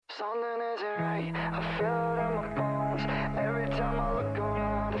Something isn't right, I feel it in my bones. Every time I look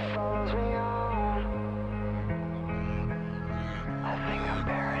around, it follows me home. I think I'm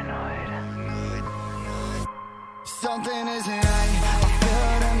paranoid. Something isn't right, I feel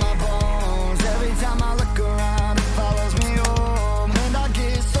it in my bones. Every time I look around, it follows me home. And I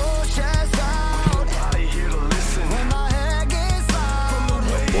get so stressed out. Nobody here to listen when my head gets loud.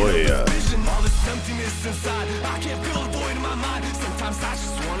 Boy, All this emptiness inside, I can't feel a void in my mind. Sometimes I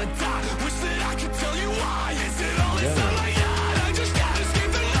just wanna die. Wish that I could tell you why. Is it all inside my head? I just can't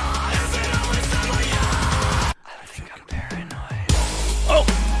escape the lie. Is it all inside my head? I think I'm paranoid. oh,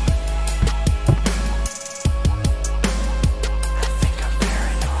 I think I'm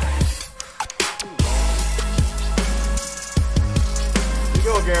paranoid. you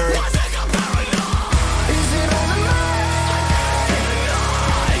go, Gary. I think I'm paranoid. Is it all in my head?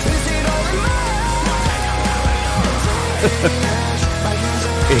 Is it all in my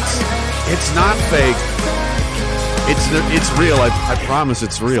It's not fake. It's real. I promise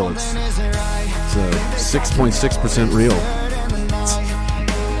it's real. It's 6.6% real.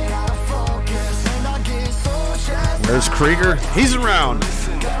 Where's Krieger? He's around.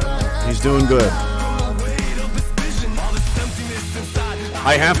 He's doing good.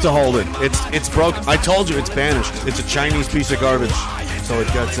 I have to hold it. It's broke. I told you it's banished. It's a Chinese piece of garbage. So it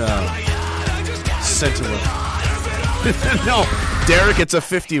got sent to him. No, Derek, it's a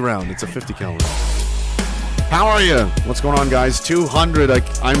 50 round. It's a 50 cal round. How are you? What's going on, guys? 200.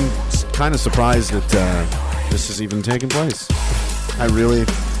 I'm kind of surprised that this is even taking place. I really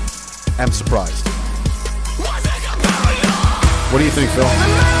am surprised. What do you think, Phil?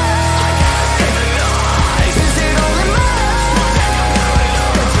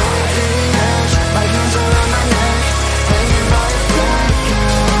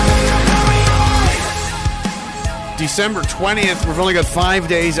 December 20th. We've only got 5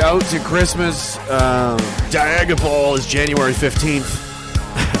 days out to Christmas. Diagaball is January 15th.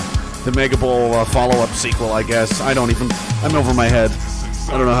 The Mega Bowl follow-up sequel, I guess. I'm over my head.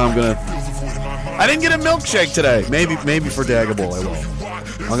 I don't know how I'm going to... I didn't get a milkshake today. Maybe for Diagaball I will.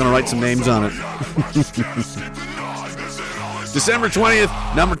 I'm going to write some names on it. December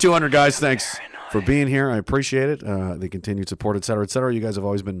 20th, number 200, guys. Thanks for being here. I appreciate it. The continued support, et cetera, et cetera. You guys have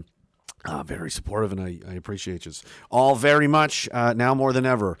always been... very supportive, and I appreciate you all very much, now more than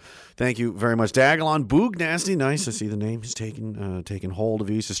ever. Thank you very much. Dagalon, Boog Nasty, nice. I see the name is taking hold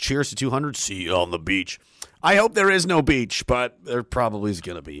of you. He says, cheers to 200. See you on the beach. I hope there is no beach, but there probably is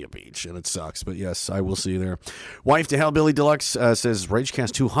going to be a beach, and it sucks. But yes, I will see you there. Wife to Hellbilly Deluxe says,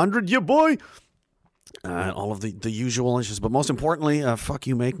 Ragecast 200, yeah, boy. All of the usual issues, but most importantly, fuck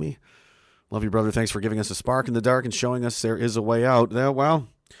you, make me. Love you, brother. Thanks for giving us a spark in the dark and showing us there is a way out. Well,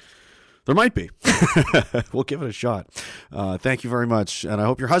 there might be. We'll give it a shot. Thank you very much. And I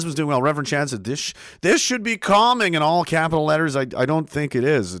hope your husband's doing well. Reverend Chad said, this should be calming in all capital letters. I don't think it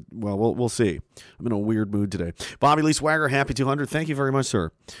is. Well, we'll see. I'm in a weird mood today. Bobby Lee Swagger, happy 200. Thank you very much,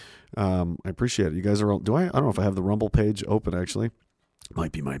 sir. I appreciate it. You guys are all, I don't know if I have the Rumble page open, actually.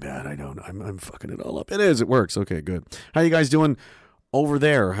 Might be my bad. I don't know. I'm fucking it all up. It is. It works. Okay, good. How you guys doing over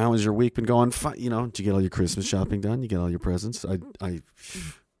there? How has your week been going? Did you get all your Christmas shopping done? You get all your presents? I've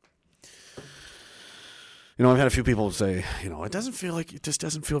had a few people say, it just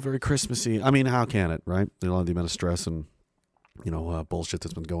doesn't feel very Christmassy. I mean, how can it, right? A lot of the amount of stress and, bullshit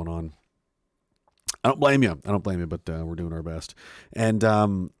that's been going on. I don't blame you, but we're doing our best. And,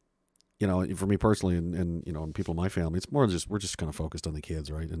 for me personally and people in my family, it's more just, we're just kind of focused on the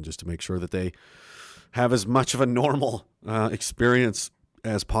kids, right? And just to make sure that they have as much of a normal experience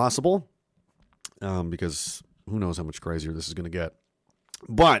as possible, because who knows how much crazier this is going to get.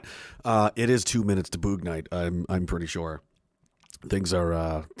 But it is 2 minutes to Boog night. I'm pretty sure things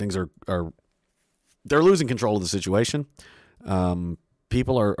are they're losing control of the situation.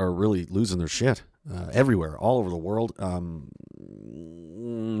 People are really losing their shit everywhere, all over the world.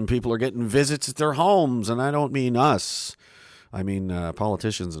 People are getting visits at their homes, and I don't mean us. I mean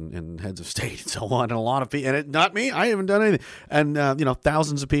politicians and heads of state and so on, and a lot of people. And not me. I haven't done anything. And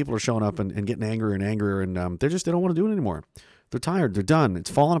thousands of people are showing up and getting angrier and angrier, and they don't want to do it anymore. They're tired. They're done. It's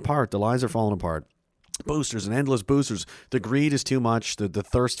falling apart. The lies are falling apart. Boosters and endless boosters. The greed is too much. The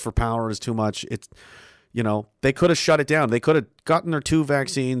thirst for power is too much. It's, they could have shut it down. They could have gotten their 2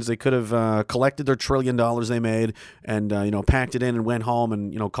 vaccines. They could have collected their $1 trillion they made and, packed it in and went home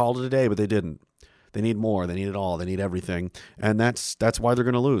and, called it a day, but they didn't. They need more. They need it all. They need everything. And that's why they're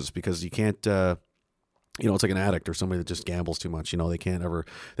going to lose, because you can't, it's like an addict or somebody that just gambles too much. They can't ever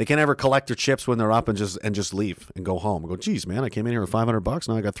collect their chips when they're up and just leave and go home and go, geez, man, I came in here with $500.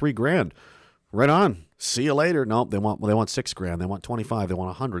 Now I got $3,000. Right on. See you later. Nope, they want $6,000. They want 25. They want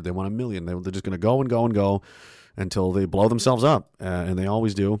 100. They want $1 million. They're just going to go and go and go until they blow themselves up, and they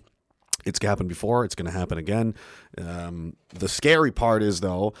always do. It's happened before. It's going to happen again. The scary part is,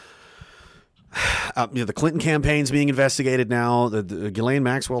 though, the Clinton campaign's being investigated now. The Ghislaine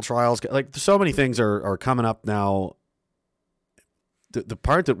Maxwell trials, like so many things are coming up now. The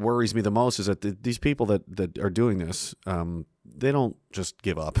part that worries me the most is that these people that are doing this, they don't just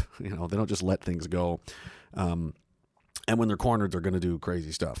give up. They don't just let things go. And when they're cornered, they're going to do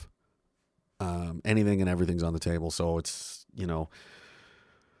crazy stuff. Anything and everything's on the table. So it's,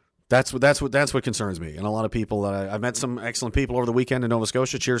 that's what concerns me. And a lot of people that I've met some excellent people over the weekend in Nova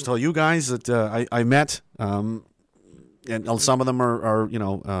Scotia. Cheers to all you guys that I met. And some of them are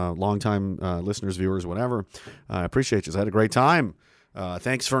longtime listeners, viewers, whatever. I appreciate you. I had a great time.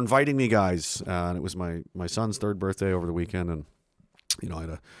 Thanks for inviting me, guys. And it was my son's 3rd birthday over the weekend, and I had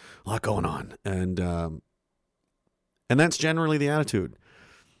a lot going on, and that's generally the attitude.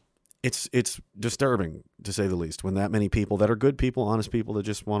 It's disturbing, to say the least, when that many people that are good people, honest people, that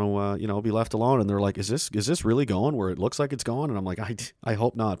just want to be left alone, and they're like, is this really going where it looks like it's going? And I'm like, I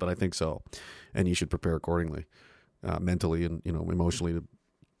hope not, but I think so, and you should prepare accordingly, mentally and emotionally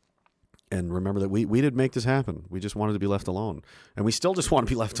and remember that we did make this happen. We just wanted to be left alone. And we still just want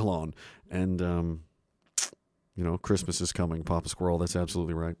to be left alone. And, Christmas is coming. Papa Squirrel, that's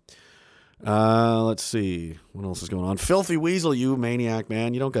absolutely right. Let's see. What else is going on? Filthy Weasel, you maniac,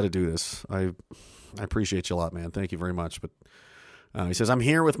 man. You don't got to do this. I appreciate you a lot, man. Thank you very much. But he says, I'm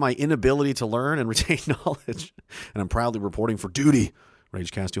here with my inability to learn and retain knowledge, and I'm proudly reporting for duty.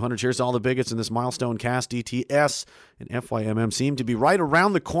 Ragecast 200. Cheers to all the bigots in this milestone cast. DTS and FYMM seem to be right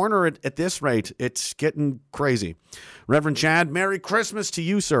around the corner at this rate. It's getting crazy. Reverend Chad, Merry Christmas to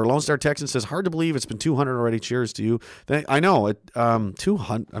you, sir. Lone Star Texan says, hard to believe it's been 200 already. Cheers to you. I know.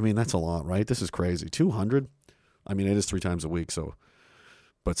 200. I mean, that's a lot, right? This is crazy. 200? I mean, it is 3 times a week, so.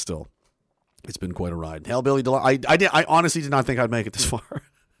 But still, it's been quite a ride. Hellbilly Deluxe. I honestly did not think I'd make it this far.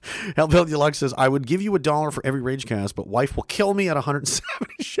 Hellbilly Deluxe says, I would give you $1 for every Ragecast, but wife will kill me at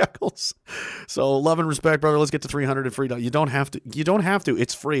 170 shekels. So love and respect, brother. Let's get to 300 and free. You don't have to.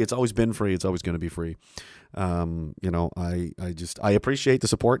 It's free. It's always been free. It's always going to be free. I appreciate the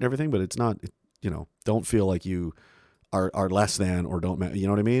support and everything, but it's not, don't feel like you are less than or don't, you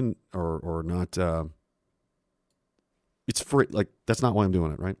know what I mean? Or not, it's free. Like, that's not why I'm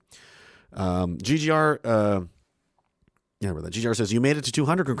doing it. Right. GGR, yeah, that GGR says, you made it to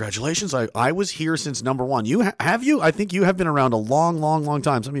 200. Congratulations. I was here since number 1. Have you? I think you have been around a long, long, long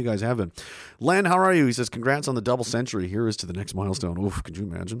time. Some of you guys have been. Len, how are you? He says, congrats on the double century. Here is to the next milestone. Oof, could you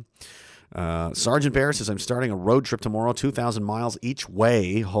imagine? Sergeant Bear says, I'm starting a road trip tomorrow, 2,000 miles each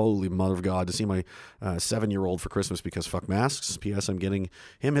way. Holy mother of God, to see my 7-year-old for Christmas because fuck masks. P.S. I'm getting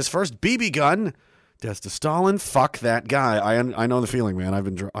him his first BB gun. Death to Stalin. Fuck that guy. I know the feeling, man.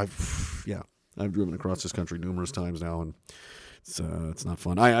 I've driven across this country numerous times now, and it's not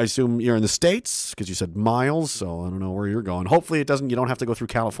fun. I assume you're in the States because you said miles, so I don't know where you're going. Hopefully you don't have to go through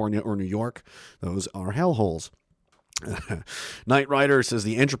California or New York. Those are hellholes. Knight Rider says,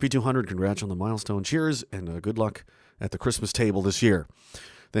 the Entropy 200, congrats on the milestone. Cheers, and good luck at the Christmas table this year.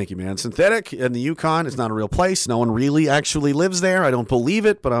 Thank you, man. Synthetic in the Yukon is not a real place. No one really actually lives there. I don't believe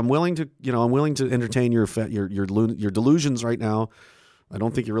it, but I'm willing to entertain your delusions right now. I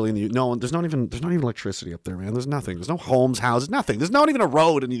don't think you're really in the no. There's not even electricity up there, man. There's nothing. There's no homes, houses, nothing. There's not even a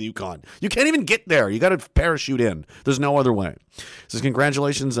road in the Yukon. You can't even get there. You got to parachute in. There's no other way. Says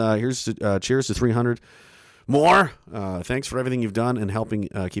congratulations. Here's to, cheers to 300 more. Thanks for everything you've done and helping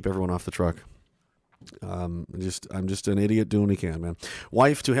keep everyone off the truck. I'm just an idiot doing what he can, man.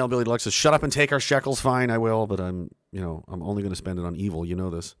 Wife to Hellbilly Deluxe says, shut up and take our shekels. Fine, I will, but I'm only going to spend it on evil. You know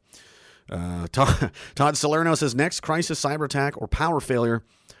this. Todd Salerno says, next crisis, cyber attack, or power failure.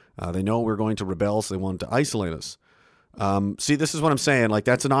 They know we're going to rebel, so they want to isolate us. See, this is what I'm saying. Like,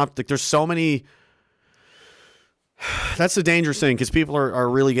 that's an optic. There's so many. That's the dangerous thing because people are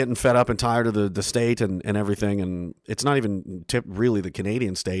really getting fed up and tired of the state and everything. And it's not even really the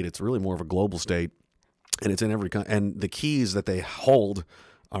Canadian state. It's really more of a global state. And it's in every country. And the keys that they hold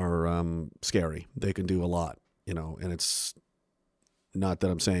are scary. They can do a lot, and it's. Not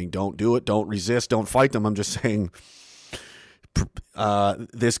that I'm saying don't do it, don't resist, don't fight them. I'm just saying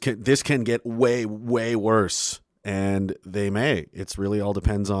this can get way, way worse, and they may. It's really all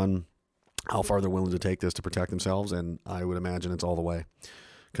depends on how far they're willing to take this to protect themselves, and I would imagine it's all the way.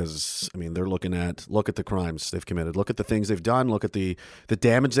 Because, they're look at the crimes they've committed, look at the things they've done, look at the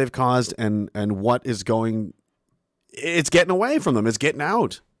damage they've caused, and what is going. It's getting away from them. It's getting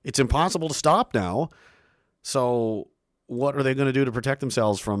out. It's impossible to stop now. So what are they going to do to protect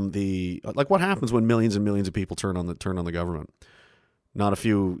themselves from the, like, what happens when millions and millions of people turn on the government? Not a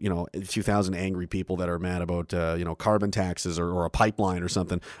few, a few thousand angry people that are mad about, carbon taxes or a pipeline or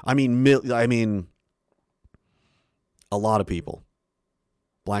something. I mean, a lot of people.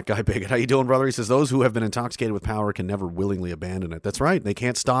 Black Guy Bigot, how you doing, brother? He says, those who have been intoxicated with power can never willingly abandon it. That's right. They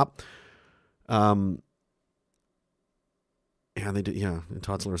can't stop. And they did. Yeah, and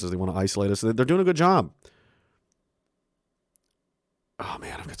Todd Slur says they want to isolate us. They're doing a good job. Oh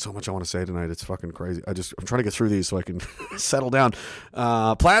man, I've got so much I want to say tonight. It's fucking crazy. I'm trying to get through these so I can settle down.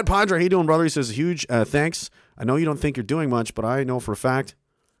 Plaid Padre, how you doing, brother? He says, huge thanks. I know you don't think you're doing much, but I know for a fact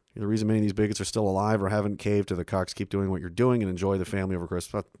you're the reason many of these bigots are still alive or haven't caved to the cocks. Keep doing what you're doing and enjoy the family over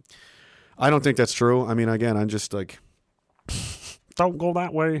Christmas. I don't think that's true. I mean, again, I'm just like, don't go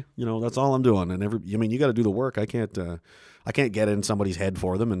that way. That's all I'm doing. And you got to do the work. I can't get in somebody's head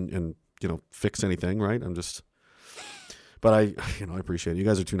for them and fix anything, right? But I appreciate it. You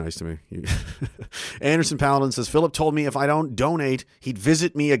guys are too nice to me. Anderson Paladin says, Philip told me if I don't donate, he'd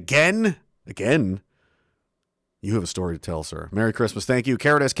visit me again. Again? You have a story to tell, sir. Merry Christmas. Thank you.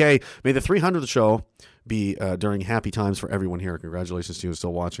 Carrot SK, may the 300th show be during happy times for everyone here. Congratulations to you who's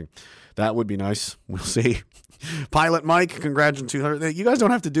still watching. That would be nice. We'll see. Pilot Mike, congrats on 200. You guys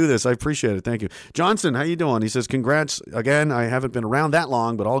don't have to do this. I appreciate it. Thank you. Johnson, how you doing? He says, congrats. Again, I haven't been around that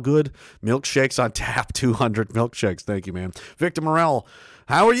long, but all good. Milkshakes on tap, 200 milkshakes. Thank you, man. Victor Morell,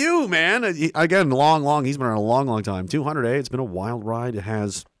 how are you, man? Again, long. He's been around a long time. 200, It's been a wild ride. It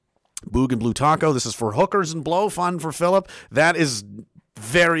has Boog and Blue Taco. This is for hookers and blow fund for Philip. That is a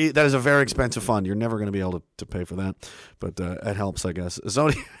very expensive fund. You're never going to be able to pay for that, but it helps, I guess.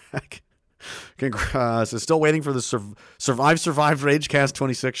 Zodiac, congrats. Still waiting for the Survived Ragecast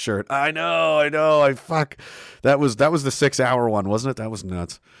 26 shirt. I know. That was the 6-hour one, wasn't it? That was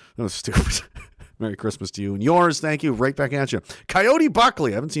nuts. That was stupid. Merry Christmas to you and yours. Thank you. Right back at you. Coyote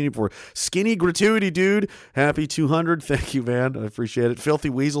Buckley. I haven't seen you before. Skinny Gratuity, dude. Happy 200. Thank you, man. I appreciate it.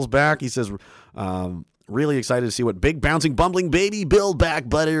 Filthy Weasel's back. He says, really excited to see what big bouncing bumbling baby build back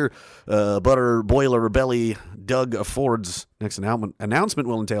butter boiler belly Doug affords. Next announcement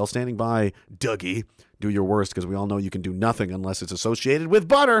will entail standing by Dougie. Do your worst, because we all know you can do nothing unless it's associated with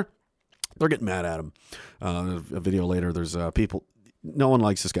butter. They're getting mad at him. A video later, there's people. No one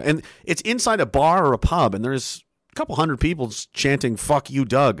likes this guy. And it's inside a bar or a pub, and there's a couple hundred people chanting, fuck you,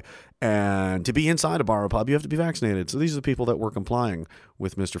 Doug. And to be inside a bar or pub, you have to be vaccinated. So these are the people that were complying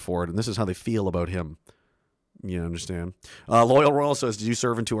with Mr. Ford, and this is how they feel about him. You understand? Loyal Royal says, did you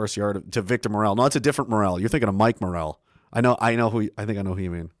serve in 2RCR to Victor Morell? No, it's a different Morell. You're thinking of Mike Morell. I know who you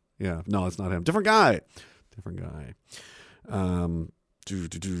mean. Yeah, no, it's not him. Different guy.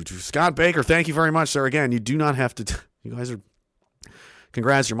 Scott Baker, thank you very much, sir. Again, you do not have to. You guys are.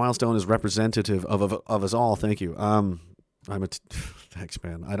 Congrats, your milestone is representative of us all. Thank you. Thanks,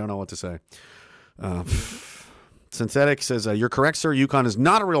 man. I don't know what to say. Synthetic says, you're correct, sir. Yukon is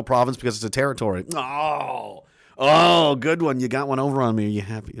not a real province because it's a territory. Oh, good one. You got one over on me. Are you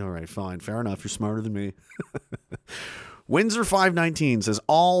happy? All right, fine. Fair enough. You're smarter than me. Windsor 519 says,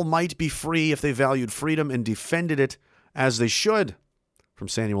 all might be free if they valued freedom and defended it as they should. From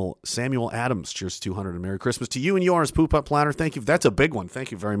Samuel Adams. Cheers, 200, and Merry Christmas to you and yours, Poop Up Platter. Thank you. That's a big one.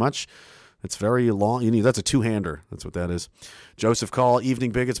 Thank you very much. It's very long. That's a two-hander. That's what that is. Joseph Call, Evening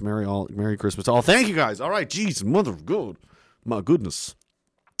Bigots. Merry Christmas to all. Thank you, guys. All right. Jeez, mother of God. My goodness.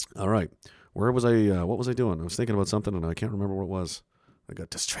 All right. Where was I? What was I doing? I was thinking about something, and I can't remember what it was. I got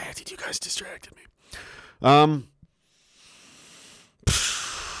distracted. You guys distracted me.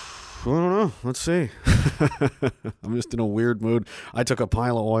 I don't know. Let's see. I'm just in a weird mood. I took a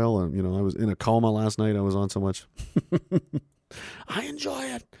pile of oil and, I was in a coma last night. I was on so much. I enjoy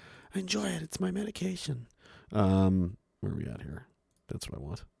it. It's my medication. Where are we at here? That's what I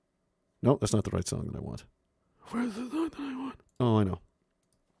want. No, that's not the right song that I want. Where's the song that I want? Oh, I know.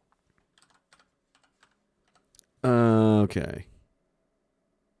 Okay.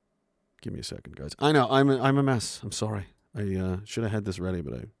 Give me a second, guys. I know. I'm a mess. I'm sorry. I should have had this ready,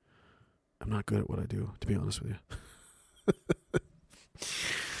 but I'm not good at what I do, to be honest with you.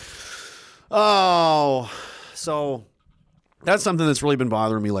 So that's something that's really been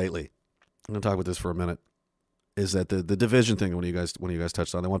bothering me lately. I'm going to talk about this for a minute. Is that the division thing when you guys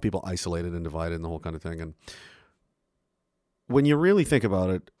touched on? They want people isolated and divided and the whole kind of thing. And when you really think about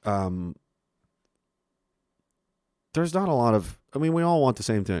it, there's not a lot of. I mean, we all want the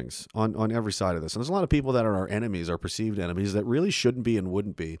same things on every side of this, and there's a lot of people that are our enemies, our perceived enemies, that really shouldn't be and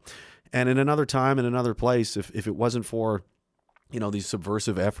wouldn't be. And in another time, in another place, if it wasn't for, these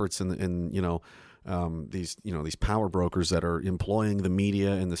subversive efforts and these power brokers that are employing the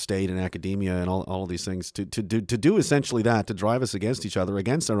media and the state and academia and all of these things to do essentially that, to drive us against each other,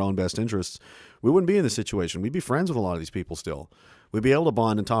 against our own best interests, we wouldn't be in this situation. We'd be friends with a lot of these people still. We'd be able to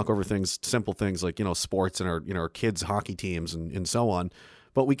bond and talk over things, simple things like, sports and our kids' hockey teams and so on.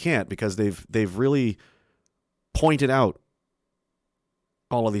 But we can't, because they've really pointed out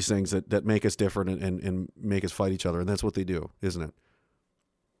all of these things that make us different and make us fight each other. And that's what they do, isn't it?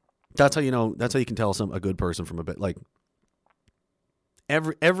 That's how you can tell a good person from a bit. Like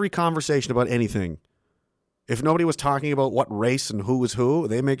every conversation about anything, if nobody was talking about what race and who was who,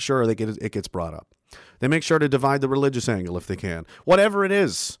 they make sure it gets brought up. They make sure to divide the religious angle if they can. Whatever it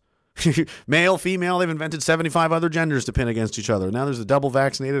is. Male, female, they've invented 75 other genders to pin against each other. Now there's the double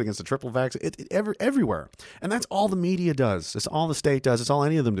vaccinated against the triple vaccinated. Everywhere. And that's all the media does. That's all the state does. It's all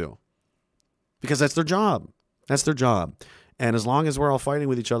any of them do. Because that's their job. That's their job. And as long as we're all fighting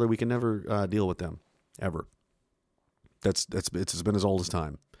with each other, we can never deal with them. Ever. It's been as old as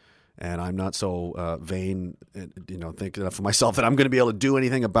time. And I'm not so vain, thinking for myself that I'm going to be able to do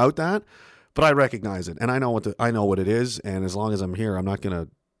anything about that. But I recognize it, and I know what it is. And as long as I'm here, I'm not going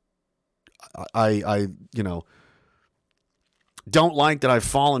to. I don't like that I've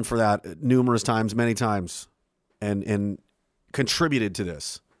fallen for that numerous times, many times, and contributed to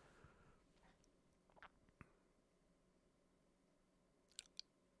this.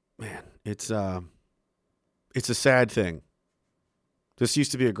 Man, it's a sad thing. This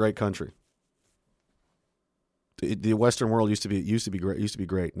used to be a great country. The Western world used to be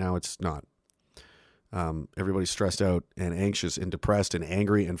great. Now it's not. Everybody's stressed out and anxious and depressed and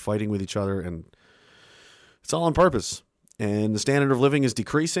angry and fighting with each other, and it's all on purpose. And the standard of living is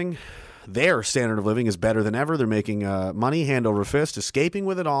decreasing. Their standard of living is better than ever. They're making money hand over fist, escaping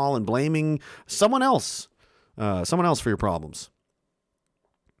with it all, and blaming someone else for your problems.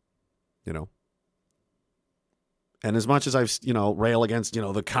 And as much as I've rail against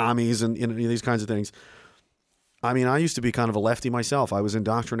the commies and these kinds of things. I mean, I used to be kind of a lefty myself. I was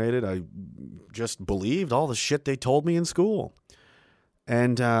indoctrinated. I just believed all the shit they told me in school.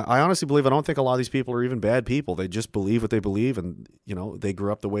 And I honestly believe, I don't think a lot of these people are even bad people. They just believe what they believe, and, they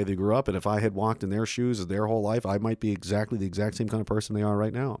grew up the way they grew up. And if I had walked in their shoes their whole life, I might be exactly the exact same kind of person they are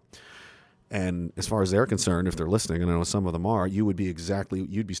right now. And as far as they're concerned, if they're listening, and I know some of them are, you'd be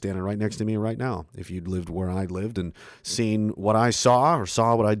standing right next to me right now if you'd lived where I lived and seen what I saw, or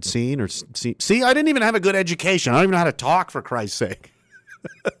saw what I'd seen, or see. See, I didn't even have a good education. I don't even know how to talk, for Christ's sake.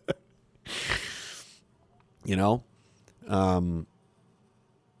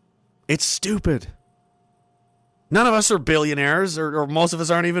 It's stupid. None of us are billionaires, or most of us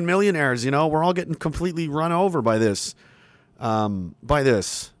aren't even millionaires. We're all getting completely run over by this.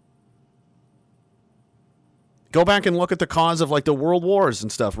 Go back and look at the cause of the world wars and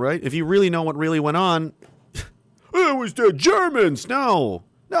stuff, right? If you really know what really went on, it was the Germans. No,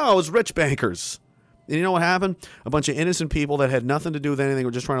 it was rich bankers. And you know what happened? A bunch of innocent people that had nothing to do with anything,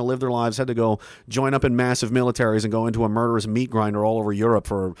 were just trying to live their lives, had to go join up in massive militaries and go into a murderous meat grinder all over Europe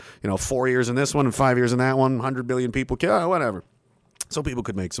for 4 years in this one and 5 years in that one, 100 billion people killed, whatever. So people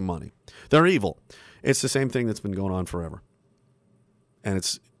could make some money. They're evil. It's the same thing that's been going on forever. And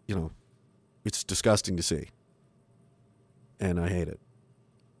it's disgusting to see. And I hate it.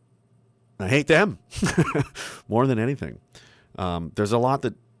 I hate them more than anything. There's a lot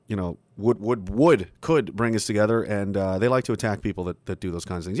that could bring us together, and they like to attack people that do those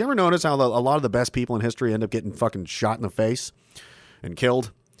kinds of things. You ever notice how a lot of the best people in history end up getting fucking shot in the face and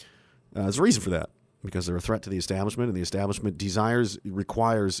killed? There's a reason for that, because they're a threat to the establishment, and the establishment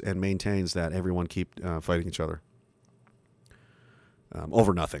requires, and maintains that everyone keep fighting each other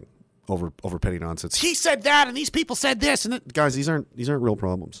over nothing. Over petty nonsense. He said that, and these people said this, and that. Guys, these aren't real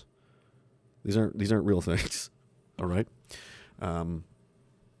problems. These aren't real things. All right,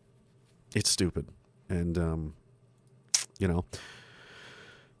 it's stupid, and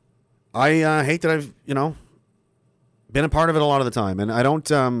I hate that I've been a part of it a lot of the time, and I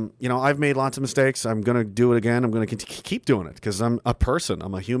don't. I've made lots of mistakes. I'm gonna do it again. I'm gonna keep doing it, because I'm a person.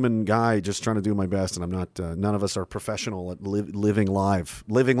 I'm a human guy just trying to do my best, and I'm not. None of us are professional at living life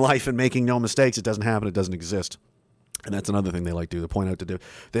and making no mistakes. It doesn't happen. It doesn't exist. And that's another thing they like to do. They point out to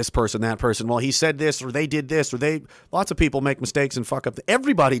this person, that person. Well, he said this, or they did this, or they. Lots of people make mistakes and fuck up.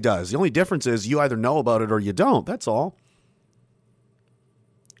 Everybody does. The only difference is you either know about it or you don't. That's all.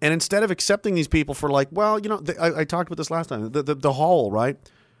 And instead of accepting these people for I talked about this last time, the whole, right?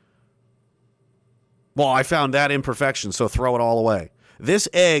 Well, I found that imperfection, so throw it all away. This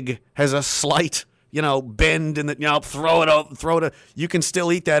egg has a slight, bend in the, throw it. You can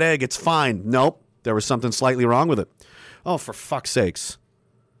still eat that egg. It's fine. Nope. There was something slightly wrong with it. Oh, for fuck's sakes.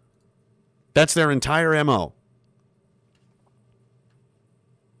 That's their entire MO.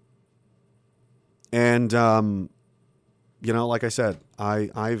 And, like I said,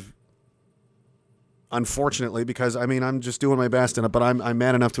 I've unfortunately, because I'm just doing my best in it, but I'm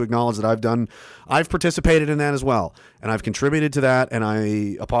man enough to acknowledge that I've participated in that as well, and I've contributed to that, and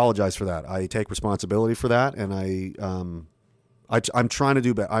I apologize for that. I take responsibility for that, and I'm trying to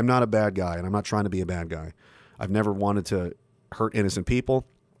do better. I'm not a bad guy, and I'm not trying to be a bad guy. I've never wanted to hurt innocent people.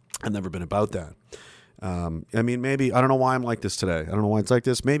 I've never been about that. Maybe, I don't know why I'm like this today. I don't know why it's like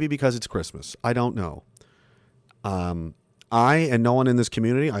this. Maybe because it's Christmas. I don't know. I and no one in this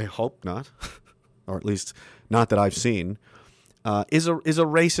community, I hope not, or at least not that I've seen, is a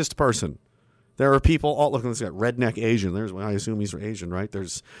racist person. There are people, look at this guy, redneck Asian. I assume he's Asian, right?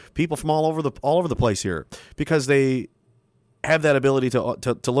 There's people from all over the place here because they have that ability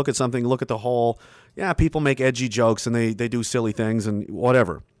to look at something, look at the whole. Yeah, people make edgy jokes and they do silly things and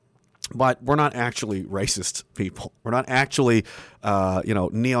whatever. But we're not actually racist people. We're not actually,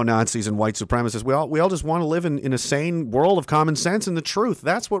 neo-Nazis and white supremacists. We all just want to live in a sane world of common sense and the truth.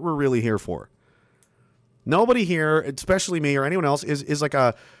 That's what we're really here for. Nobody here, especially me or anyone else, is like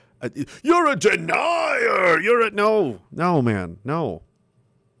you're a denier. No, man, no.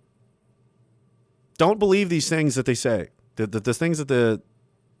 Don't believe these things that they say. The things that the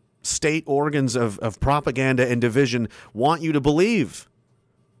state organs of propaganda and division want you to believe.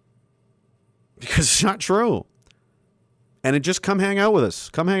 Because it's not true. And just come hang out with us.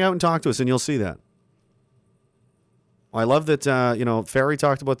 Come hang out and talk to us, and you'll see that. I love that, Ferry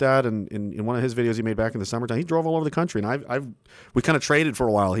talked about that in one of his videos he made back in the summertime. He drove all over the country, and we kind of traded for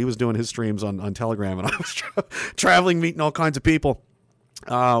a while. He was doing his streams on Telegram, and I was traveling, meeting all kinds of people.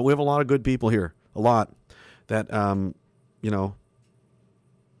 We have a lot of good people here, a lot, that, are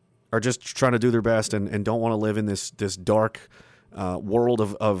just trying to do their best and don't want to live in this dark world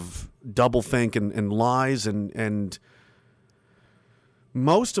of doublethink and lies and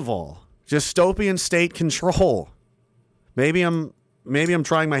most of all, dystopian state control. Maybe I'm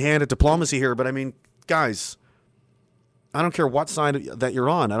trying my hand at diplomacy here, but guys, I don't care what side that you're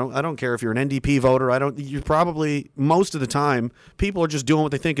on. I don't care if you're an NDP voter. You're probably, most of the time, people are just doing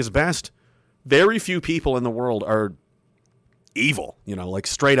what they think is best. Very few people in the world are evil, like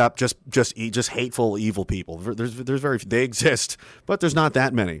straight up just hateful, evil people. There's very few. They exist, but there's not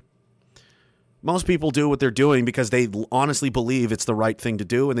that many. Most people do what they're doing because they honestly believe it's the right thing to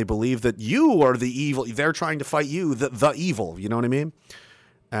do, and they believe that you are the evil. They're trying to fight you, the evil. You know what I mean?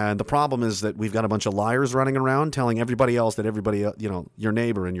 And the problem is that we've got a bunch of liars running around telling everybody else that everybody, your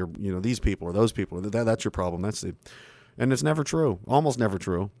neighbor and your, these people or those people, that's your problem. And it's never true. Almost never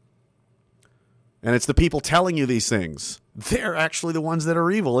true. And it's the people telling you these things. They're actually the ones that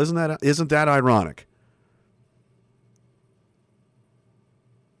are evil. Isn't that ironic?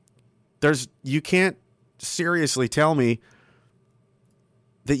 You can't seriously tell me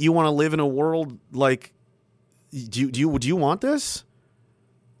that you want to live in a world like, do you want this?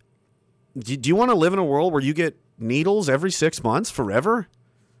 Do you want to live in a world where you get needles every 6 months forever?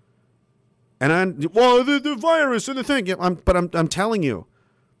 And the virus and the thing. Yeah, I'm telling you,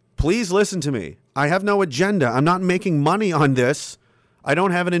 please listen to me. I have no agenda. I'm not making money on this. I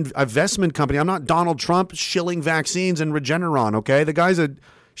don't have an investment company. I'm not Donald Trump shilling vaccines and Regeneron, okay? The guy's a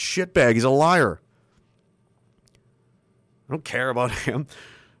shitbag. He's a liar. I don't care about him.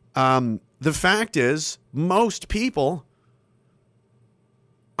 The fact is, most people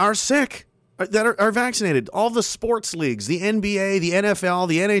are sick that are vaccinated. All the sports leagues, the NBA, the NFL,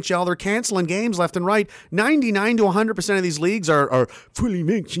 the NHL, they're canceling games left and right. 99 to 100% of these leagues are fully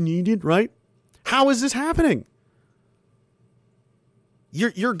vaccinated, right? How is this happening?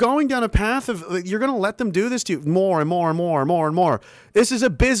 You're going down a path of, you're going to let them do this to you more and more and more and more and more. This is a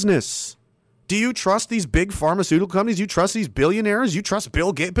business. Do you trust these big pharmaceutical companies? You trust these billionaires? You trust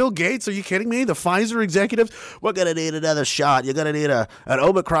Bill Gates? Are you kidding me? The Pfizer executives? We're going to need another shot. You're going to need an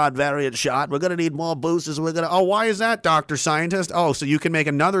Omicron variant shot. We're going to need more boosters. Why is that, Dr. Scientist? Oh, so you can make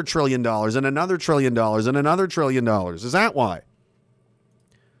another $1 trillion and another $1 trillion and another $1 trillion. Is that why?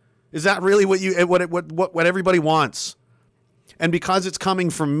 Is that really what everybody wants? And because it's coming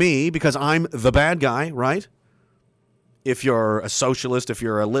from me, because I'm the bad guy, right? If you're a socialist, if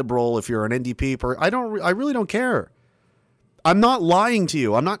you're a liberal, if you're an NDP, I really don't care. I'm not lying to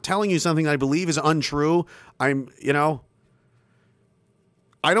you. I'm not telling you something I believe is untrue. I don't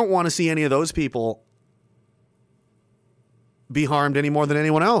want to see any of those people be harmed any more than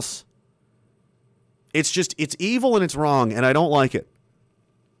anyone else. It's evil and it's wrong, and I don't like it.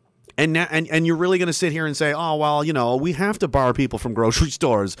 And you're really going to sit here and say, oh, well, you know, we have to bar people from grocery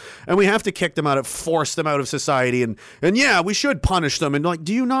stores and we have to kick them out, force them out of society. And yeah, we should punish them. And like,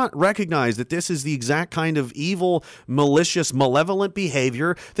 do you not recognize that this is the exact kind of evil, malicious, malevolent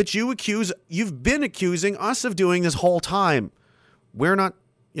behavior that you've been accusing us of doing this whole time? We're not,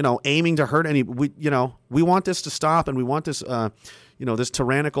 you know, aiming to hurt we want this to stop, and we want this, this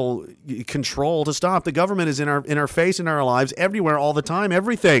tyrannical control to stop. The government is in our face, in our lives, everywhere, all the time,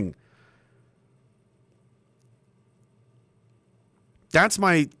 everything. That's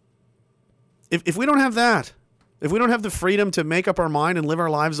if we don't have that, if we don't have the freedom to make up our mind and live our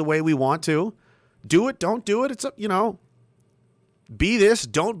lives the way we want to, do it, don't do it. It's, be this,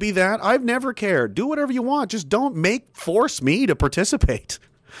 don't be that. I've never cared. Do whatever you want. Just don't force me to participate.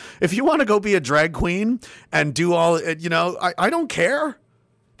 If you want to go be a drag queen and do all, I don't care.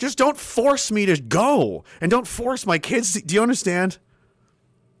 Just don't force me to go, and don't force my kids. Do you understand?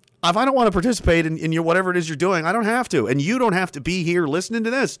 If I don't want to participate in your whatever it is you're doing, I don't have to. And you don't have to be here listening to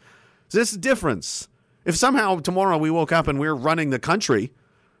this. This is the difference. If somehow tomorrow we woke up and we're running the country,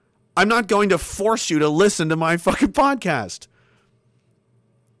 I'm not going to force you to listen to my fucking podcast.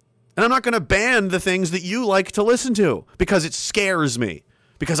 And I'm not going to ban the things that you like to listen to because it scares me.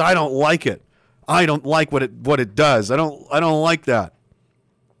 Because I don't like it. I don't like what it does. I don't like that.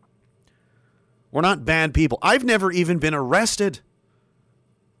 We're not bad people. I've never even been arrested.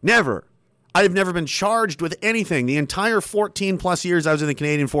 Never. I've never been charged with anything. The entire 14 plus years I was in the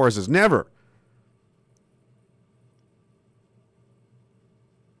Canadian Forces. Never.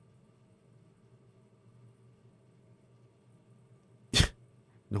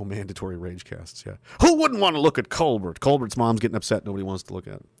 No mandatory rage casts, yeah. Who wouldn't want to look at Colbert? Colbert's mom's getting upset. Nobody wants to look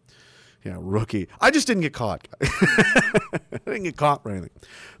at him. Yeah, rookie. I just didn't get caught. I didn't get caught or anything.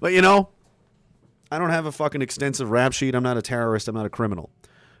 But, I don't have a fucking extensive rap sheet. I'm not a terrorist. I'm not a criminal.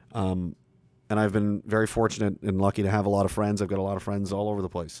 And I've been very fortunate and lucky to have a lot of friends. I've got a lot of friends all over the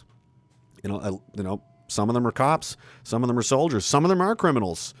place. Some of them are cops. Some of them are soldiers. Some of them are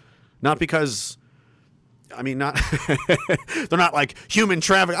criminals. Not because... they're not like human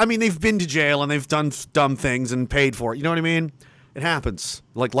trafficking. I mean, they've been to jail and they've done dumb things and paid for it. You know what I mean? It happens.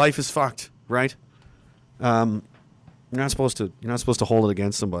 Like, life is fucked, right? You're not supposed to hold it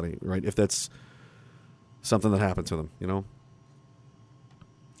against somebody, right? If that's something that happened to them,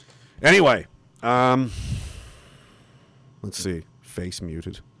 Anyway, let's see. Face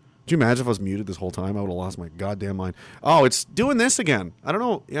muted. Could you imagine if I was muted this whole time? I would have lost my goddamn mind. Oh, it's doing this again. I don't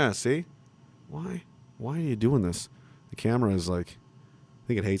know. Yeah, see? Why are you doing this? The camera is like, I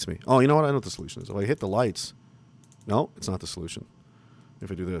think it hates me. Oh, you know what? I know what the solution is. If I hit the lights. No, it's not the solution.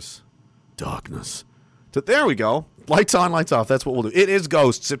 If I do this. Darkness. There we go. Lights on, lights off. That's what we'll do. It is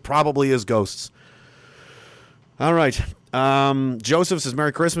ghosts. It probably is ghosts. All right. Joseph says,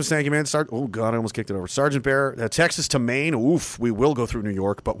 Merry Christmas. Thank you, man. Oh, God, I almost kicked it over. Sergeant Bear, Texas to Maine. Oof, we will go through New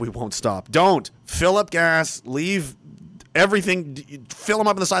York, but we won't stop. Don't. Fill up gas. Leave everything. Fill them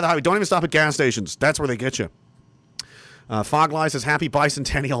up on the side of the highway. Don't even stop at gas stations. That's where they get you. Foglie says, Happy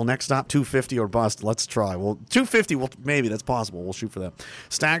Bicentennial. Next stop, 250 or bust. Let's try. Well, 250, maybe. That's possible. We'll shoot for that.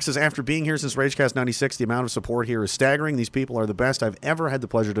 Stack says, after being here since Ragecast 96, the amount of support here is staggering. These people are the best I've ever had the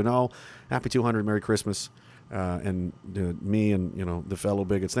pleasure to know. Happy 200. Merry Christmas. And me and, the fellow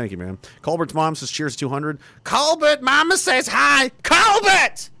bigots. Thank you, man. Colbert's mom says, cheers 200. Colbert, mama says hi.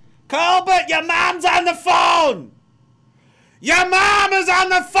 Colbert, your mom's on the phone. Your mom is on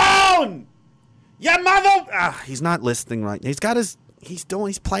the phone. Your mother... he's not listening right now.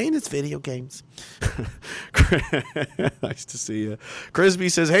 He's playing his video games. Nice to see you.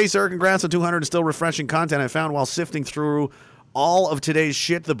 Crisby says, hey, sir, congrats on 200. Still refreshing content I found while sifting through all of today's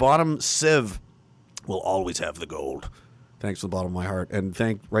shit. The bottom sieve will always have the gold. Thanks from the bottom of my heart. And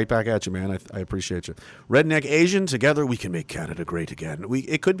right back at you, man. I appreciate you. Redneck Asian, together we can make Canada great again.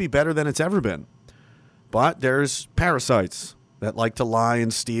 It could be better than it's ever been. But there's parasites that like to lie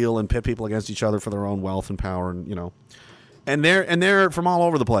and steal and pit people against each other for their own wealth and power, and they're from all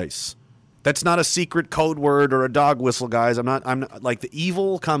over the place. That's not a secret code word or a dog whistle, guys. I'm not like, the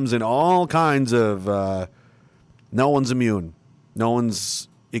evil comes in all kinds of. No one's immune. No one's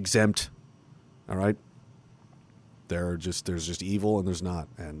exempt. All right. There's just evil and there's not,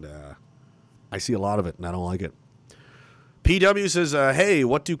 and I see a lot of it and I don't like it. PW says, hey,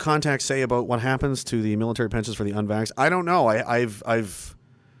 what do contacts say about what happens to the military pensions for the unvaxxed? I don't know. I've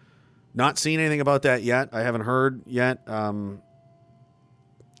not seen anything about that yet. I haven't heard yet. I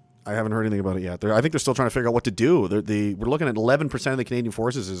haven't heard anything about it yet. I think they're still trying to figure out what to do. We're looking at 11% of the Canadian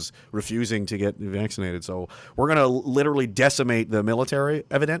Forces is refusing to get vaccinated. So we're going to literally decimate the military,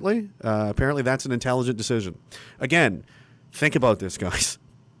 evidently. Apparently that's an intelligent decision. Again, think about this, guys.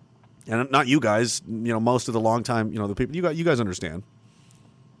 and not you guys, most of the long time, the people, you guys understand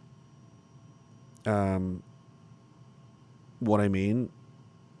what I mean.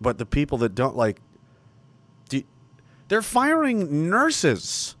 But the people that don't, they're firing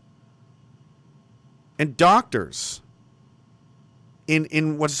nurses and doctors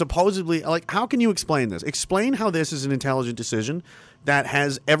in what's supposedly, how can you explain this? Explain how this is an intelligent decision that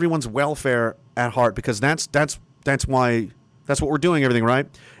has everyone's welfare at heart, because that's why, that's what we're doing everything, right?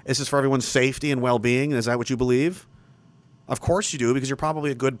 This is for everyone's safety and well-being. Is that what you believe? Of course you do, because you're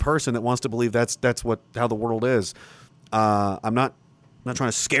probably a good person that wants to believe that's how the world is. I'm not trying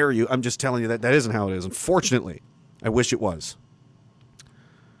to scare you. I'm just telling you that isn't how it is. Unfortunately, I wish it was.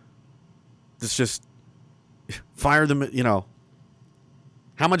 It's just fire them,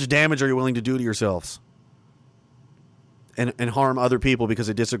 How much damage are you willing to do to yourselves? And harm other people because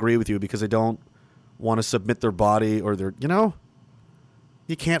they disagree with you, because they don't want to submit their body or their,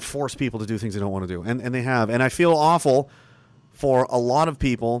 you can't force people to do things they don't want to do. And they have. And I feel awful for a lot of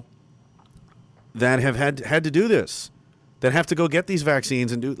people that have had to do this, that have to go get these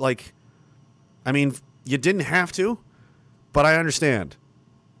vaccines and do, you didn't have to, but I understand.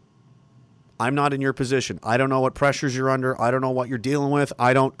 I'm not in your position. I don't know what pressures you're under. I don't know what you're dealing with.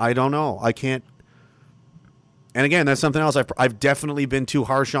 I don't know. I can't. And again, that's something else I've definitely been too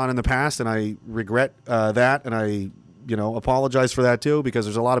harsh on in the past, and I regret that, and I apologize for that too, because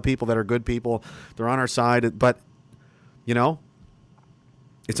there's a lot of people that are good people. They're on our side, but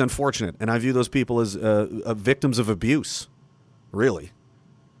it's unfortunate, and I view those people as victims of abuse. Really,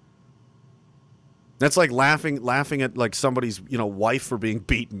 that's like laughing at somebody's wife for being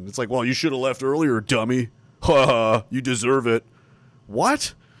beaten. It's like, well, you should have left earlier, dummy. Ha! You deserve it.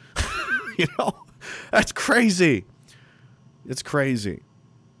 What? That's crazy. It's crazy.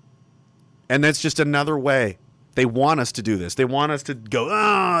 And that's just another way. They want us to do this. They want us to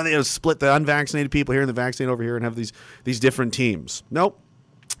go, they split the unvaccinated people here and the vaccinated over here and have these different teams. Nope.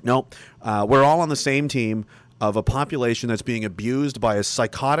 We're all on the same team of a population that's being abused by a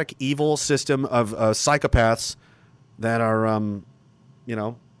psychotic, evil system of psychopaths that are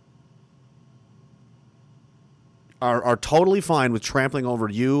totally fine with trampling over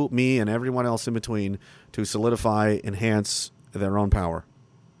you, me, and everyone else in between to solidify, enhance their own power.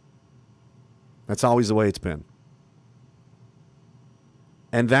 That's always the way it's been.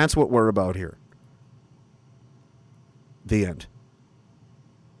 And that's what we're about here. The end.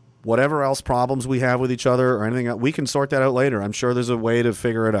 Whatever else problems we have with each other or anything else, we can sort that out later. I'm sure there's a way to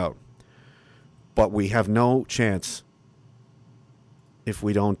figure it out. But we have no chance if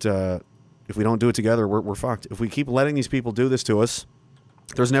we don't do it together. We're fucked. If we keep letting these people do this to us,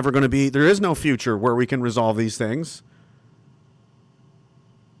 there is no future where we can resolve these things,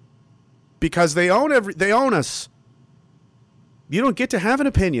 because they own us. You don't get to have an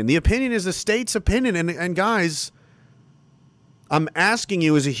opinion. The opinion is the state's opinion. And guys, I'm asking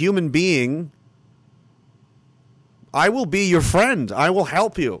you as a human being, I will be your friend. I will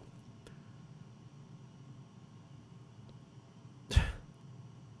help you.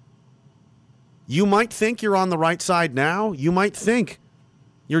 You might think you're on the right side now. You might think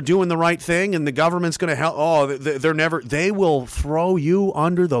you're doing the right thing and the government's going to help. Oh, they will throw you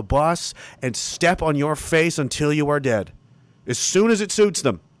under the bus and step on your face until you are dead, as soon as it suits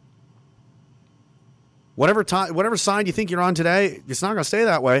them. Whatever side you think you're on today, it's not going to stay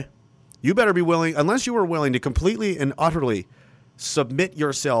that way. You better be willing, unless you are willing to completely and utterly submit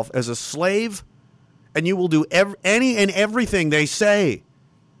yourself as a slave, and you will do any and everything they say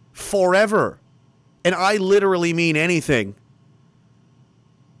forever. And I literally mean anything.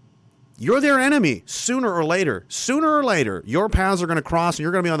 You're their enemy sooner or later. Sooner or later, your paths are going to cross and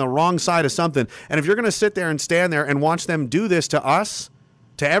you're going to be on the wrong side of something. And if you're going to sit there and stand there and watch them do this to us,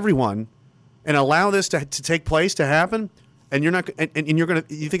 to everyone, and allow this to take place, to happen, and you're not, and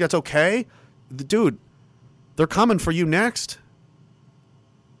you think that's okay? Dude, they're coming for you next.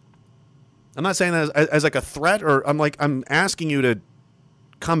 I'm not saying that as like a threat, or I'm asking you to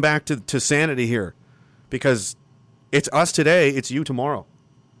come back to sanity here, because it's us today, it's you tomorrow.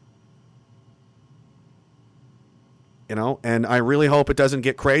 And I really hope it doesn't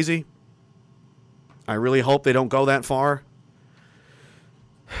get crazy. I really hope they don't go that far.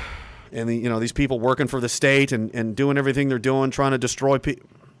 And these people working for the state and doing everything they're doing, trying to destroy people.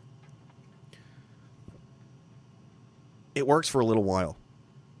 It works for a little while.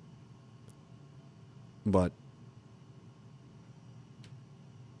 But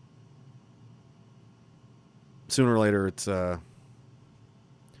sooner or later, the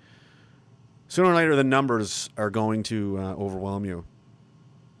numbers are going to overwhelm you.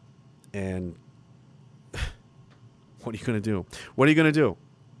 And what are you going to do? What are you going to do?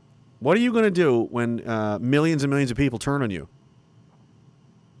 What are you going to do when millions and millions of people turn on you?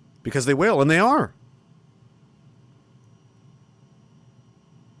 Because they will, and they are.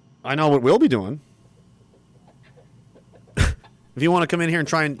 I know what we'll be doing. If you want to come in here and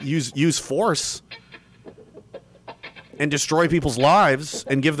try and use force and destroy people's lives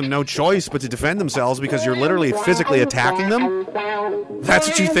and give them no choice but to defend themselves because you're literally physically attacking them, that's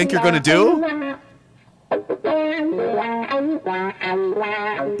what you think you're going to do?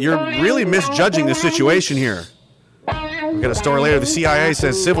 You're really misjudging the situation here. We got a story later. The CIA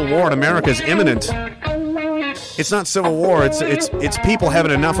says civil war in America is imminent. It's not civil war. It's people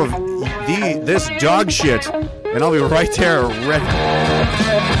having enough of this dog shit. And I'll be right there.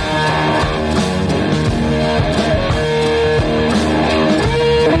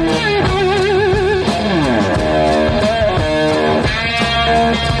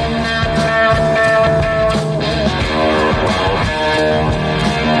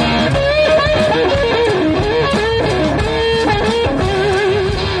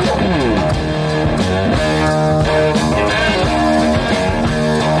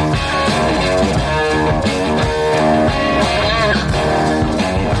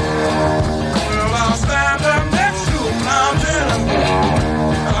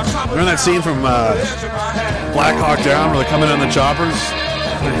 Remember that scene from Black Hawk Down where they're coming on the choppers?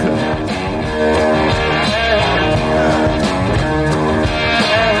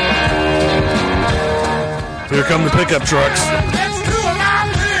 Here come the pickup trucks.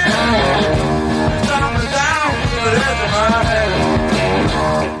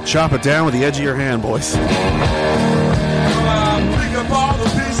 Chop it down with the edge of your hand, boys. Pick up all the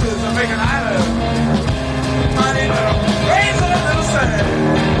pieces and make an island. Money, raise a little sand.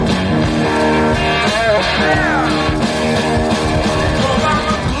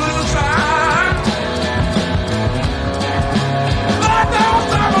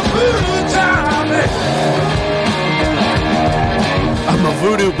 I'm a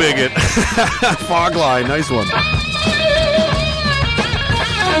voodoo bigot. Fog line, nice one.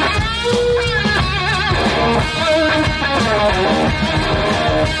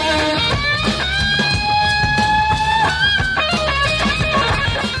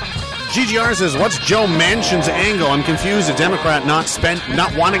 GGR says, what's Joe Manchin's angle? I'm confused. A Democrat not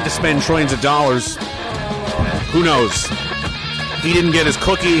wanting to spend trillions of dollars. Who knows? He didn't get his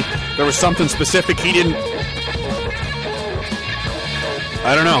cookie. There was something specific he didn't.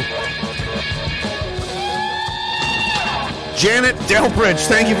 I don't know. Janet Delbridge,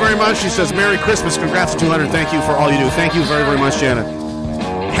 thank you very much. She says, Merry Christmas. Congrats to 200. Thank you for all you do. Thank you very, very much, Janet.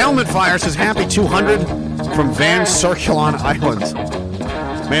 Helmet Fire says, Happy 200 from Van Circulon Island.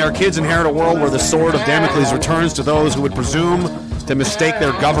 May our kids inherit a world where the sword of Damocles returns to those who would presume to mistake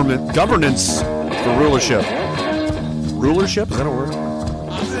their governance for rulership. Rulership? Is that a word?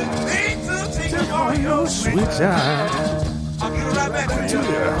 Sweet time.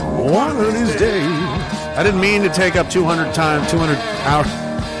 One of these days. I didn't mean to take up 200 hours.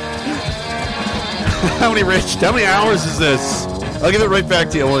 How many hours is this? I'll give it right back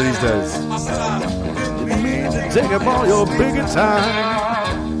to you one of these days. Didn't mean to take up all your bigger time.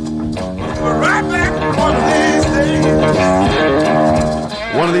 Right back one of these days.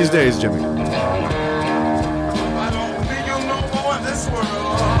 One of these days, Jimmy. I don't think you'll know more in this world.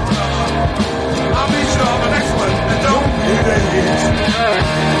 I'll be sure on the next one. And don't be late.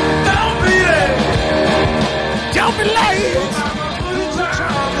 Don't be late. Don't be late.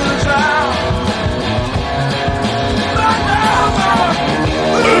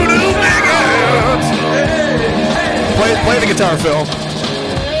 Play the guitar, Phil.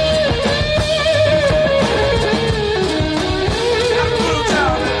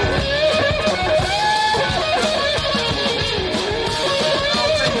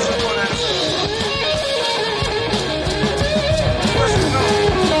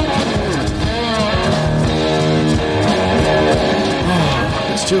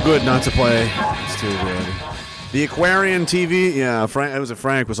 Too good not to play. It's too good. The Aquarian TV, yeah,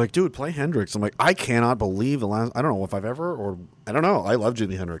 Frank was like, dude, play Hendrix. I'm like, I cannot believe the last, I don't know if I've ever, or I don't know. I love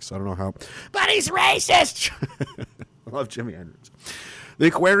Jimi Hendrix. I don't know how, but he's racist. I love Jimi Hendrix. The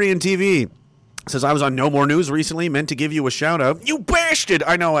Aquarian TV says, I was on No More News recently, meant to give you a shout out. You bastard!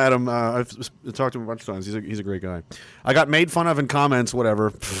 I know, Adam. I've talked to him a bunch of times. He's a great guy. I got made fun of in comments,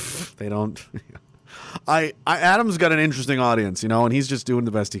 whatever. They don't. Adam's got an interesting audience, and he's just doing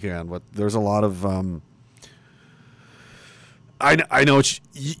the best he can. But there's a lot of I know what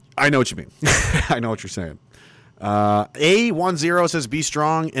you mean. I know what you're saying. A10 says, be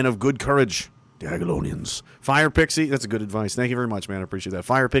strong and of good courage. Diagolonians. Fire Pixie, that's a good advice. Thank you very much, man. I appreciate that.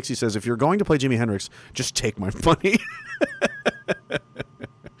 Fire Pixie says, if you're going to play Jimi Hendrix, just take my money.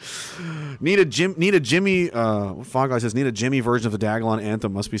 Need a Jimmy. Fog Guy says need a Jimmy version of the Dagalon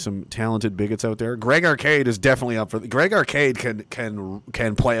anthem. Must be some talented bigots out there. Greg Arcade is definitely up for. Greg Arcade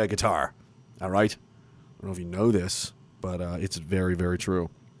can play a guitar. All right. I don't know if you know this, but it's very, very true.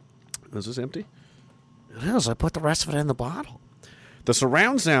 Is this empty? It is. I put the rest of it in the bottle. The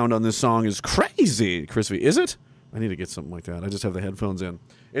surround sound on this song is crazy, Crispy. Is it? I need to get something like that. I just have the headphones in.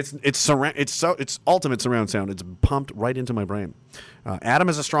 It's ultimate surround sound. It's pumped right into my brain. Adam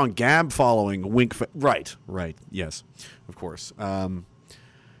has a strong Gab following. Wink. Right. Yes, of course. Yeah,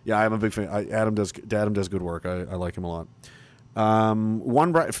 I'm a big fan. Adam does good work. I like him a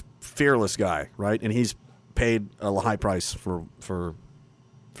lot. Fearless guy, right? And he's paid a high price for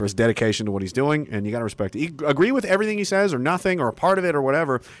his dedication to what he's doing, and you got to respect it. You agree with everything he says or nothing or a part of it or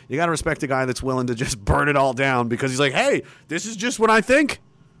whatever, you got to respect a guy that's willing to just burn it all down because he's like, hey, this is just what I think.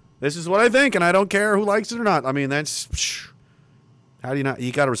 This is what I think, and I don't care who likes it or not. I mean, that's... How do you not...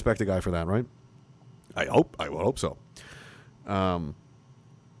 You got to respect the guy for that, right? I will hope so.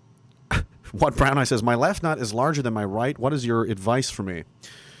 What Brown Eye says, my left nut is larger than my right. What is your advice for me?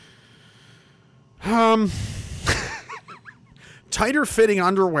 Tighter fitting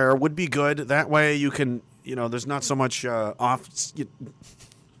underwear would be good. That way you can, there's not so much off. What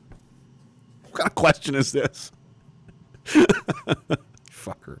kind of question is this?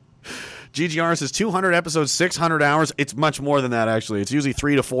 Fucker. GGR says 200 episodes, 600 hours. It's much more than that, actually. It's usually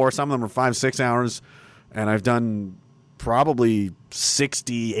 3 to 4. Some of them are 5-6 hours. And I've done probably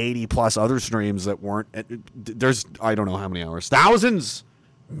 60, 80 plus other streams that weren't. There's, I don't know how many hours. Thousands.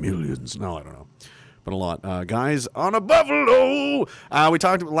 Millions. No, I don't know. But a lot. Guys on a buffalo. We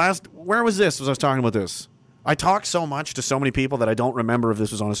talked about where was this? I was talking about this. I talk so much to so many people that I don't remember if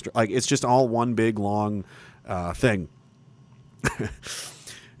this was on it's just all one big long thing.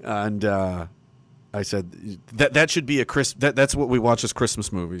 And I said that should be that's what we watch as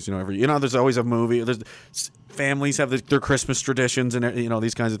Christmas movies. There's always a movie. Families have their Christmas traditions and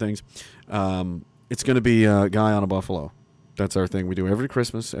these kinds of things. It's going to be a Guy on a Buffalo. That's our thing. We do every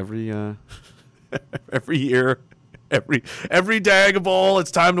Christmas, every year, every Dagoball.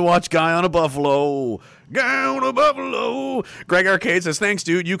 It's time to watch Guy on a Buffalo. Guy on a Buffalo. Greg Arcade says, thanks,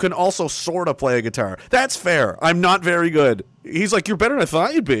 dude. You can also sort of play a guitar. That's fair. I'm not very good. He's like, you're better than I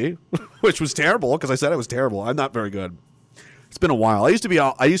thought you'd be, which was terrible because I said I was terrible. I'm not very good. It's been a while. I used to be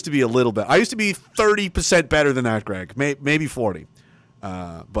a little bit. I used to be 30% better than that, Greg. Maybe 40.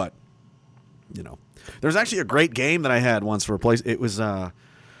 But there's actually a great game that I had once for a place. It was the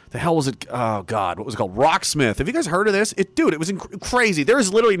hell was it? Oh God, what was it called? Rocksmith. Have you guys heard of this? It was crazy. There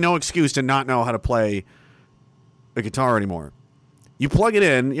is literally no excuse to not know how to play a guitar anymore. You plug it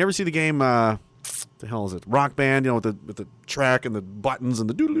in. You ever see the game? The hell is it? Rock Band. With the track and the buttons and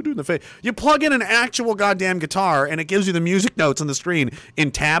the doodle doo in the face. You plug in an actual goddamn guitar and it gives you the music notes on the screen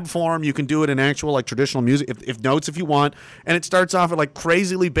in tab form. You can do it in actual traditional music if notes if you want. And it starts off at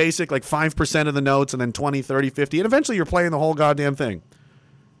crazily basic 5% of the notes and then 20, 30, 50, and eventually you're playing the whole goddamn thing.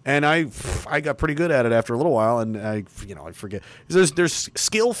 And I got pretty good at it after a little while, and I forget. There's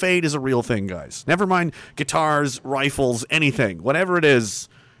skill fade is a real thing, guys. Never mind guitars, rifles, anything, whatever it is.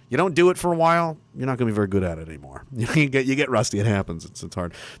 You don't do it for a while, you're not going to be very good at it anymore. You get rusty. It happens. It's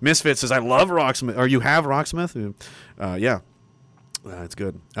hard. Misfit says, I love Rocksmith. Or you have Rocksmith? Yeah. It's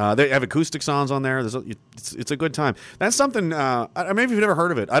good. They have acoustic songs on there. It's a good time. That's something, maybe you've never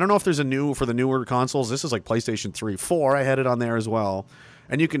heard of it. I don't know if there's for the newer consoles. This is like PlayStation 3, 4. I had it on there as well.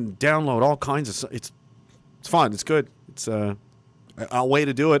 And you can download all kinds of it's fun. It's good. It's a way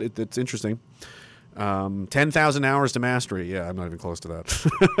to do it. It's interesting. 10,000 hours to mastery. Yeah, I'm not even close to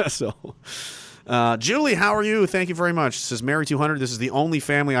that. So, Julie, how are you? Thank you very much. Says Mary 200. This is the only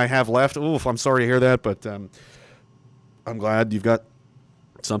family I have left. Oof, I'm sorry to hear that, but I'm glad you've got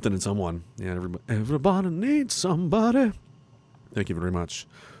something and someone. Yeah, everybody needs somebody. Thank you very much.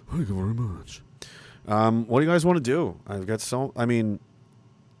 Thank you very much. What do you guys want to do? I've got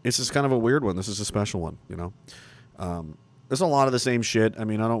this is kind of a weird one. This is a special one, There's a lot of the same shit. I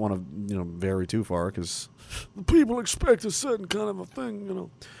mean, I don't want to, vary too far because people expect a certain kind of a thing,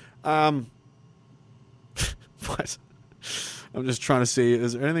 But I'm just trying to see,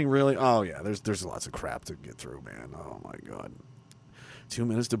 is there anything really? Oh, yeah, there's lots of crap to get through, man. Oh, my God. 2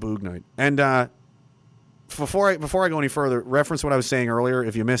 minutes to Boog Night. And before I go any further, reference what I was saying earlier,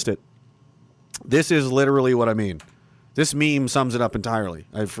 if you missed it. This is literally what I mean. This meme sums it up entirely.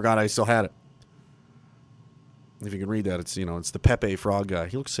 I forgot I still had it. If you can read that, it's the Pepe frog guy.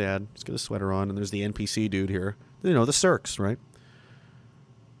 He looks sad. He's got a sweater on, and there's the NPC dude here. The Cirques, right?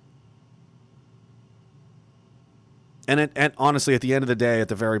 And honestly, at the end of the day, at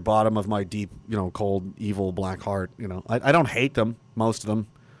the very bottom of my deep, cold, evil black heart, I don't hate them, most of them.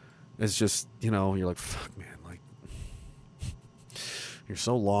 It's just, you know, you're like, fuck, man, like, you're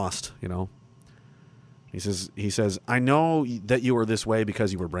so lost, you know. He says, I know that you were this way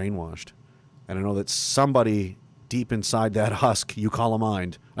because you were brainwashed. And I know that somebody deep inside that husk you call a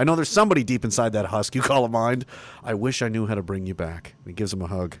mind. I know there's somebody deep inside that husk you call a mind. I wish I knew how to bring you back. And he gives him a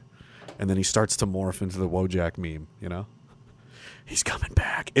hug. And then he starts to morph into the Wojak meme, you know. He's coming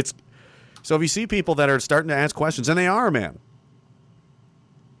back. So if you see people that are starting to ask questions, and they are, man,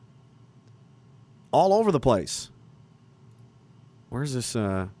 all over the place. Where's this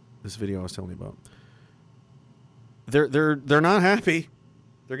this video I was telling you about? They're not happy.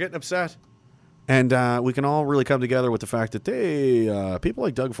 They're getting upset. And we can all really come together with the fact that people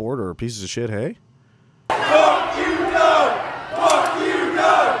like Doug Ford are pieces of shit, hey? Fuck you, Doug! Fuck you,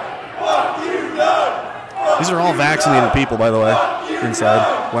 Doug! Fuck you, Doug! These are all vaccinated people, by the way,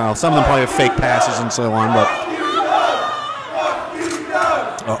 inside. Wow, some of them probably have fake passes and so on, but...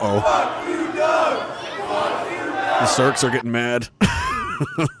 Uh-oh. The Circs are getting mad.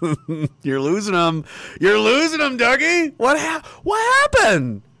 You're losing them. You're losing them, Dougie. What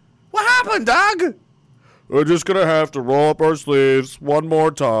happened? What happened, Doug? We're just going to have to roll up our sleeves one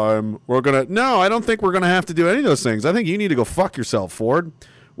more time. No, I don't think we're going to have to do any of those things. I think you need to go fuck yourself, Ford.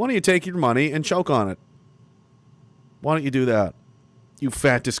 Why don't you take your money and choke on it? Why don't you do that? You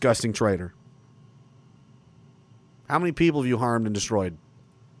fat, disgusting traitor. How many people have you harmed and destroyed?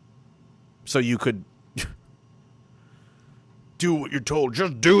 So you could do what you're told.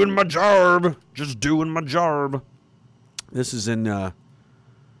 Just doing my job. Just doing my job. This is in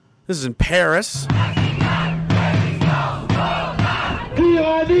Paris.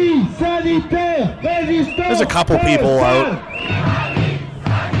 There's a couple people out.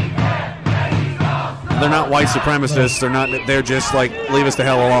 They're not white supremacists. They're just like, leave us the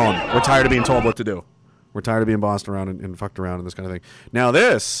hell alone. We're tired of being told what to do. We're tired of being bossed around and fucked around and this kind of thing. Now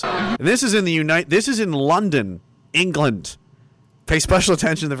this is in London, England. Pay special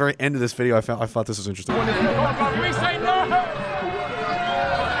attention to the very end of this video. I thought this was interesting.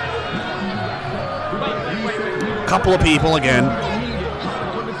 Couple of people again.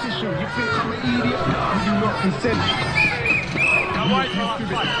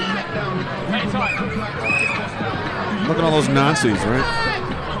 Look at all those Nazis, right?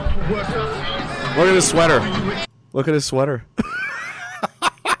 Look at his sweater. Look at his sweater.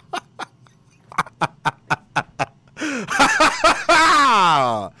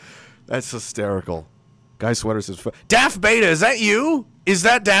 That's hysterical. Guy sweater says, Daft Beta, is that you? Is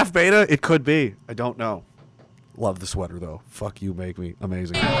that Daft Beta? It could be. I don't know. Love the sweater, though. Fuck you, make me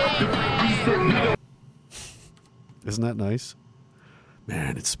amazing. Isn't that nice?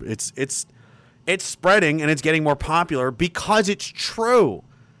 Man, it's spreading and it's getting more popular because it's true.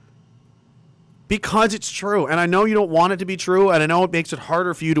 Because it's true. And I know you don't want it to be true, and I know it makes it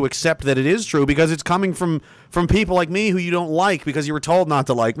harder for you to accept that it is true because it's coming from people like me who you don't like because you were told not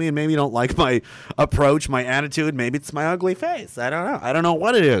to like me, and maybe you don't like my approach, my attitude. Maybe it's my ugly face. I don't know. I don't know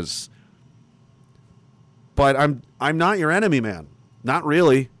what it is. But I'm not your enemy, man. Not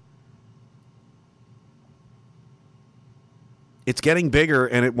really. It's getting bigger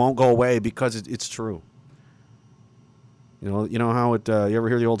and it won't go away because it's true. You know how it. You ever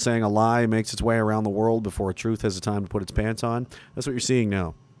hear the old saying, "A lie makes its way around the world before a truth has the time to put its pants on"? That's what you're seeing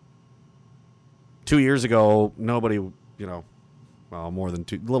now. 2 years ago, nobody, more than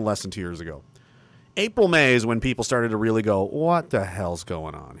a little less than 2 years ago. April, May is when people started to really go, "What the hell's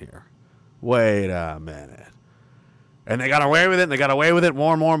going on here? Wait a minute." And they got away with it. And they got away with it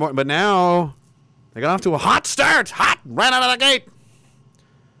more and more and more. But now they got off to a hot start, right out of the gate.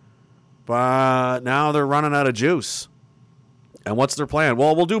 But now they're running out of juice. And what's their plan?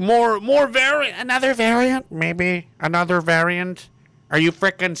 Well, we'll do more variant. Another variant? Maybe another variant? Are you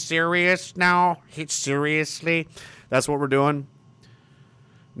freaking serious now? Seriously? That's what we're doing?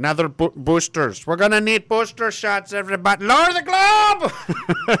 Another boosters. We're going to need booster shots, everybody. Lower the globe!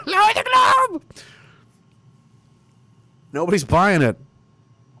 Lower the globe! Nobody's buying it.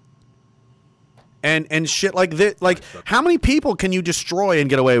 And shit like this. Like, how many people can you destroy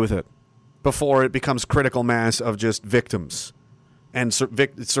and get away with it before it becomes critical mass of just victims? And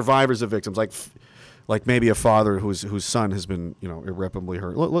survivors of victims, like maybe a father whose son has been, irreparably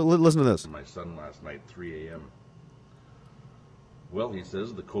hurt. Listen to this. My son last night, 3 a.m. Well, he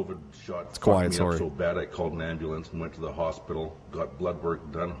says the COVID shot fucked me up so bad I called an ambulance and went to the hospital, got blood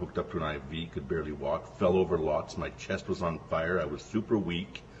work done, hooked up to an IV, could barely walk, fell over lots, my chest was on fire, I was super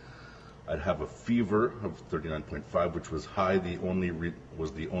weak. I'd have a fever of 39.5, which was high.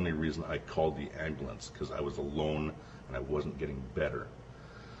 Was the only reason I called the ambulance, because I was alone and I wasn't getting better.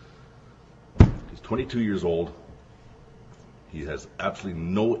 He's 22 years old. He has absolutely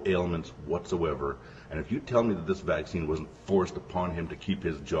no ailments whatsoever. And if you tell me that this vaccine wasn't forced upon him to keep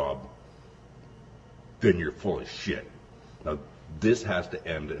his job, then you're full of shit. Now, this has to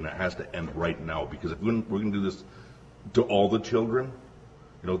end, and it has to end right now, because if we're going to do this to all the children,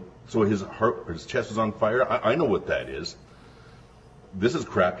 so his chest is on fire, I know what that is. This is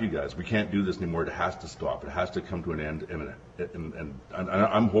crap, you guys. We can't do this anymore. It has to stop. It has to come to an end, and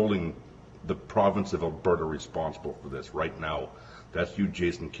I'm holding the province of Alberta responsible for this right now. That's you,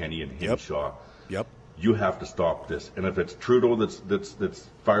 Jason Kenney, and Hinshaw. Yep. You have to stop this. And if it's Trudeau that's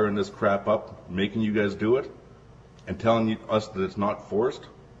firing this crap up, making you guys do it, and telling us that it's not forced,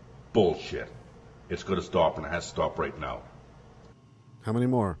 bullshit. It's going to stop, and it has to stop right now. How many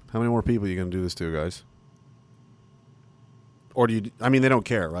more people are you going to do this to, guys? Or do you? I mean, they don't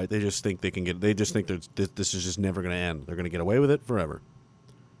care, right? They just think they can get. They just think this is just never going to end. They're going to get away with it forever.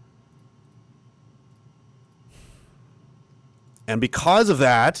 And because of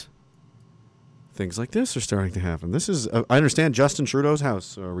that, things like this are starting to happen. This is, I understand, Justin Trudeau's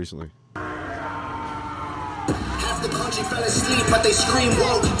house recently. The country fell asleep, but they scream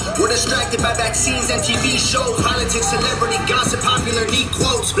woke. We're distracted by vaccines and TV shows, politics, celebrity gossip, popular neat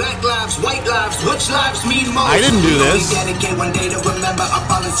quotes, black lives, white lives, which lives mean most? I didn't do this. We dedicate one day to remember our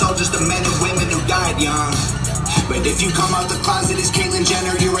fallen soldiers, the men and women who died young. But if you come out the closet as Caitlyn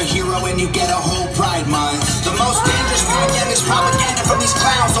Jenner, you're a hero and you get a whole Pride Month. The most dangerous pandemic's propaganda from these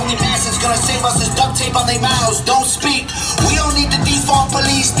clowns. Only masses gonna save us is duct tape on their mouths. Don't speak. We don't need to defund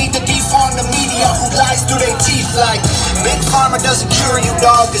police, need to defund the media who lies through their teeth like Big Pharma doesn't cure you,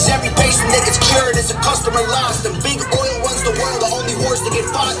 dog, cause every patient that gets cured is a customer lost. And big oil runs the world, the only wars that get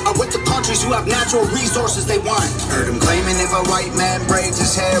fought are with the countries who have natural resources they want. Heard him claiming if a white man braids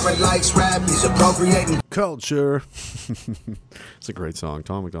his hair and likes rap, he's appropriating culture. It's a great song.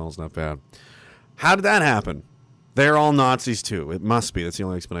 Tom McDonald's not bad. How did that happen? They're all Nazis too. It must be. That's the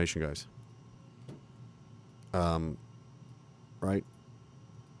only explanation, guys. Right?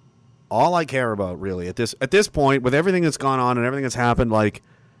 All I care about, really, at this point, with everything that's gone on and everything that's happened, like,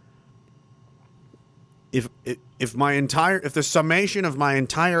 if the summation of my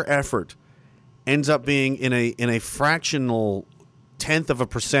entire effort ends up being in a fractional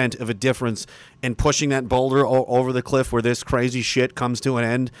 0.1% of a difference in pushing that boulder over the cliff where this crazy shit comes to an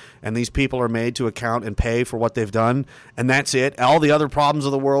end and these people are made to account and pay for what they've done, and that's it, all the other problems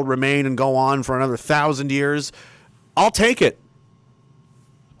of the world remain and go on for another 1,000 years, I'll take it.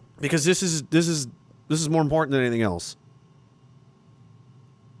 Because this is more important than anything else.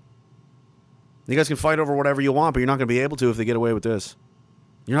 You guys can fight over whatever you want, but you're not going to be able to if they get away with this.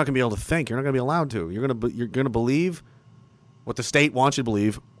 You're not going to be able to think. You're not going to be allowed to. You're going to believe what the state wants you to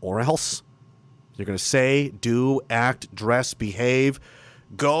believe, or else you're going to say, do, act, dress, behave,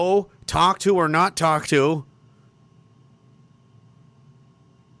 go, talk to or not talk to,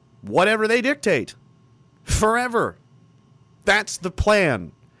 whatever they dictate, forever. That's the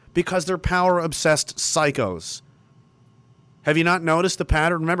plan. Because they're power-obsessed psychos. Have you not noticed the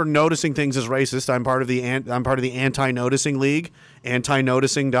pattern? Remember, noticing things is racist. I'm part of the Anti-Noticing League,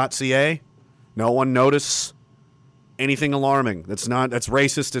 antinoticing.ca. No one notice anything alarming. That's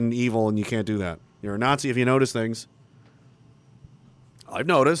racist and evil, and you can't do that. You're a Nazi if you notice things. I've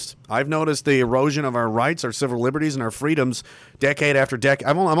noticed the erosion of our rights, our civil liberties, and our freedoms decade after decade.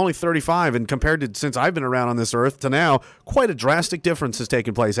 I'm only 35, and compared to since I've been around on this earth to now, quite a drastic difference has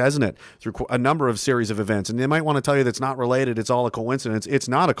taken place, hasn't it? Through a number of series of events. And they might want to tell you that's not related, it's all a coincidence. It's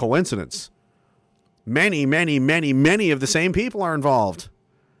not a coincidence. Many, many, many, many of the same people are involved.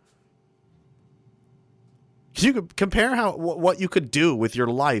 You could compare what you could do with your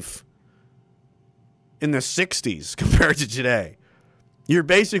life in the 60s compared to today. You're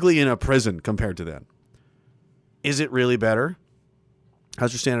basically in a prison compared to then. Is it really better?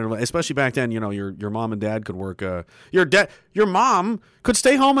 How's your standard of life? Especially back then, your mom and dad could work. Your mom could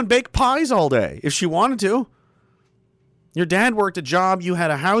stay home and bake pies all day if she wanted to. Your dad worked a job. You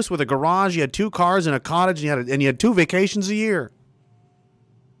had a house with a garage. You had 2 cars and a cottage. And you had 2 vacations a year.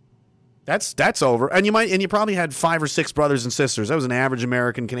 That's over. And you probably had 5 or 6 brothers and sisters. That was an average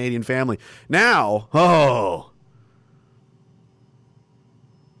American Canadian family. Now,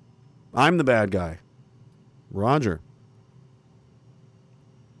 I'm the bad guy. Roger.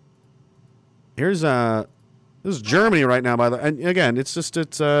 This is Germany right now, by the way. And again, this is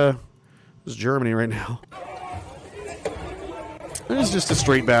Germany right now. It's just a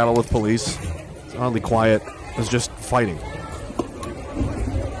straight battle with police. It's oddly quiet. It's just fighting.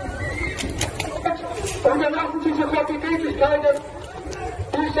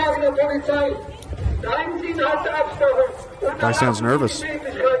 Guy sounds nervous.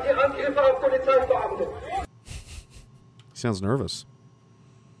 sounds nervous.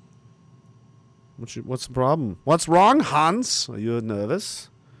 What's the problem? What's wrong, Hans? Are you nervous?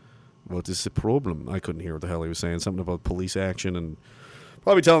 What is the problem? I couldn't hear what the hell he was saying. Something about police action and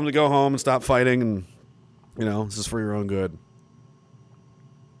probably tell him to go home and stop fighting and, this is for your own good.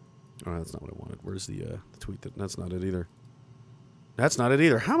 Oh, that's not what I wanted. Where's the tweet? That's not it either. That's not it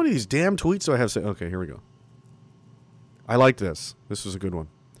either. How many of these damn tweets do I have? Okay, here we go. I like this. This was a good one.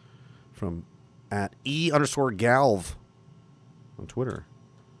 From @E_Galv on Twitter.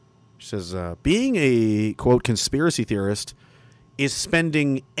 She says, being a, quote, conspiracy theorist is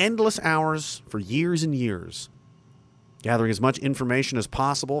spending endless hours for years and years, gathering as much information as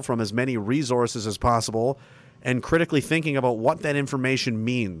possible from as many resources as possible, and critically thinking about what that information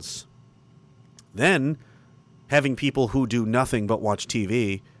means. Then, having people who do nothing but watch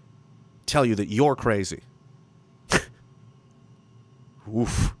TV tell you that you're crazy.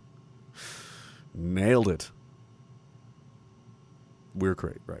 Oof. Nailed it. We're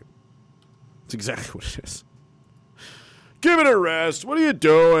crazy, right? That's exactly what it is. Give it a rest. What are you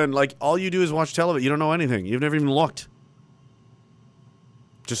doing? Like, all you do is watch television. You don't know anything. You've never even looked.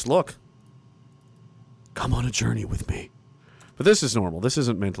 Just look. Come on a journey with me. But this is normal. This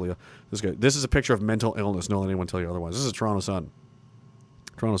isn't mentally ill. This is good. This is a picture of mental illness. Don't let anyone tell you otherwise. This is Toronto Sun.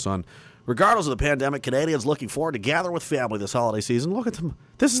 Toronto Sun. Regardless of the pandemic, Canadians looking forward to gather with family this holiday season. Look at them.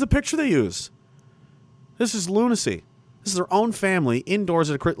 This is the picture they use. This is lunacy. This is their own family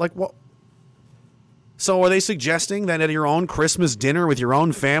indoors at a like what? So are they suggesting that at your own Christmas dinner with your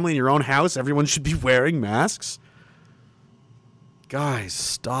own family in your own house, everyone should be wearing masks? Guys,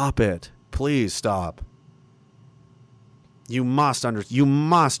 stop it. Please stop. You must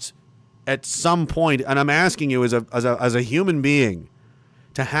at some point, and I'm asking you as a human being,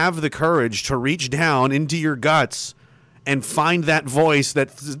 to have the courage to reach down into your guts and find that voice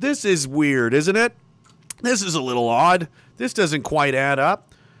that this is weird, isn't it? This is a little odd. This doesn't quite add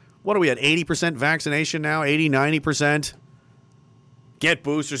up. What are we at, 80% vaccination now? 80, 90%? Get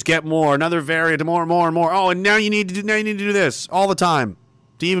boosters, get more. Another variant, more and more and more. Oh, and now you need to do this all the time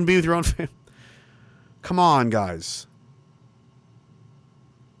to even be with your own family. Come on, guys.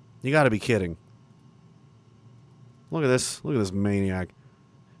 You got to be kidding. Look at this. Look at this maniac.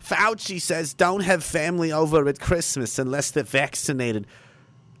 Fauci says don't have family over at Christmas unless they're vaccinated.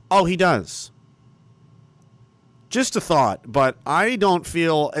 Oh, he does. Just a thought, but I don't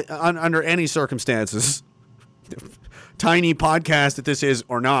feel under any circumstances, tiny podcast that this is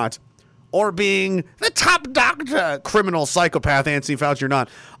or not, or being the top doctor, criminal psychopath Anthony Fauci or not,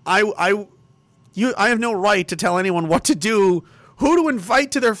 I have no right to tell anyone what to do, who to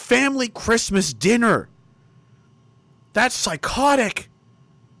invite to their family Christmas dinner. That's psychotic.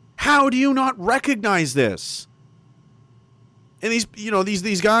 How do you not recognize this? And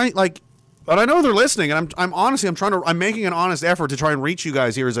these guys, like, but I know they're listening, and I'm making an honest effort to try and reach you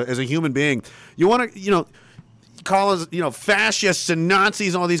guys here as a human being. You want to, call us, fascists and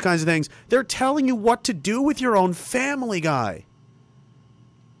Nazis and all these kinds of things. They're telling you what to do with your own Family Guy,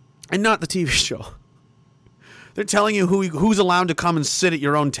 and not the TV show. They're telling you who's allowed to come and sit at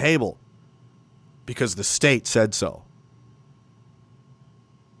your own table because the state said so.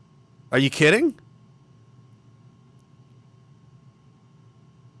 Are you kidding?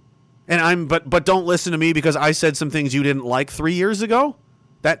 And but don't listen to me because I said some things you didn't like 3 years ago?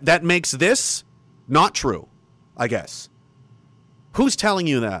 That makes this not true, I guess. Who's telling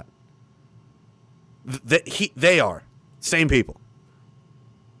you that? They are. Same people.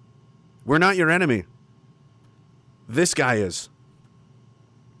 We're not your enemy. This guy is.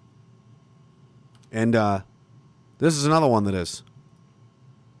 And this is another one that is.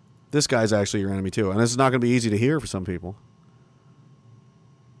 This guy's actually your enemy too. And this is not going to be easy to hear for some people.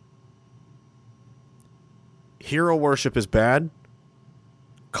 Hero worship is bad.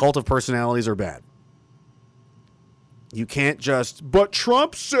 Cult of personalities are bad. You can't just, but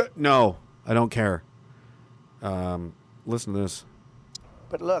Trump said, no, I don't care. Listen to this.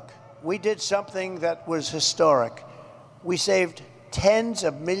 But look, we did something that was historic. We saved tens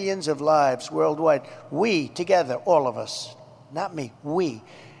of millions of lives worldwide. We, together, all of us, not me,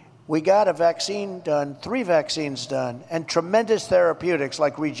 we got a vaccine done, 3 vaccines done, and tremendous therapeutics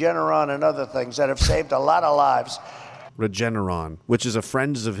like Regeneron and other things that have saved a lot of lives. Regeneron, which is a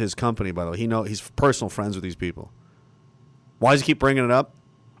friend of his company, by the way. He's personal friends with these people. Why does he keep bringing it up?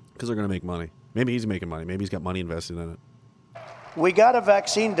 Because they're going to make money. Maybe he's making money. Maybe he's got money invested in it. We got a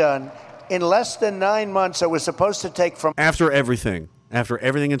vaccine done in less than 9 months. It was supposed to take from... After everything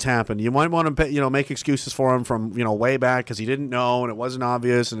that's happened, you might want to, make excuses for him from, way back because he didn't know and it wasn't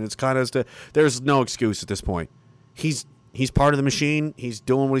obvious and it's kind of, there's no excuse at this point. He's part of the machine. He's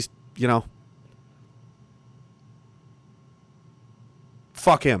doing what he's,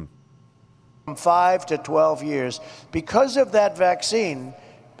 Fuck him. From 5 to 12 years. Because of that vaccine,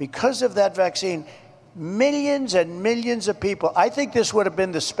 millions and millions of people, I think this would have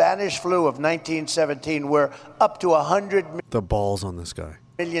been the Spanish flu of 1917, where up to 100 The balls on this guy.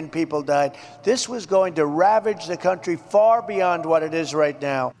 million people died. This was going to ravage the country far beyond what it is right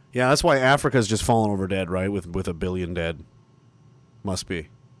now. Yeah, that's why Africa's just fallen over dead, right? With a billion dead. Must be.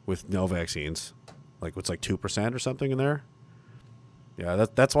 With no vaccines. Like, it's like 2% or something in there? Yeah,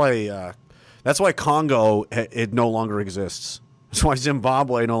 that's why Congo, it no longer exists. That's why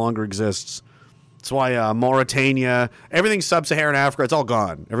Zimbabwe no longer exists. That's why Mauritania, everything sub-Saharan Africa, it's all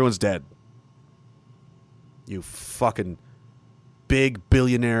gone. Everyone's dead. You fucking big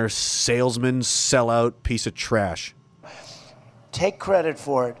billionaire salesman, sellout piece of trash. Take credit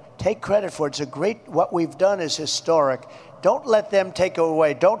for it. It's a great, what we've done is historic. Don't let them take it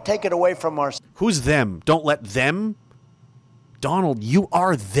away. Don't take it away from our... Who's them? Don't let them? Donald, you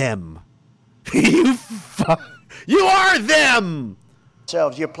are them. You are them!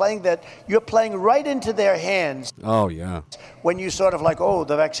 You're playing right into their hands. Oh, yeah. When you sort of like, oh,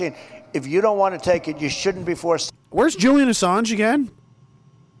 the vaccine. If you don't want to take it, you shouldn't be forced Where's Julian Assange again?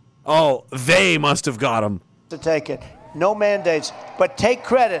 Oh, they must have got him. to take it. No mandates. But take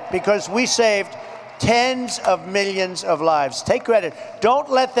credit, because we saved tens of millions of lives. Take credit. Don't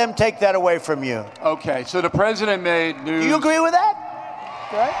let them take that away from you. Okay, so the president made news. Do you agree with that?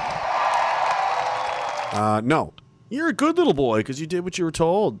 Right? No. You're a good little boy because you did what you were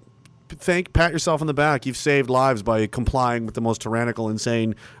told. Pat yourself on the back. You've saved lives by complying with the most tyrannical,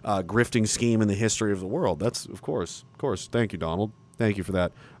 insane, grifting scheme in the history of the world. That's, of course. Thank you, Donald. Thank you for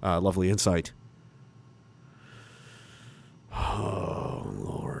that lovely insight. Oh,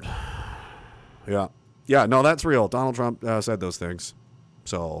 Lord. Yeah, no, that's real. Donald Trump said those things.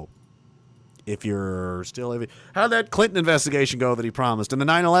 So, if you're still... How'd that Clinton investigation go that he promised? And the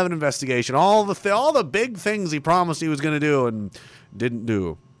 9/11 investigation? All the big things he promised he was going to do and didn't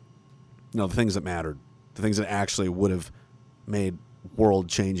do. No, the things that mattered. The things that actually would have made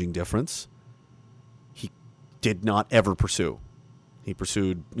world-changing difference. He did not ever pursue. He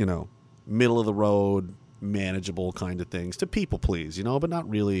pursued, middle-of-the-road, manageable kind of things to people please, but not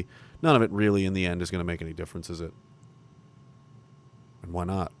really. None of it really in the end is going to make any difference, is it? And why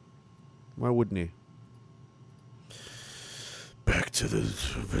not? Why wouldn't he? Back to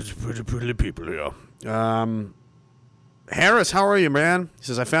the pretty people here. Harris, how are you, man? He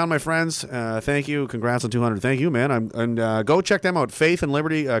says, I found my friends. Thank you. Congrats on 200. Thank you, man. And go check them out. Faith and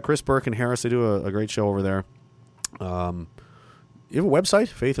Liberty, Chris Burke and Harris, they do a great show over there. You have a website?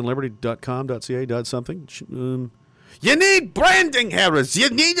 faithandliberty.com.ca, something. You need branding, Harris. You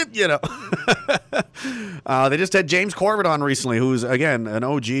need it, They just had James Corbett on recently, who's, again, an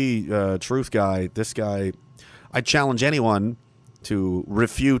OG truth guy. This guy, I challenge anyone to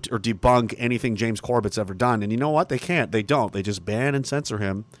refute or debunk anything James Corbett's ever done. And you know what? They can't. They don't. They just ban and censor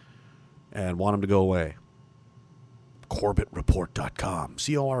him and want him to go away. CorbettReport.com.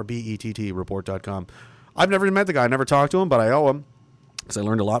 CORBETT report.com. I've never met the guy. I never talked to him, but I owe him because I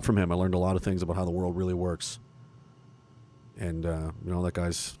learned a lot from him. I learned a lot of things about how the world really works. And, that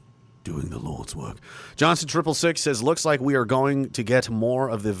guy's doing the Lord's work. Johnson 666 says, looks like we are going to get more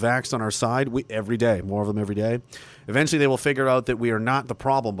of the vaxxed on our side every day. More of them every day. Eventually they will figure out that we are not the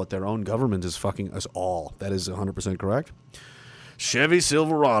problem, but their own government is fucking us all. That is 100% correct. Chevy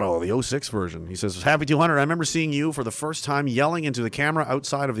Silverado, the 06 version. He says, happy 200. I remember seeing you for the first time yelling into the camera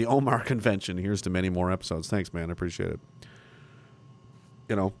outside of the Omar convention. Here's to many more episodes. Thanks, man. I appreciate it.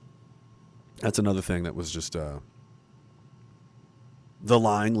 That's another thing that was just... the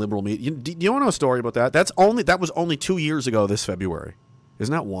lying liberal media. Do you want to know a story about that? That was only 2 years ago this February.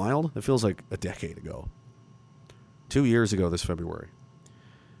 Isn't that wild? It feels like a decade ago. 2 years ago this February.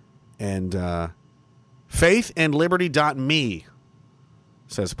 And faithandliberty.me,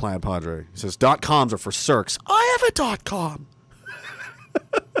 says Plaid Padre. He says, .coms are for Cirques. I have a .com.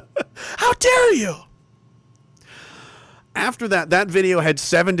 How dare you? After that video had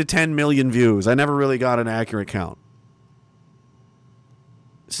 7 to 10 million views. I never really got an accurate count.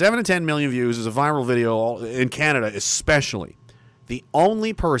 7 to 10 million views is a viral video in Canada, especially. The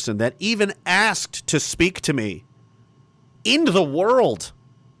only person that even asked to speak to me in the world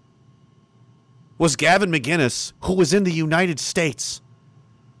was Gavin McGuinness, who was in the United States.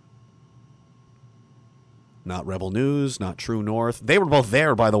 Not Rebel News, not True North. They were both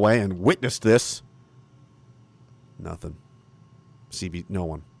there, by the way, and witnessed this. Nothing. No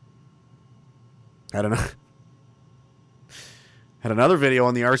one. I don't know. Had another video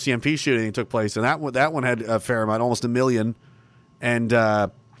on the RCMP shooting that took place, and that one had a fair amount, almost 1 million, and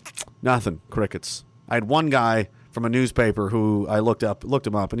nothing, crickets. I had one guy from a newspaper who I looked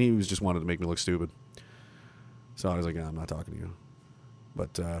him up, and he was just wanted to make me look stupid. So I was like, I'm not talking to you.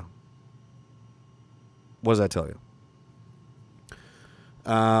 But what does that tell you?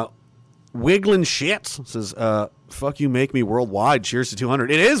 Wiggling Shit says, fuck you, make me worldwide. Cheers to 200.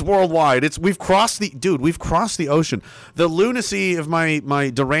 It is worldwide. We've crossed the ocean. The lunacy of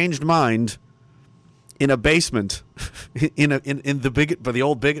my deranged mind in a basement in the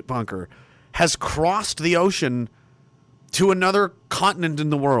old bigot bunker has crossed the ocean to another continent in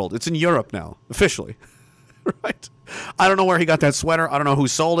the world. It's in Europe now, officially. Right? I don't know where he got that sweater. I don't know who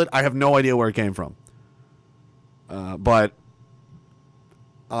sold it. I have no idea where it came from. But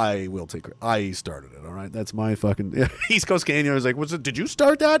I will take it. I started it, all right? That's my fucking... East Coast Canyon. I was like, did you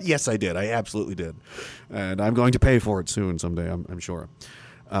start that? Yes, I did. I absolutely did. And I'm going to pay for it soon someday, I'm sure.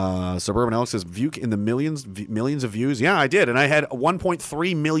 Suburban Alex says, view in the millions of views. Yeah, I did. And I had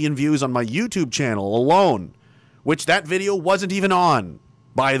 1.3 million views on my YouTube channel alone, which that video wasn't even on,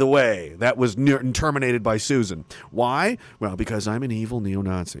 by the way. That was terminated by Susan. Why? Well, because I'm an evil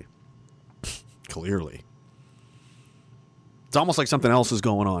neo-Nazi. Clearly. It's almost like something else is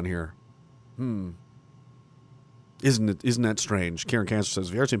going on here. Isn't that strange? Karen Cancer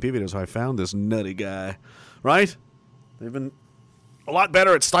says, VRTMP videos, I found this nutty guy. Right? They've been a lot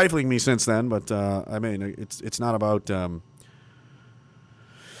better at stifling me since then, but I mean, it's not about...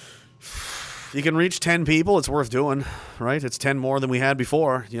 you can reach 10 people, it's worth doing, right? It's 10 more than we had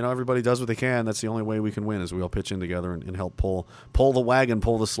before. You know, everybody does what they can. That's the only way we can win, is we all pitch in together and help pull the wagon,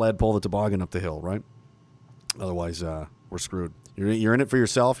 pull the sled, pull the toboggan up the hill, right? Otherwise, we're screwed. You're in it for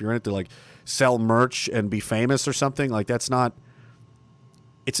yourself. You're in it to like sell merch and be famous or something. Like that's not.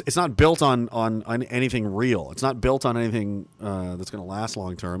 It's not built on anything real. It's not built on anything that's going to last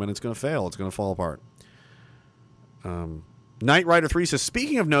long term, and it's going to fail. It's going to fall apart. Knight Rider 3 says,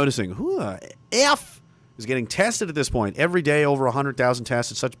 speaking of noticing, who the F is getting tested at this point? Every day over 100,000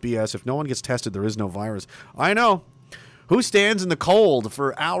 tests. It's such BS. If no one gets tested, there is no virus. I know. Who stands in the cold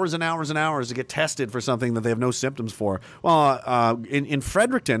for hours and hours and hours to get tested for something that they have no symptoms for? Well, in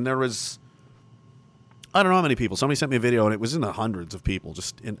Fredericton, there was, I don't know how many people. Somebody sent me a video, and it was in the hundreds of people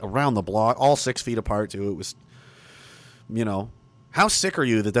just around the block, all 6 feet apart, too. It was, you know, how sick are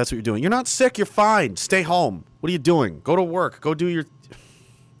you that's what you're doing? You're not sick. You're fine. Stay home. What are you doing? Go to work. Go do your...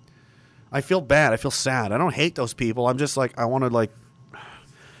 I feel bad. I feel sad. I don't hate those people. I'm just like, I want to, like...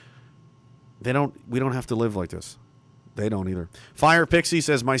 we don't have to live like this. They don't either. Fire Pixie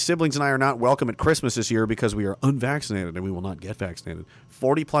says, my siblings and I are not welcome at Christmas this year because we are unvaccinated and we will not get vaccinated.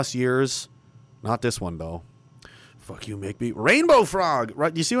 40 plus years. Not this one, though. Fuck you, make me. Rainbow Frog.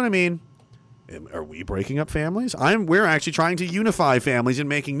 Right? You see what I mean? Are we breaking up families? We're actually trying to unify families and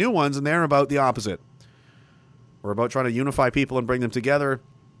making new ones, and they're about the opposite. We're about trying to unify people and bring them together,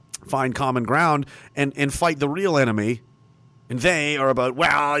 find common ground, and fight the real enemy. And they are about,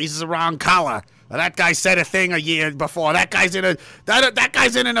 well, he's the wrong color. That guy said a thing a year before. That guy's in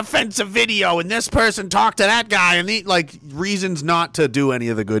an offensive video, and this person talked to that guy, and like reasons not to do any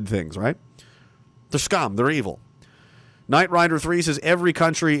of the good things, right? They're scum. They're evil. Knight Rider 3 says every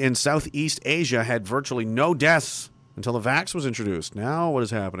country in Southeast Asia had virtually no deaths until the vax was introduced. Now what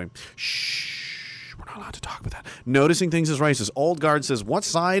is happening? Shh. We're not allowed to talk about that. Noticing things is racist. Old Guard says, what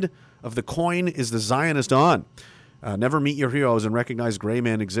side of the coin is the Zionist on? Never meet your heroes and recognize gray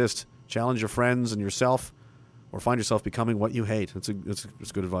men exist. Challenge your friends and yourself, or find yourself becoming what you hate. That's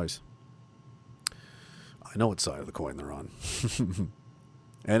good advice. I know what side of the coin they're on.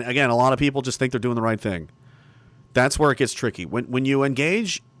 And again, a lot of people just think they're doing the right thing. That's where it gets tricky. When you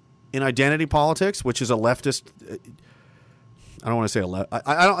engage in identity politics, which is a leftist... I don't want to say a left.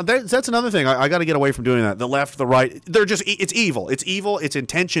 That's another thing. I got to get away from doing that. The left, the right, they're just, it's evil. It's evil. Its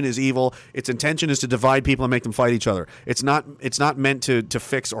intention is evil. Its intention is to divide people and make them fight each other. It's not meant to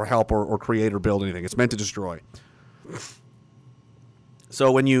fix or help or create or build anything. It's meant to destroy.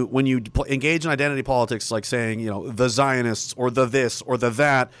 So when you engage in identity politics, like saying, you know, the Zionists or the this or the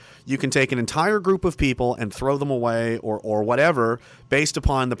that, you can take an entire group of people and throw them away or whatever based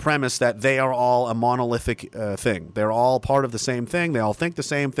upon the premise that they are all a monolithic thing. They're all part of the same thing. They all think the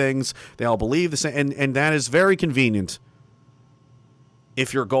same things. They all believe the same. And that is very convenient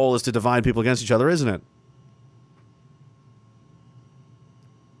if your goal is to divide people against each other, isn't it?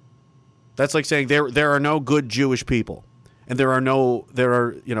 That's like saying there are no good Jewish people. And there's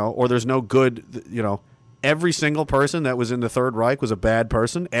no good, you know, every single person that was in the Third Reich was a bad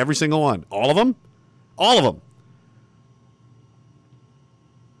person. Every single one. All of them? All of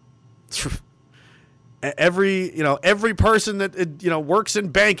them. Every person that, works in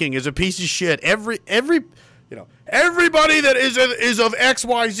banking is a piece of shit. Everybody that is of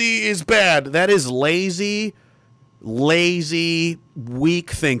XYZ is bad. That is lazy, lazy,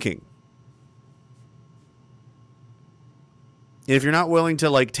 weak thinking. If you're not willing to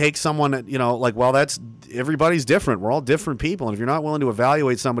like take someone, you know, like, well, that's everybody's different. We're all different people. And if you're not willing to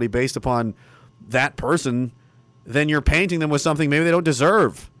evaluate somebody based upon that person, then you're painting them with something maybe they don't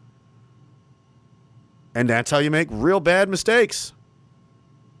deserve. And that's how you make real bad mistakes.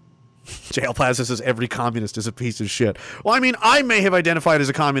 JL Plaza says every communist is a piece of shit. Well, I mean, I may have identified as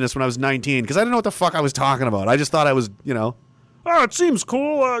a communist when I was 19 because I didn't know what the fuck I was talking about. I just thought I was, you know, oh, it seems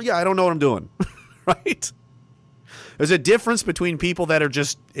cool. Yeah, I don't know what I'm doing. Right? There's a difference between people that are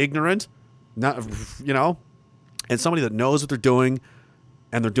just ignorant, not, you know, and somebody that knows what they're doing,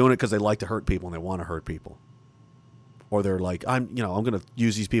 and they're doing it because they like to hurt people and they want to hurt people. Or they're like, I'm going to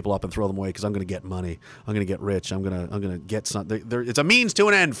use these people up and throw them away because I'm going to get money. I'm going to get rich. I'm going to get something. It's a means to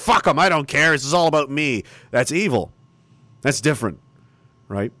an end. Fuck them. I don't care. This is all about me. That's evil. That's different,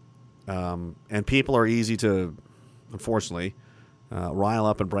 right? And people are easy to, unfortunately, rile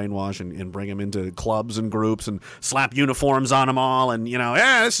up and brainwash and bring them into clubs and groups and slap uniforms on them all and, you know,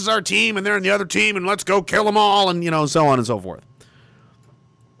 yeah, this is our team and they're in the other team and let's go kill them all and, you know, so on and so forth.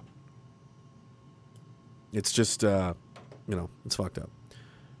 It's just, you know, it's fucked up.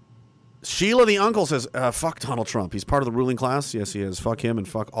 Sheila the Uncle says, fuck Donald Trump. He's part of the ruling class. Yes, he is. Fuck him and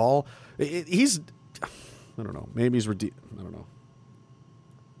fuck all. He's, I don't know. Maybe he's, I don't know.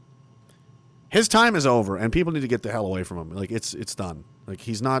 His time is over, and people need to get the hell away from him. Like, it's done. Like,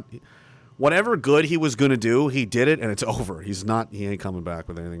 he's not, whatever good he was going to do, he did it, and it's over. He ain't coming back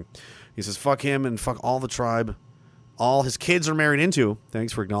with anything. He says, fuck him and fuck all the tribe. All his kids are married into.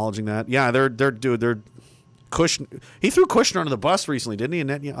 Thanks for acknowledging that. Yeah, they're Kushner. He threw Kushner under the bus recently, didn't he?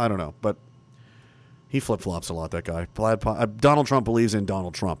 And I don't know, but he flip-flops a lot, that guy. Donald Trump believes in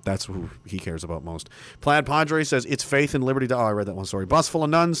Donald Trump. That's who he cares about most. Plaid Padre says, it's faith and liberty. I read that one, sorry. Bus full of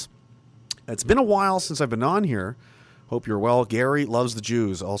nuns. It's been a while since I've been on here. Hope you're well. Gary loves the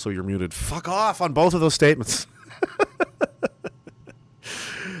Jews. Also, you're muted. Fuck off on both of those statements.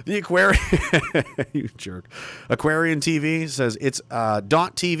 The Aquarian, you jerk. Aquarian TV says it's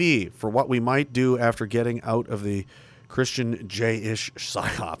 .TV for what we might do after getting out of the Christian J-ish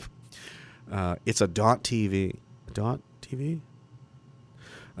psyop. It's a .TV. .TV?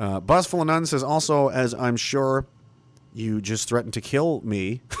 Bus full of nuns says also, as I'm sure you just threatened to kill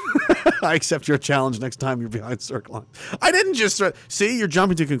me, I accept your challenge next time you're behind circle line. I didn't just see, you're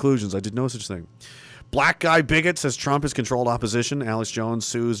jumping to conclusions. I did no such thing. Black Guy Bigot says Trump has controlled opposition. Alex Jones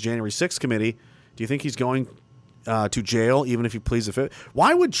sues January 6th committee. Do you think he's going to jail even if he pleads the fifth?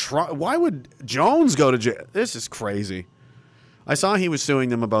 Why would Jones go to jail? This is crazy. I saw he was suing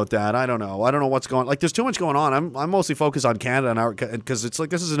them about that. I don't know what's going on. Like, there's too much going on. I'm mostly focused on Canada because it's like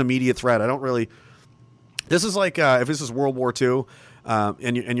this is an immediate threat. I don't really. This is like if this is World War II.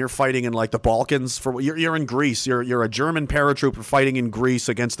 And you're fighting in like the Balkans you're in Greece. You're a German paratrooper fighting in Greece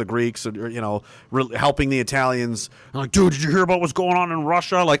against the Greeks, or, you know, helping the Italians. I'm like, dude, did you hear about what's going on in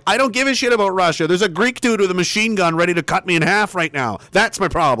Russia? Like, I don't give a shit about Russia. There's a Greek dude with a machine gun ready to cut me in half right now. That's my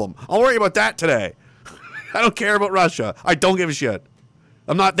problem. I'll worry about that today. I don't care about Russia. I don't give a shit.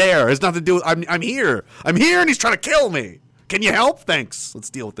 I'm not there. It's nothing to do with. I'm here. I'm here, and he's trying to kill me. Can you help? Thanks. Let's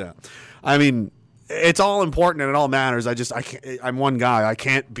deal with that. I mean. It's all important and it all matters. I'm one guy. I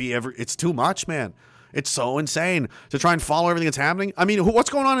can't be it's too much, man. It's so insane to try and follow everything that's happening. I mean, what's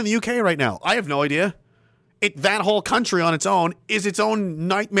going on in the UK right now? I have no idea. That whole country on its own is its own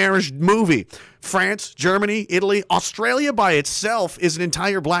nightmarish movie. France, Germany, Italy, Australia by itself is an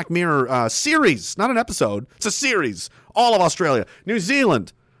entire Black Mirror series. Not an episode. It's a series. All of Australia. New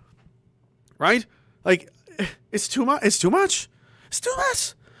Zealand. Right? Like, it's too much. It's too much. It's too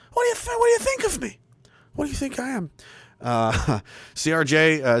much. What do you think of me? What do you think I am?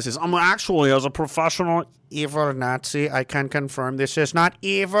 CRJ says, I'm actually, as a professional evil Nazi, I can confirm this is not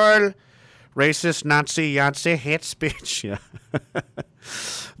evil. Racist Nazi Yahtzee hate speech. Yeah.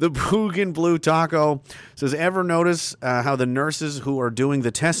 The Boogan Blue Taco says, ever notice how the nurses who are doing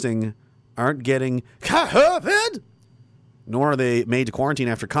the testing aren't getting COVID? Nor are they made to quarantine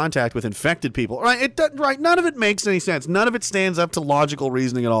after contact with infected people. Right? None of it makes any sense. None of it stands up to logical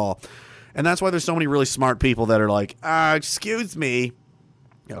reasoning at all. And that's why there's so many really smart people that are like, excuse me.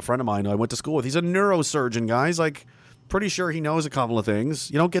 Yeah, a friend of mine who I went to school with, he's a neurosurgeon, guys. Like, pretty sure he knows a couple of things.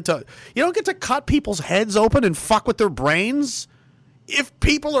 You don't get to cut people's heads open and fuck with their brains. If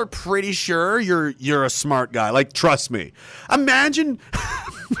people are pretty sure you're a smart guy, like, trust me. Imagine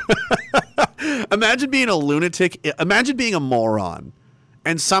being a lunatic. Imagine being a moron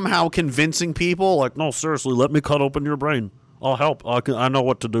and somehow convincing people, like, no, seriously, let me cut open your brain. I'll help. I know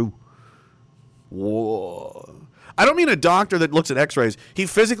what to do. Whoa. I don't mean a doctor that looks at x-rays. He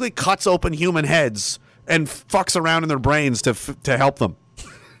physically cuts open human heads and fucks around in their brains to help them.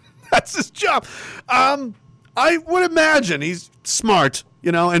 That's his job. I would imagine he's smart,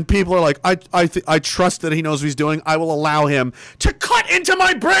 and people are like, I trust that he knows what he's doing. I will allow him to cut into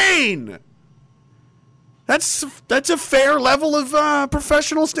my brain. That's a fair level of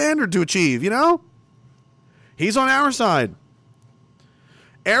professional standard to achieve, He's on our side.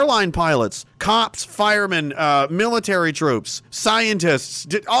 Airline pilots, cops, firemen, military troops, scientists,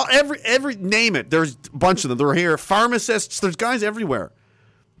 every name it. There's a bunch of them. They're here. Pharmacists. There's guys everywhere.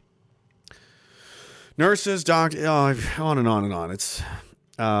 Nurses, doctors, on and on and on. It's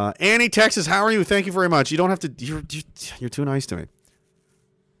Annie, Texas. How are you? Thank you very much. You don't have to. You're too nice to me.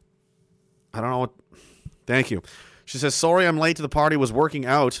 I don't know what. Thank you. She says, sorry I'm late to the party. Was working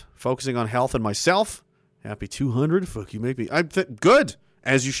out, focusing on health and myself. Happy 200. Fuck you, make me. Good,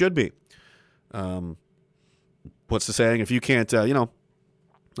 as you should be. What's the saying? If you can't, not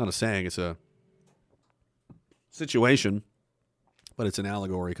a saying. It's a situation. But it's an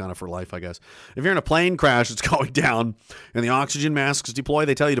allegory kind of for life, I guess. If you're in a plane crash that's going down and the oxygen masks deploy,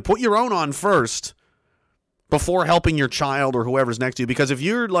 they tell you to put your own on first before helping your child or whoever's next to you. Because if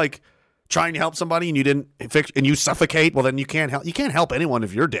you're like trying to help somebody and you didn't fix and you suffocate, well then you can't help. You can't help anyone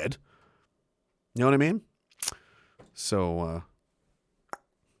if you're dead. You know what I mean? So,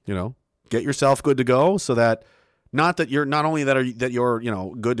 get yourself good to go so that not only that you're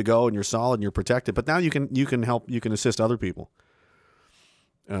good to go and you're solid and you're protected, but now you can help, you can assist other people.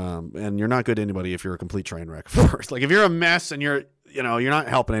 And you're not good to anybody if you're a complete train wreck first. Like if you're a mess and you're not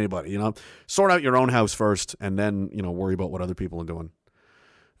helping anybody, sort out your own house first and then, worry about what other people are doing.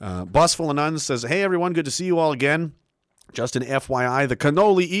 Bus full of nuns says, hey everyone, good to see you all again. Just an FYI, the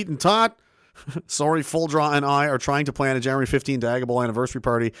cannoli eating tot. Sorry, Full Draw and I are trying to plan a January 15th Dagobah anniversary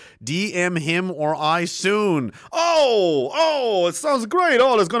party. DM him or I soon. Oh, it sounds great.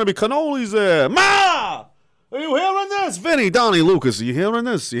 Oh, there's going to be cannolis there. Ma! Are you hearing this? Vinny, Donnie, Lucas, are you hearing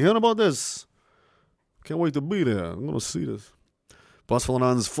this? You hearing about this? Can't wait to be there. I'm going to see this. Bus full of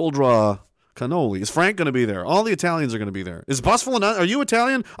nuns, Full Draw, cannoli. Is Frank going to be there? All the Italians are going to be there. Is Bus full of nuns? Are you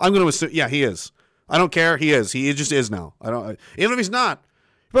Italian? I'm going to assume. Yeah, he is. I don't care. He is. He just is now. Even if he's not.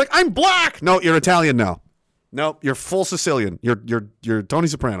 You're like, I'm black. No, you're Italian now. No, you're full Sicilian. You're Tony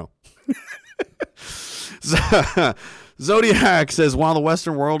Soprano. Zodiac says, while the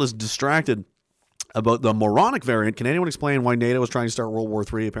Western world is distracted about the moronic variant, can anyone explain why NATO is trying to start World War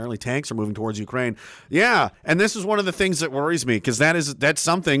III? Apparently tanks are moving towards Ukraine. Yeah, and this is one of the things that worries me, because that's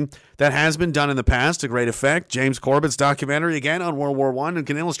something that has been done in the past to great effect. James Corbett's documentary, again, on World War I, and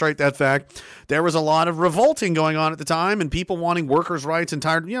can illustrate that fact. There was a lot of revolting going on at the time, and people wanting workers' rights and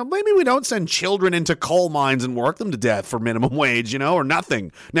tired, maybe we don't send children into coal mines and work them to death for minimum wage, or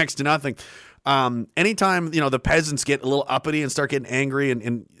nothing, next to nothing. Anytime, the peasants get a little uppity and start getting angry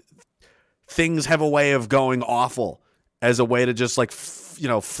and things have a way of going awful as a way to just like,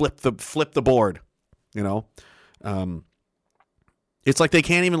 flip the board, it's like they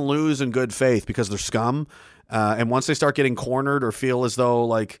can't even lose in good faith because they're scum. And once they start getting cornered or feel as though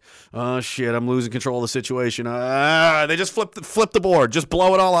like, oh shit, I'm losing control of the situation. They just flip the board, just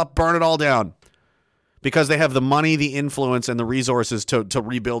blow it all up, burn it all down because they have the money, the influence and the resources to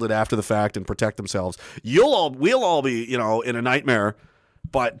rebuild it after the fact and protect themselves. We'll all be, in a nightmare.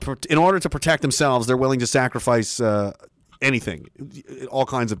 But in order to protect themselves, they're willing to sacrifice anything, all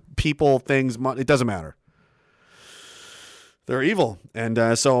kinds of people, things. It doesn't matter. They're evil,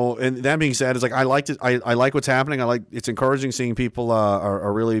 and so. And that being said, it's like I like what's happening. It's encouraging seeing people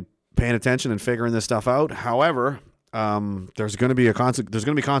are really paying attention and figuring this stuff out. However, there's going to be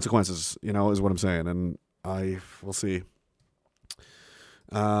consequences. Is what I'm saying, and we'll see.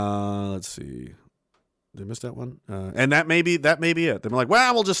 Let's see. Did I miss that one? And that may be it. They're like,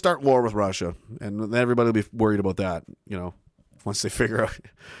 well, we'll just start war with Russia. And then everybody will be worried about that, once they figure out.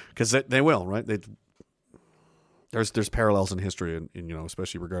 Because they will, right? There's parallels in history, and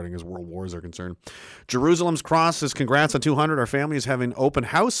especially regarding as world wars are concerned. Jerusalem's Cross says, congrats on 200. Our family is having open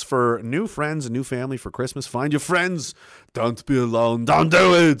house for new friends and new family for Christmas. Find your friends. Don't be alone. Don't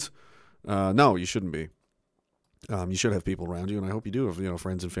do it. No, you shouldn't be. You should have people around you, and I hope you do have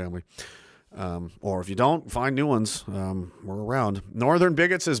friends and family. Or if you don't, find new ones. We're around. Northern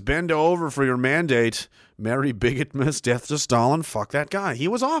Bigot says, bend over for your mandate. Merry bigot miss death to Stalin. Fuck that guy. He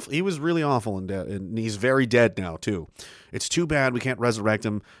was awful. He was really awful and dead, and he's very dead now too. It's too bad we can't resurrect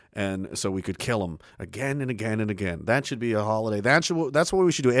him, and so we could kill him again and again and again. That should be a holiday. That's what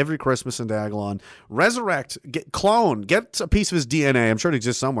we should do every Christmas in Dagalon. Resurrect, get a piece of his DNA. I'm sure it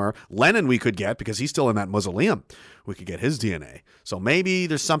exists somewhere. Lenin we could get because he's still in that mausoleum. We could get his DNA. So maybe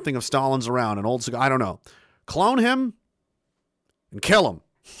there's something of Stalin's around, an old cigar. I don't know. Clone him and kill him.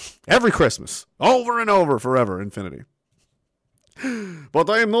 Every Christmas. Over and over, forever, infinity. But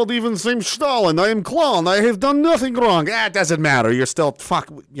I am not even same Stalin. I am clown. I have done nothing wrong. It doesn't matter. You're still,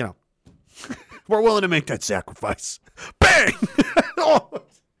 we're willing to make that sacrifice. Bang!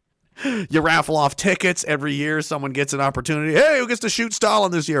 You raffle off tickets every year. Someone gets an opportunity. Hey, who gets to shoot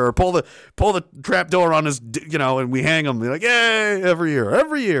Stalin this year? Or pull the trap door on his, and we hang him. They're like, yay! Every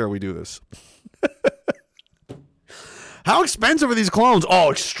year we do this. How expensive are these clones?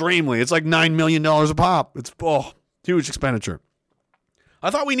 Oh, extremely. It's like $9 million a pop. It's huge expenditure. I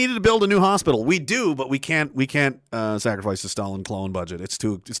thought we needed to build a new hospital. We do, but we can't sacrifice the Stalin clone budget. It's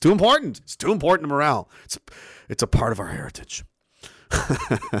too important. It's too important to morale. It's a part of our heritage.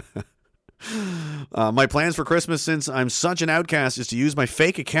 My plans for Christmas, since I'm such an outcast, is to use my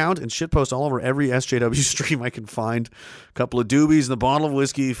fake account and shitpost all over every SJW stream I can find. A couple of doobies and a bottle of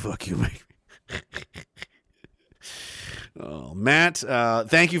whiskey. Fuck you, mate. Oh, Matt,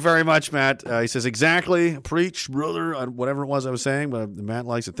 thank you very much, Matt. He says, exactly. Preach, brother. Whatever it was I was saying, but Matt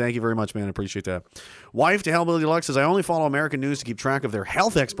likes it. Thank you very much, man. I appreciate that. Wife to Hellbilly Deluxe says, I only follow American news to keep track of their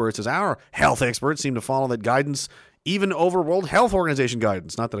health experts, as our health experts seem to follow that guidance even over World Health Organization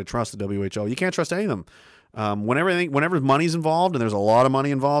guidance. Not that I trust the WHO. You can't trust any of them. Whenever money's involved, and there's a lot of money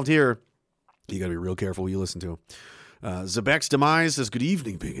involved here, you got to be real careful who you listen to. Zebek's Demise says, good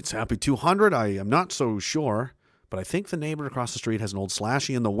evening, Bigots. Happy 200. I am not so sure, but I think the neighbor across the street has an old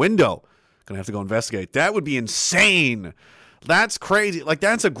Slashy in the window. Gonna have to go investigate. That would be insane. That's crazy. Like,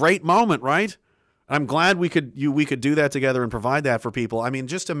 that's a great moment, right? I'm glad we could do that together and provide that for people. I mean,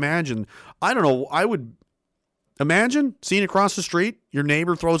 just imagine. I don't know. I would imagine seeing across the street, your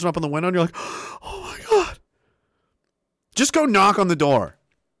neighbor throws it up in the window, and you're like, oh my God. Just go knock on the door.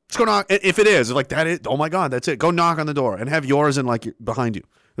 Just go knock. If it is, like, that is, oh my God, that's it. Go knock on the door and have yours in, like, behind you.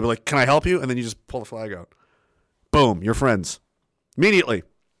 They'll be like, can I help you? And then you just pull the flag out. Boom, you're friends. Immediately.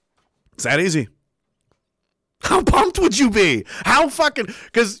 It's that easy. How pumped would you be? How fucking,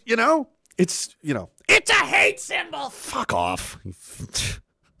 because, it's a hate symbol. Fuck off.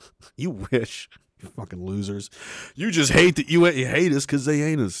 You wish. You fucking losers. You just hate that you hate us because they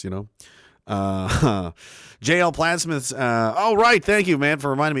hate us, JL Pladsmith's, right. Thank you, man, for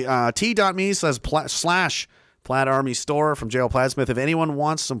reminding me. T.me // Plaid Army store from JL Pladsmith. If anyone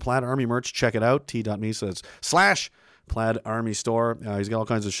wants some Plaid Army merch, check it out. T.me says / Plaid Army store. He's got all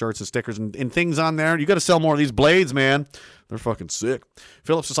kinds of shirts and stickers and things on there. You got to sell more of these blades, man. They're fucking sick.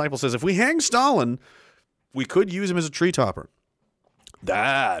 Philip's Disciple says, if we hang Stalin, we could use him as a tree topper.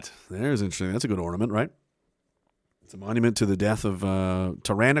 There's interesting. That's a good ornament, right? It's a monument to the death of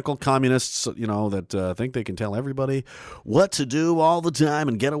tyrannical communists, that think they can tell everybody what to do all the time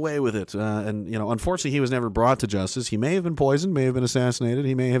and get away with it. Unfortunately, he was never brought to justice. He may have been poisoned, may have been assassinated.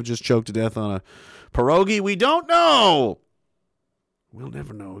 He may have just choked to death on a pierogi. We don't know. We'll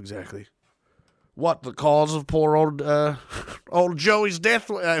never know exactly what the cause of poor old Joey's death.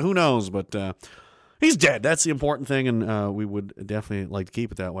 Who knows? But he's dead. That's the important thing, and we would definitely like to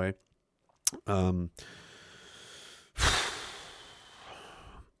keep it that way.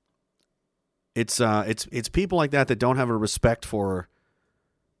 It's people like that don't have a respect for.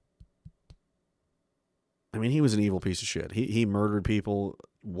 I mean, he was an evil piece of shit. He murdered people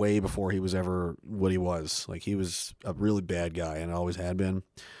way before he was ever what he was. Like, he was a really bad guy and always had been.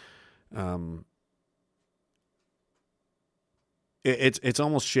 It's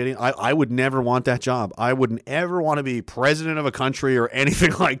almost shitty. I would never want that job. I wouldn't ever want to be president of a country or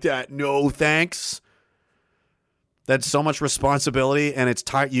anything like that. No thanks. That's so much responsibility, and it's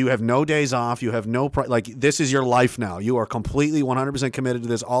tight. You have no days off. You have no this is your life now. You are completely 100% committed to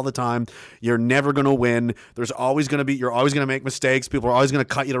this all the time. You're never going to win. You're always going to make mistakes. People are always going to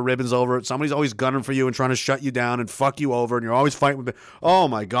cut you to ribbons over it. Somebody's always gunning for you and trying to shut you down and fuck you over, and you're always fighting with. Oh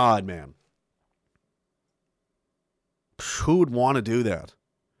my God, man. Who would want to do that?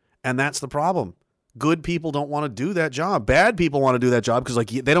 And that's the problem. Good people don't want to do that job. Bad people want to do that job because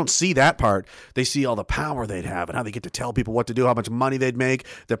they don't see that part. They see all the power they'd have and how they get to tell people what to do, how much money they'd make,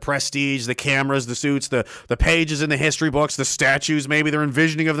 the prestige, the cameras, the suits, the pages in the history books, the statues maybe they're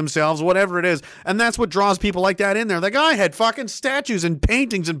envisioning of themselves, whatever it is. And that's what draws people like that in there. The guy had fucking statues and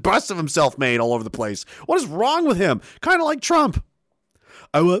paintings and busts of himself made all over the place. What is wrong with him? Kind of like Trump.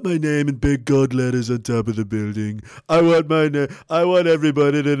 I want my name in big gold letters on top of the building. I want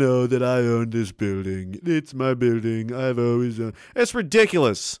everybody to know that I own this building. It's my building. I've always owned. It's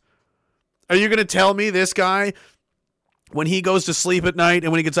ridiculous. Are you going to tell me this guy, when he goes to sleep at night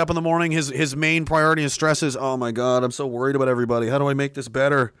and when he gets up in the morning, his main priority and stress is, oh my God, I'm so worried about everybody. How do I make this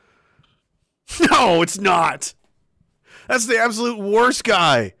better? No, it's not. That's the absolute worst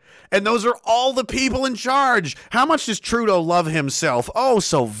guy. And those are all the people in charge. How much does Trudeau love himself? Oh,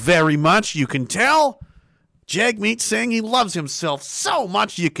 so very much, you can tell. Jagmeet Singh, he loves himself so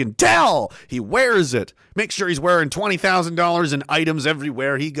much you can tell. He wears it. Make sure he's wearing $20,000 in items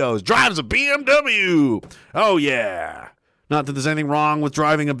everywhere he goes. Drives a BMW. Oh, yeah. Not that there's anything wrong with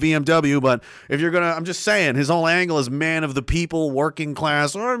driving a BMW, but if you're going to, I'm just saying, his whole angle is man of the people, working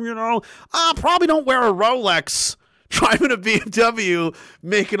class, probably don't wear a Rolex. Driving a BMW,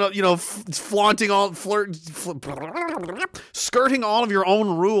 making a, flaunting skirting all of your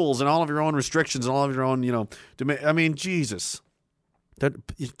own rules and all of your own restrictions and all of your own, I mean, Jesus.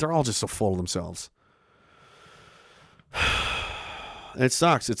 They're all just so full of themselves. It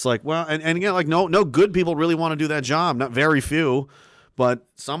sucks. It's like, well, and again, like no good people really want to do that job. Not very few, but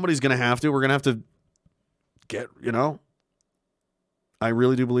somebody's going to have to. We're going to have to get, I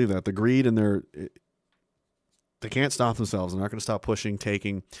really do believe that. The greed and they can't stop themselves. They're not going to stop pushing,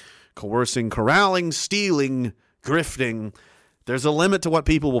 taking, coercing, corralling, stealing, grifting. There's a limit to what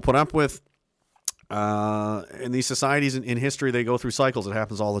people will put up with. In these societies in history, they go through cycles. It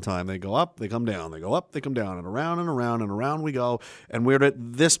happens all the time. They go up, they come down. They go up, they come down, and around and around and around we go. And we're at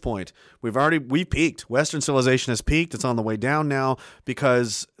this point. We've peaked. Western civilization has peaked. It's on the way down now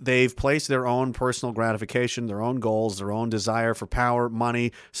because they've placed their own personal gratification, their own goals, their own desire for power,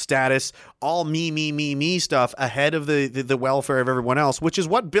 money, status, all me stuff ahead of the welfare of everyone else, which is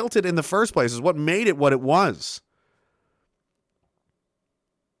what built it in the first place, is what made it what it was.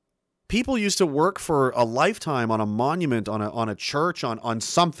 People used to work for a lifetime on a monument, on a church, on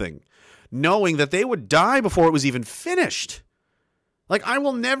something, knowing that they would die before it was even finished. Like, I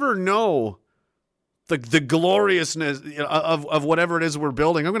will never know the gloriousness of whatever it is we're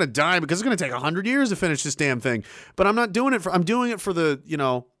building. I'm going to die because it's going to take 100 years to finish this damn thing. But I'm not doing it I'm doing it for the,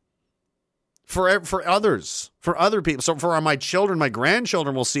 for others, for other people. So for my children, my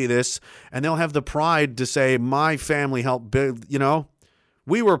grandchildren will see this and they'll have the pride to say, my family helped build,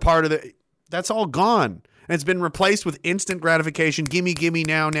 we were part of the. That's all gone. And it's been replaced with instant gratification. Gimme,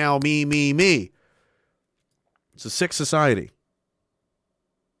 now, me. It's a sick society.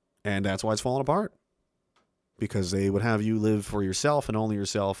 And that's why it's falling apart. Because they would have you live for yourself and only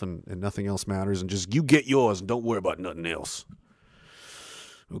yourself and nothing else matters. And just you get yours and don't worry about nothing else.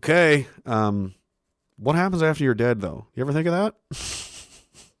 Okay. What happens after you're dead, though? You ever think of that?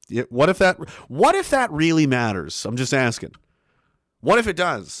 Yeah, what if that really matters? I'm just asking. What if it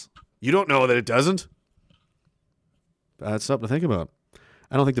does? You don't know that it doesn't. That's something to think about.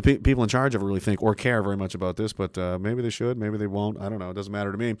 I don't think the people in charge ever really think or care very much about this, but maybe they should, maybe they won't. I don't know. It doesn't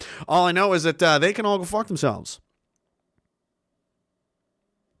matter to me. All I know is that they can all go fuck themselves.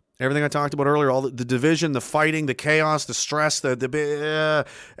 Everything I talked about earlier, all the division, the fighting, the chaos, the stress,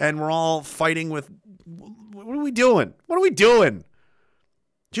 and we're all fighting with. What are we doing? What are we doing?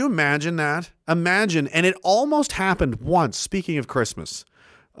 Do you imagine that? Imagine, and it almost happened once, speaking of Christmas.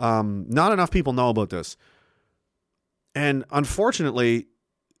 Not enough people know about this. And unfortunately,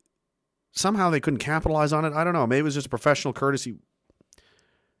 somehow they couldn't capitalize on it. I don't know. Maybe it was just a professional courtesy.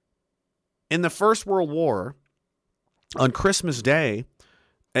 In the First World War, on Christmas Day,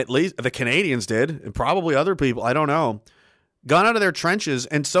 at least the Canadians did, and probably other people, I don't know, got out of their trenches,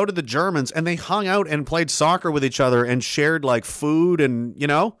 and so did the Germans, and they hung out and played soccer with each other and shared, like, food and,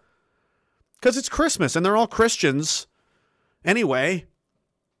 because it's Christmas, and they're all Christians anyway.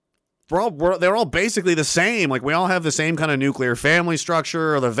 They're all basically the same. Like, we all have the same kind of nuclear family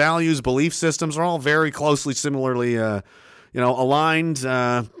structure, or the values, belief systems are all very closely, similarly, aligned.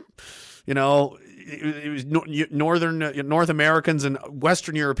 It was North Americans and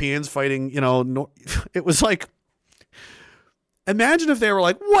Western Europeans fighting, it was like, imagine if they were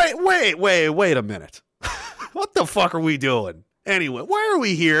like, wait a minute. What the fuck are we doing? Anyway, why are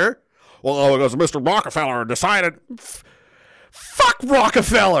we here? Well, because Mr. Rockefeller decided. Fuck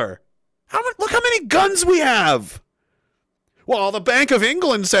Rockefeller. Look how many guns we have. Well, the Bank of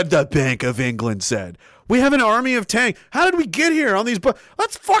England said. We have an army of tanks. How did we get here on these?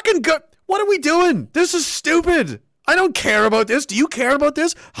 Let's fucking go. What are we doing? This is stupid. I don't care about this. Do you care about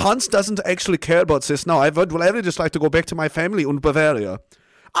this? Hans doesn't actually care about this. No, I would really just like to go back to my family in Bavaria.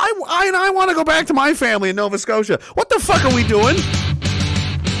 I want to go back to my family in Nova Scotia. What the fuck are we doing?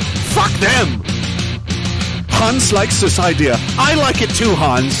 Fuck them. Hans likes this idea. I like it too,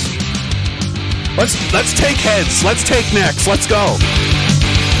 Hans. Let's take heads. Let's take necks. Let's go.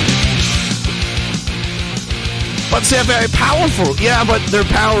 But they're very powerful. Yeah, but their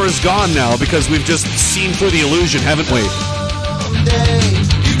power is gone now because we've just seen through the illusion, haven't we?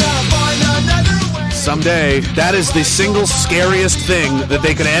 Someday, that is the single scariest thing that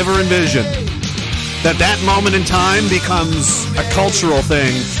they could ever envision. that moment in time becomes a cultural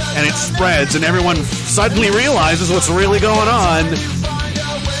thing, and it spreads, and everyone suddenly realizes what's really going on,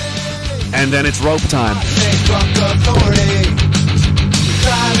 and then it's rope time.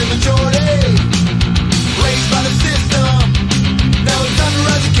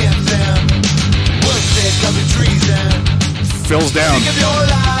 Phil's down.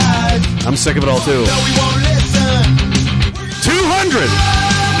 I'm sick of it all too. 200.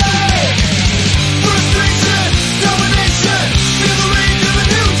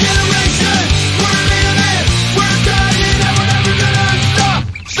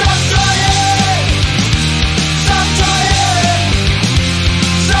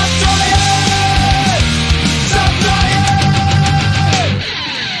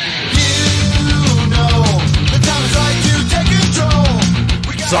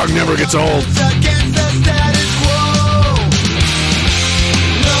 Song never gets old.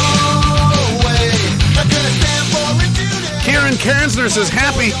 Kieran Kansner says,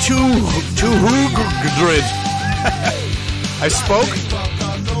 happy to Hugrid. I spoke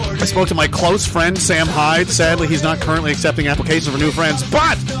to my close friend Sam Hyde. Sadly, he's not currently accepting applications for new friends,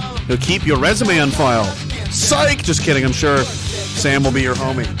 but he'll keep your resume on file. Psych! Just kidding. I'm sure Sam will be your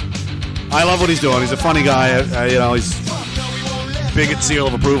homie. I love what he's doing. He's a funny guy. He's bigot seal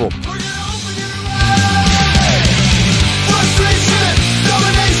of approval.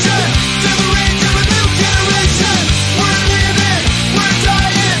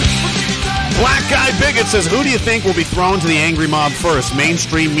 Black Guy Bigot says, who do you think will be thrown to the angry mob first?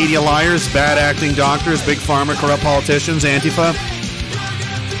 Mainstream media liars, bad acting doctors, big pharma, corrupt politicians, Antifa?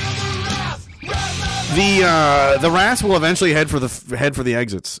 The rats will eventually head for the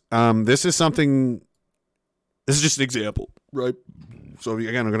exits. This is just an example, right? So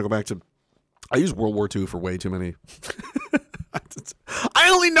again, I'm going to go back to, I use World War II for way too many. I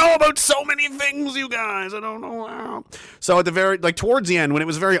only know about so many things, you guys. I don't know how. So at the towards the end, when it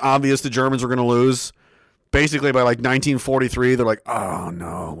was very obvious the Germans were going to lose, basically by 1943, they're like, oh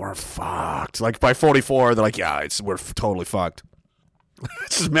no, we're fucked. Like by 44, they're like, yeah, we're totally fucked.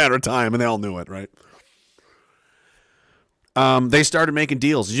 It's just a matter of time, and they all knew it, right? They started making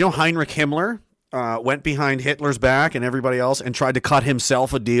deals. Did you know Heinrich Himmler went behind Hitler's back and everybody else and tried to cut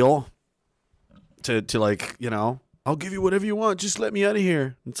himself a deal to I'll give you whatever you want. Just let me out of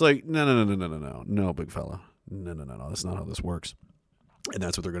here. It's like, no, big fella. No. That's not how this works. And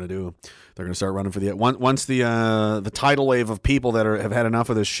that's what they're going to do. They're going to start running for the once the tidal wave of people that have had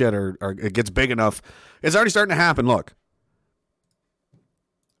enough of this shit it gets big enough. It's already starting to happen. Look,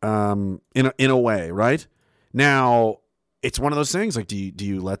 in a way, right now, it's one of those things. Like, do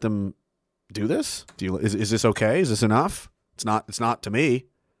you let them do this? Is this okay? Is this enough? It's not. It's not to me.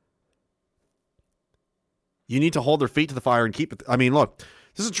 You need to hold their feet to the fire and keep it. I mean, look,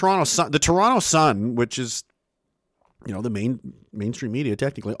 this is Toronto Sun. The Toronto Sun, which is, the mainstream media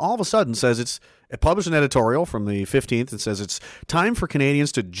technically, all of a sudden says it published an editorial from the 15th that says it's time for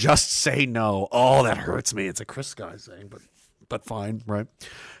Canadians to just say no. Oh, that hurts me. It's a Chris Guy saying, but fine, right?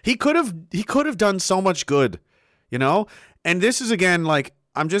 He could have done so much good, And this is again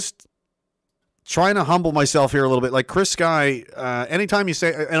I'm just trying to humble myself here a little bit. Like Chris Sky, anytime you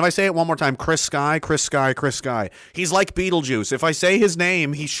say, and if I say it one more time, Chris Sky, he's like Beetlejuice. If I say his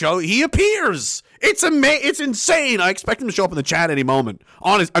name, he appears. It's insane. I expect him to show up in the chat any moment.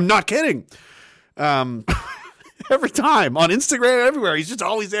 Honest, I'm not kidding. Every time on Instagram, everywhere, he's just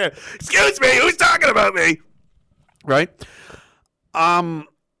always there. Excuse me, who's talking about me? Right?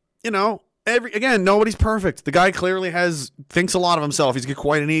 Again, nobody's perfect. The guy clearly thinks a lot of himself. He's got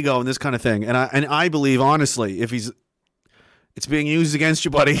quite an ego and this kind of thing. And I believe, honestly, it's being used against you,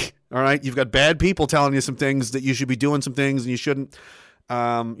 buddy. All right, you've got bad people telling you some things that you should be doing some things and you shouldn't.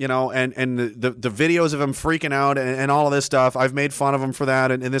 And the videos of him freaking out and all of this stuff. I've made fun of him for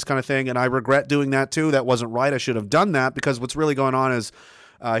that and this kind of thing. And I regret doing that too. That wasn't right. I should have done that because what's really going on is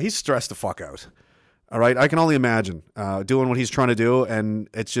he's stressed the fuck out. All right, I can only imagine doing what he's trying to do, and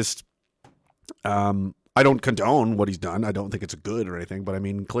it's just. I don't condone what he's done. I don't think it's good or anything, but I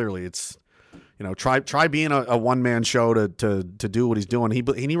mean, clearly it's, try being a one-man show to do what he's doing.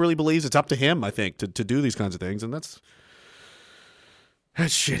 He really believes it's up to him, I think, to do these kinds of things. And that's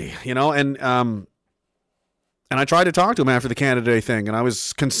shitty, and I tried to talk to him after the Canada Day thing, and I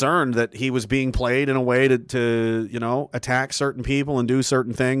was concerned that he was being played in a way to attack certain people and do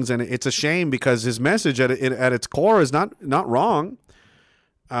certain things. And it's a shame because his message at its core is not wrong.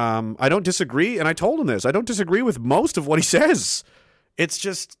 I don't disagree, and I told him this. I don't disagree with most of what he says. It's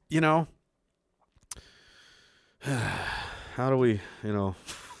just, how do we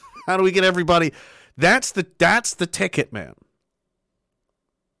get everybody? That's the ticket, man.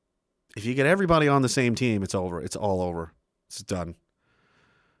 If you get everybody on the same team, it's over. It's all over. It's done.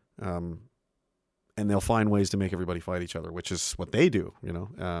 And they'll find ways to make everybody fight each other, which is what they do.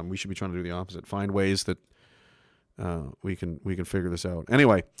 We should be trying to do the opposite. Find ways that we can figure this out.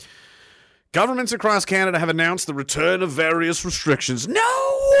 Anyway, governments across Canada have announced the return of various restrictions. No way!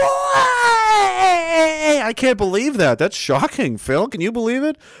 I can't believe that. That's shocking. Phil, can you believe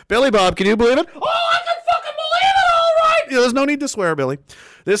it? Billy Bob, can you believe it? Oh, I can fucking believe it! All right. There's no need to swear, Billy.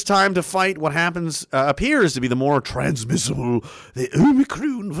 This time to fight what appears to be the more transmissible, the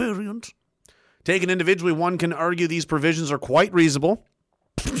Omicron variant. Taken individually, one can argue these provisions are quite reasonable.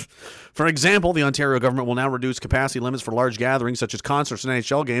 For example, the Ontario government will now reduce capacity limits for large gatherings such as concerts and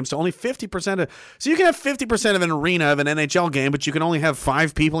NHL games to only 50%. So you can have 50% of an arena of an NHL game, but you can only have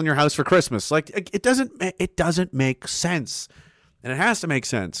 5 people in your house for Christmas. Like, it doesn't make sense. And it has to make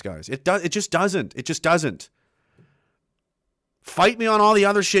sense, guys. It just doesn't. It just doesn't. Fight me on all the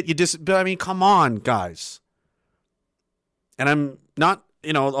other shit but I mean, come on, guys. And I'm not,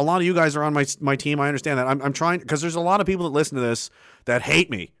 a lot of you guys are on my team. I understand that. I'm trying, because there's a lot of people that listen to this that hate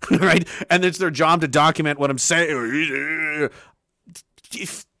me, right? And it's their job to document what I'm saying.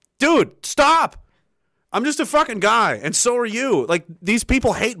 Dude, stop. I'm just a fucking guy, and so are you. Like, these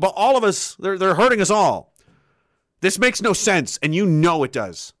people hate, but all of us, they're hurting us all. This makes no sense, and you know it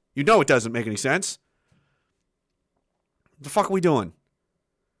does. You know it doesn't make any sense. What the fuck are we doing?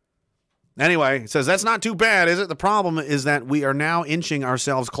 Anyway, it says, that's not too bad, is it? The problem is that we are now inching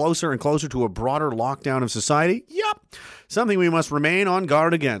ourselves closer and closer to a broader lockdown of society. Yep. Something we must remain on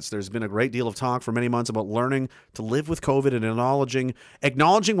guard against. There's been a great deal of talk for many months about learning to live with COVID and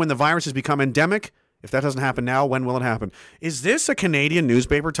acknowledging when the virus has become endemic. If that doesn't happen now, when will it happen? Is this a Canadian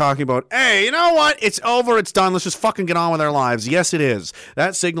newspaper talking about, hey, you know what? It's over. It's done. Let's just fucking get on with our lives. Yes, it is.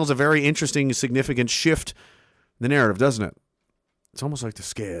 That signals a very interesting, significant shift in the narrative, doesn't it? It's almost like they're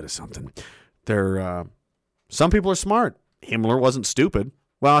scared of something. Some people are smart. Himmler wasn't stupid.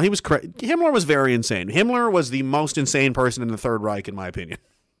 Well, Himmler was very insane. Himmler was the most insane person in the Third Reich, in my opinion.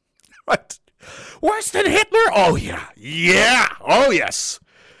 What? Worse than Hitler? Oh, yeah. Yeah. Oh, yes.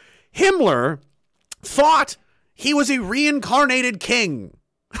 Himmler thought he was a reincarnated king.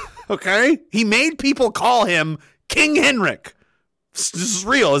 Okay? He made people call him King Henrik. This is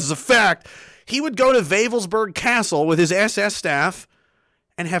real. This is a fact. He would go to Wewelsburg Castle with his SS staff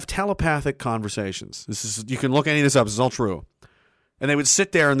and have telepathic conversations. You can look any of this up. This is all true. And they would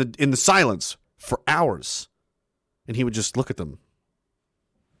sit there in the silence for hours, and he would just look at them.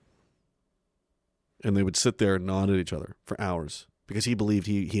 And they would sit there and nod at each other for hours because he believed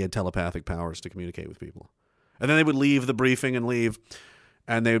he had telepathic powers to communicate with people. And then they would leave the briefing and leave,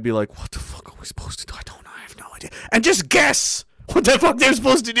 and they would be like, what the fuck are we supposed to do? I don't know. I have no idea. And just guess what the fuck they're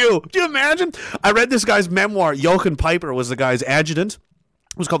supposed to do. Do you imagine? I read this guy's memoir. Jochen Piper was the guy's adjutant.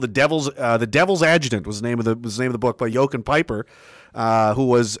 It was called The Devil's Adjutant was the name of the book by Jochen Piper, who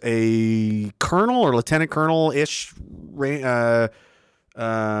was a colonel or lieutenant colonel-ish, something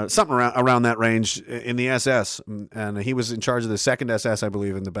around that range in the SS. And he was in charge of the 2nd SS, I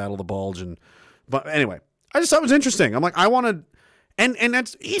believe, in the Battle of the Bulge. But anyway, I just thought it was interesting. I'm like, I want to, and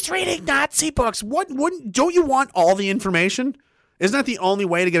he's reading Nazi books. Don't you want all the information? Isn't that the only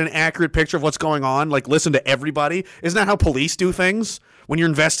way to get an accurate picture of what's going on? Like, listen to everybody. Isn't that how police do things? When you're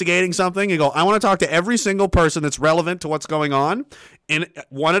investigating something, you go, I want to talk to every single person that's relevant to what's going on, and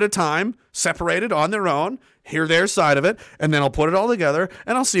one at a time, separated on their own, hear their side of it, and then I'll put it all together,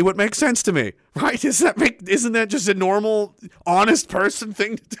 and I'll see what makes sense to me. Right? Isn't that just a normal, honest person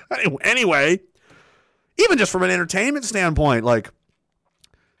thing to do? Anyway, even just from an entertainment standpoint, like,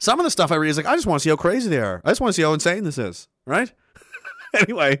 some of the stuff I read is like, I just want to see how crazy they are. I just want to see how insane this is. Right?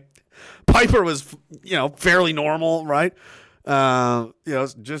 Anyway, Piper was, fairly normal, right?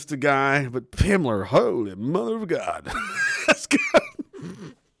 Just a guy, but Himmler, holy mother of God. That's good.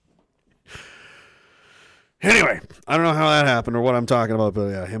 Anyway, I don't know how that happened or what I'm talking about, but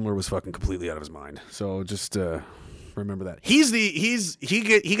yeah, Himmler was fucking completely out of his mind. So just remember that. He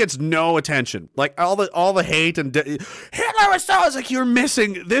gets no attention. Like all the hate and Hitler was so, it's like you're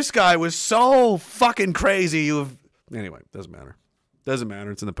missing. This guy was so fucking crazy. Anyway, doesn't matter. Doesn't matter.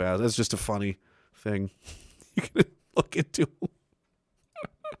 It's in the past. That's just a funny thing you can look into.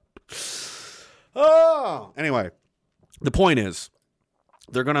 Oh, anyway, the point is,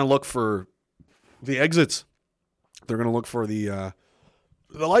 they're gonna look for the exits. They're gonna look for the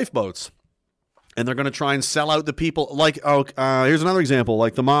lifeboats, and they're gonna try and sell out the people. Like, here's another example,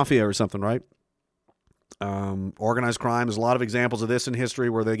 like the mafia or something, right? Organized crime. There's a lot of examples of this in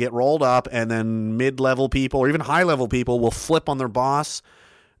history where they get rolled up and then mid-level people or even high-level people will flip on their boss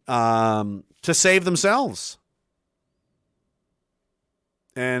to save themselves.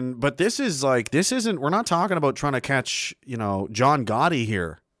 But this isn't, we're not talking about trying to catch, John Gotti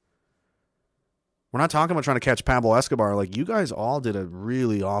here. We're not talking about trying to catch Pablo Escobar. Like, you guys all did a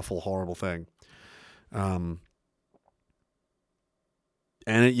really awful, horrible thing. And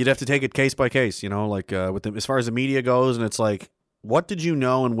you'd have to take it case by case, with as far as the media goes, and it's like, what did you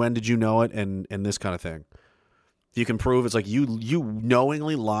know and when did you know it, and this kind of thing. You can prove it's like you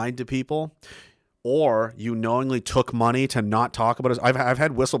knowingly lied to people, or you knowingly took money to not talk about it. I've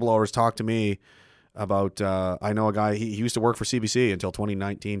had whistleblowers talk to me about, I know a guy, he used to work for CBC until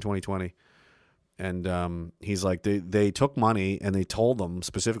 2019, 2020. And he's like, they took money and they told them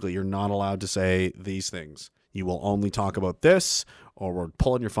specifically, you're not allowed to say these things. You will only talk about this, or we're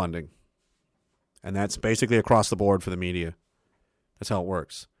pulling your funding. And that's basically across the board for the media. That's how it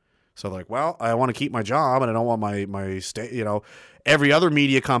works. So like, well, I want to keep my job and I don't want my state, every other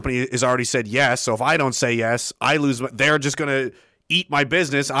media company has already said yes. So if I don't say yes, I lose. They're just going to eat my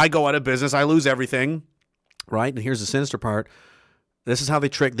business. I go out of business. I lose everything. Right. And here's the sinister part. This is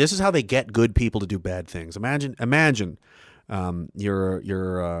how they get good people to do bad things. Imagine,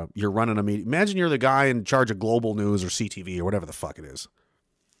 you're running a media. Imagine you're the guy in charge of Global News or CTV or whatever the fuck it is.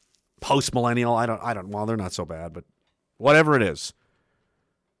 Post millennial. I don't. Well, they're not so bad, but whatever it is.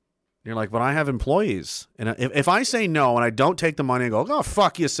 You're like, but I have employees, and if I say no and I don't take the money and go, oh,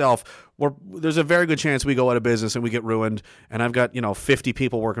 fuck yourself, there's a very good chance we go out of business and we get ruined. And I've got 50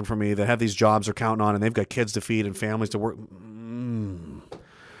 people working for me that have these jobs they're counting on, and they've got kids to feed and families to work.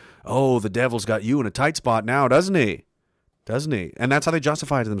 Oh, the devil's got you in a tight spot now, doesn't he? And that's how they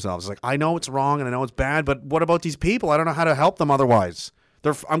justify it to themselves. It's like, I know it's wrong and I know it's bad, but what about these people? I don't know how to help them otherwise.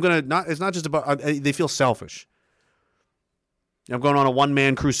 It's not just about, they feel selfish. I'm going on a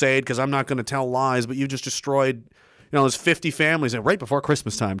one-man crusade because I'm not going to tell lies, but you just destroyed, there's 50 families, and right before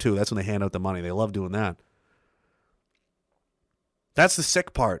Christmas time, too. That's when they hand out the money. They love doing that. That's the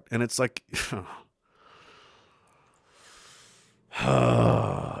sick part, and it's like,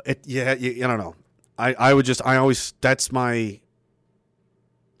 I don't know.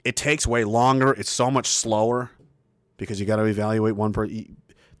 It takes way longer. It's so much slower because you got to evaluate one per.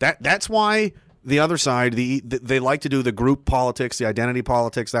 That's why the other side, they like to do the group politics, the identity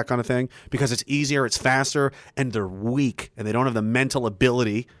politics, that kind of thing, because it's easier, it's faster, and they're weak, and they don't have the mental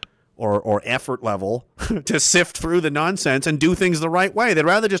ability or effort level to sift through the nonsense and do things the right way. They'd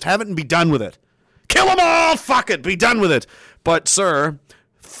rather just have it and be done with it. Kill them all, fuck it, be done with it. But, sir,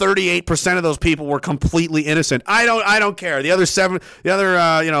 38% of those people were completely innocent. I don't care. The other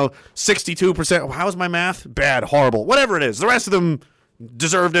 62%, how's my math? Bad, horrible, whatever it is. The rest of them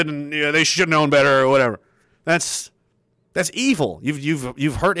deserved it, and they should have known better or whatever. That's evil.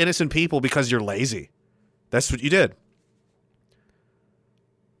 You've hurt innocent people because you're lazy. That's what you did.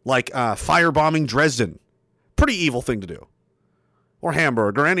 Like firebombing Dresden, pretty evil thing to do, or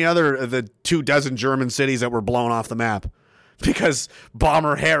Hamburg, or any other of the 24 German cities that were blown off the map because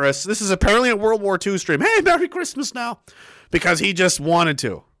Bomber Harris. This is apparently a World War II stream. Hey, Merry Christmas now, because he just wanted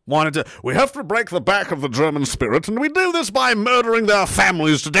to. We have to break the back of the German spirit, and we do this by murdering their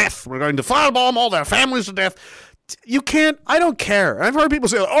families to death. We're going to firebomb all their families to death. You can't, I don't care. I've heard people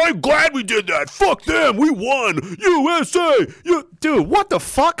say, I'm glad we did that. Fuck them. We won. USA. Dude, what the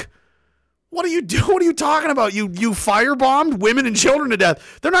fuck? What are you doing? What are you talking about? You firebombed women and children to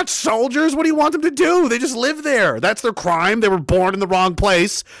death. They're not soldiers. What do you want them to do? They just live there. That's their crime. They were born in the wrong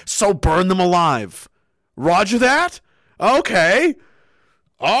place, so burn them alive. Roger that? Okay.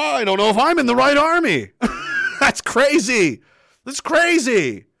 I don't know if I'm in the right army. That's crazy. That's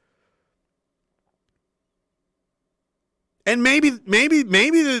crazy. And maybe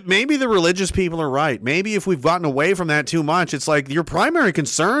the religious people are right. Maybe if we've gotten away from that too much, it's like your primary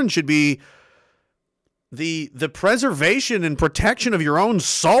concern should be the preservation and protection of your own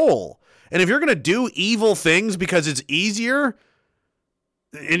soul. And if you're going to do evil things because it's easier,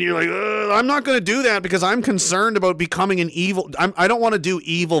 and you're like, I'm not going to do that because I'm concerned about becoming an evil. I don't want to do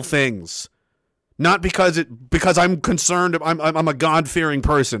evil things, not because I'm concerned. I'm a God-fearing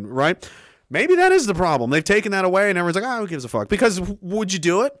person, right? Maybe that is the problem. They've taken that away, and everyone's like, who gives a fuck? Because would you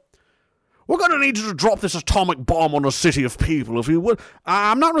do it? We're going to need you to drop this atomic bomb on a city of people if you would.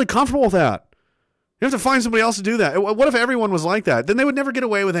 I'm not really comfortable with that. You have to find somebody else to do that. What if everyone was like that? Then they would never get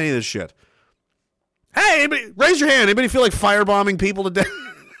away with any of this shit. Hey, anybody, raise your hand. Anybody feel like firebombing people to death?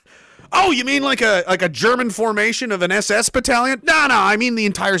 Oh, you mean like a German formation of an SS battalion? No, I mean the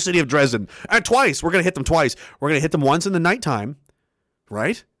entire city of Dresden. Twice. We're going to hit them twice. We're going to hit them once in the nighttime,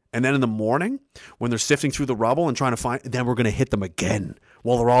 right? And then in the morning, when they're sifting through the rubble and trying to find, then we're going to hit them again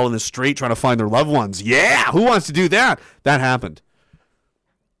while they're all in the street trying to find their loved ones. Yeah, who wants to do that? That happened.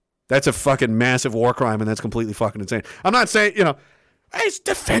 That's a fucking massive war crime, and that's completely fucking insane. I'm not saying, He's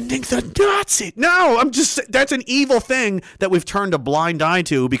defending the Nazi. No, I'm just, that's an evil thing that we've turned a blind eye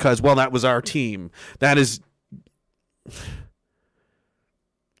to because, well, that was our team. That is, so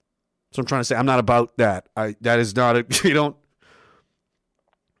I'm trying to say, I'm not about that. That is not a, you don't,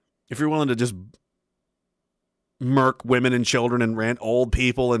 if you're willing to just murk women and children and rant old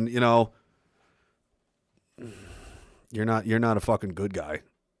people and, you know, you're not a fucking good guy.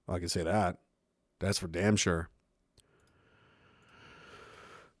 I can say that. That's for damn sure.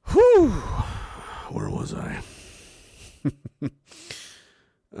 Whew. Where was I?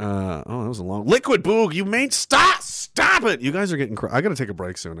 That was a long... Liquid Boog, you made... Stop it! You guys are getting... I gotta take a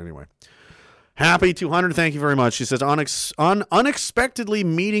break soon anyway. Happy 200, thank you very much. She says, unexpectedly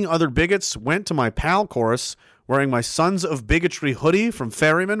meeting other bigots, went to my pal chorus wearing my Sons of Bigotry hoodie from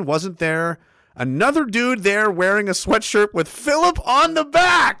Ferryman. Wasn't there another dude there wearing a sweatshirt with Philip on the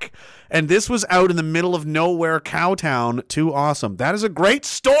back? And this was out in the middle of nowhere, Cowtown. Too awesome. That is a great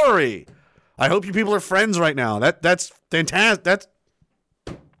story. I hope you people are friends right now. That's fantastic. That's,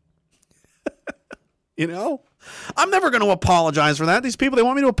 you know, I'm never going to apologize for that. These people, they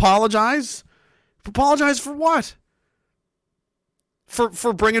want me to apologize. Apologize for what?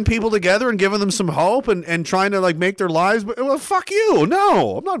 For bringing people together and giving them some hope and trying to like make their lives. Well, fuck you.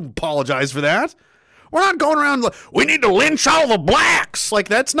 No, I'm not apologize for that. We're not going around like, we need to lynch all the blacks. Like,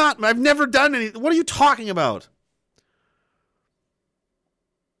 that's not, I've never done any. What are you talking about?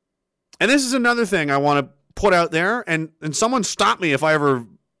 And this is another thing I want to put out there, and someone stop me if I ever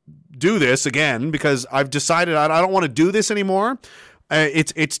do this again, because I've decided I don't want to do this anymore.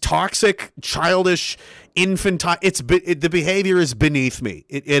 It's toxic, childish, infantile. The behavior is beneath me.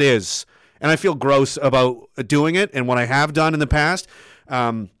 It is. And I feel gross about doing it and what I have done in the past.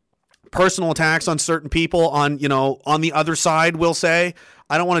 Personal attacks on certain people on the other side will say,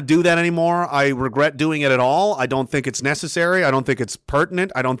 I don't want to do that anymore. I regret doing it at all. I don't think it's necessary. I don't think it's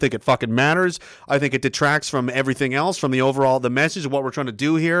pertinent. I don't think it fucking matters. I think it detracts from everything else, from the message of what we're trying to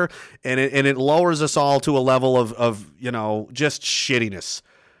do here. And it lowers us all to a level of just shittiness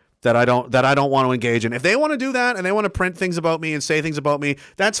that I don't want to engage in. If they want to do that and they want to print things about me and say things about me,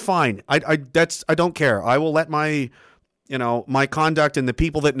 that's fine. I don't care. I will let my conduct and the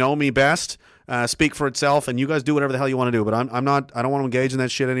people that know me best speak for itself, and you guys do whatever the hell you want to do. But I don't want to engage in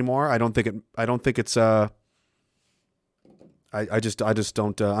that shit anymore. I don't think it's I just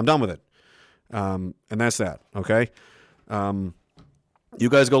don't. I'm done with it. And that's that. Okay. You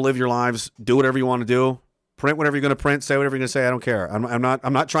guys go live your lives. Do whatever you want to do. Print whatever you're going to print. Say whatever you're going to say. I don't care. I'm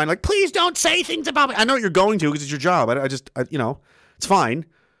not trying to please don't say things about me. I know you're going to because it's your job. It's fine.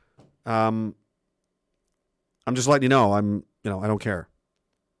 I'm just letting you know I don't care.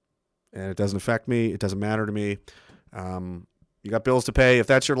 And it doesn't affect me. It doesn't matter to me. You got bills to pay. If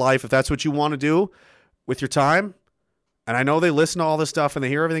that's your life, if that's what you want to do with your time, and I know they listen to all this stuff and they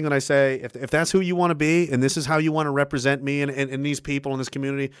hear everything that I say, if that's who you want to be and this is how you want to represent me and these people in this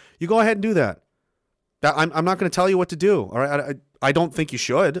community, you go ahead and do that. I'm not going to tell you what to do. All right. I don't think you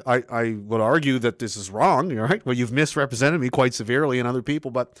should. I would argue that this is wrong. All right. Well, you've misrepresented me quite severely and other people,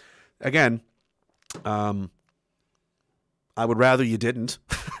 but again, I would rather you didn't.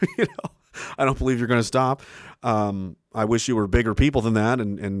 I don't believe you're going to stop. I wish you were bigger people than that,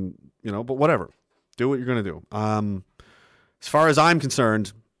 and but whatever. Do what you're going to do. As far as I'm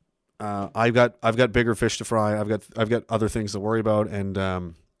concerned, I've got bigger fish to fry. I've got other things to worry about,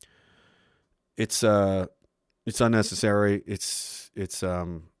 and it's unnecessary. It's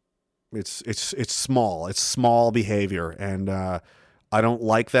small. It's small behavior, and I don't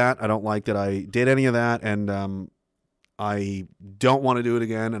like that. I don't like that I did any of that, and I don't want to do it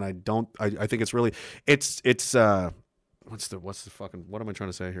again, and I think it's really what's the fucking, what am I trying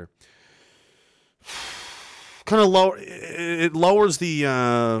to say here? Kind of low. It lowers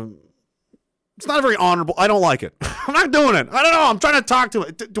the. It's not very honorable. I don't like it. I'm not doing it. I don't know. I'm trying to talk to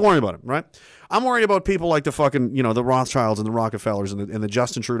it. Don't worry about it, right? I'm worried about people like the fucking the Rothschilds and the Rockefellers and the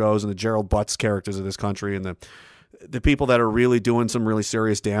Justin Trudeaus and the Gerald Butts characters of this country and the people that are really doing some really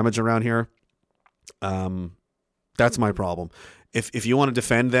serious damage around here. That's my problem. If you want to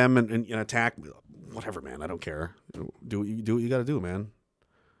defend them and attack, whatever, man, I don't care. Do what you got to do, man.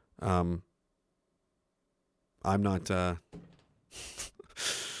 I'm not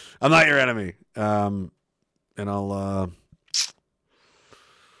your enemy. And I'll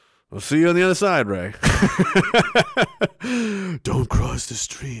see you on the other side, Ray. Don't cross the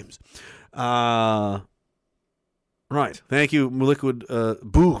streams. Right. Thank you, Liquid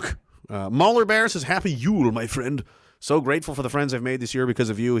Book. Mauler Bear says, Happy Yule, my friend. So grateful for the friends I've made this year because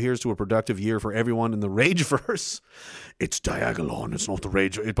of you. Here's to a productive year for everyone in the Rageverse. It's Diagolon. It's not the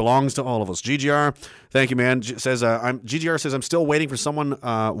Rage. It belongs to all of us. GGR, thank you, man. GGR says, I'm still waiting for someone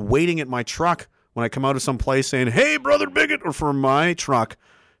waiting at my truck when I come out of some place saying, hey, brother bigot, or for my truck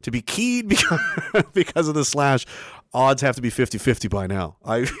to be keyed because of the slash. Odds have to be 50-50 by now.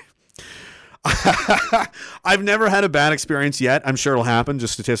 I've never had a bad experience yet. I'm sure it'll happen.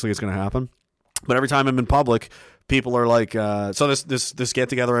 Just statistically, it's going to happen. But every time I'm in public, people are like, so this get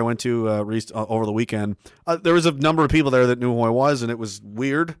together I went to over the weekend, there was a number of people there that knew who I was, and it was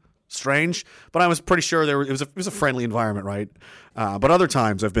weird, strange, but I was pretty sure it was a friendly environment, right? But other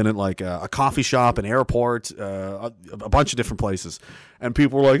times I've been at like a coffee shop, an airport, a bunch of different places, and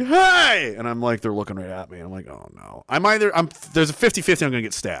people were like, hey, and I'm like, they're looking right at me, and I'm like, oh no, there's a 50-50 I'm gonna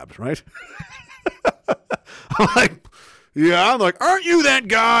get stabbed, right? I'm like, yeah, I'm like, aren't you that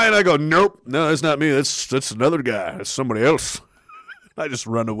guy? And I go, nope, no, that's not me. That's another guy. That's somebody else. I just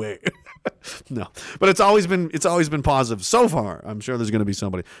run away. No, but it's always been positive so far. I'm sure there's going to be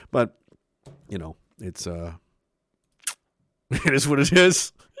somebody, but it's it is what it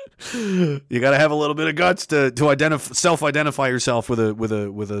is. You got to have a little bit of guts to self-identify yourself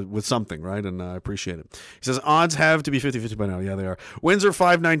with something, right? And I appreciate it. He says odds have to be 50-50 by now. Yeah, they are. Windsor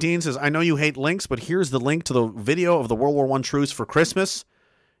 519 says, I know you hate links, but here's the link to the video of the World War I truce for Christmas.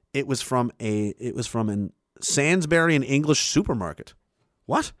 It was from an Sainsbury and English supermarket.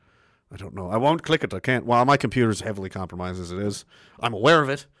 What? I don't know. I won't click it. I can't. Well, my computer's heavily compromised as it is. I'm aware of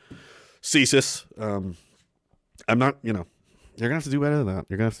it. CSIS. I'm not. You're going to have to do better than that.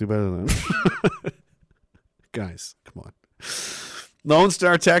 You're going to have to do better than that. Guys, come on. Lone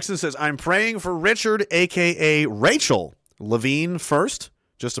Star Texas says, I'm praying for Richard, a.k.a. Rachel Levine first,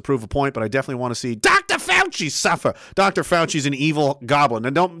 just to prove a point, but I definitely want to see Dr. Fauci suffer. Dr. Fauci's an evil goblin.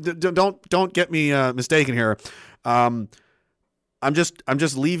 And don't get me mistaken here. I'm just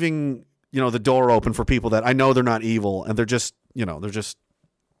leaving, the door open for people that I know they're not evil, and they're just,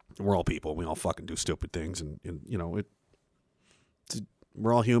 we're all people. We all fucking do stupid things, and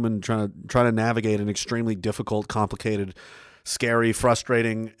we're all human trying to navigate an extremely difficult, complicated, scary,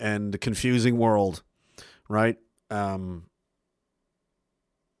 frustrating, and confusing world, right?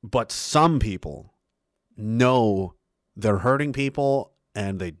 But some people know they're hurting people,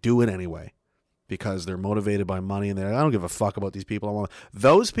 and they do it anyway because they're motivated by money, and I don't give a fuck about these people.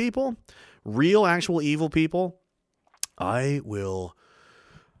 Those people, real, actual evil people, I will...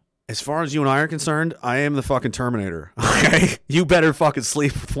 As far as you and I are concerned, I am the fucking Terminator. Okay? You better fucking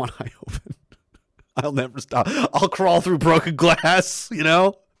sleep with one eye open. I'll never stop. I'll crawl through broken glass,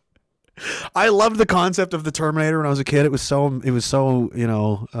 I loved the concept of the Terminator when I was a kid. It was so,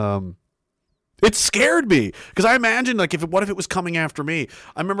 it scared me because I imagined what if it was coming after me?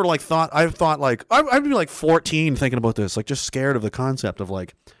 I remember I'd be 14 thinking about this, just scared of the concept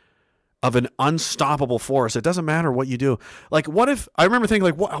of an unstoppable force. It doesn't matter what you do. What if, I remember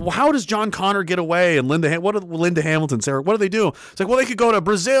thinking, how does John Connor get away? And what did Linda Hamilton say? What do they do? It's they could go to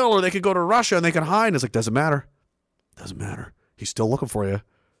Brazil or they could go to Russia and they could hide. And it's doesn't matter. Doesn't matter. He's still looking for you.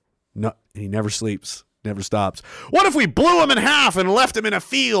 No, he never sleeps, never stops. What if we blew him in half and left him in a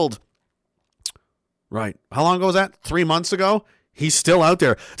field? Right. How long ago was that? 3 months ago? He's still out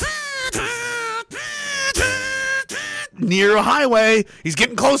there. Near a highway. He's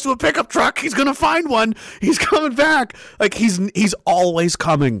getting close to a pickup truck. He's going to find one. He's coming back. He's always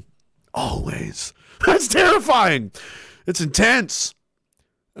coming. Always. That's terrifying. It's intense.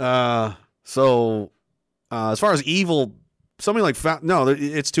 As far as evil, something like no,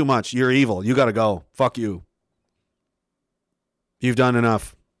 it's too much. You're evil. You got to go. Fuck you. You've done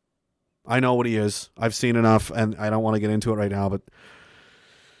enough. I know what he is. I've seen enough, and I don't want to get into it right now, but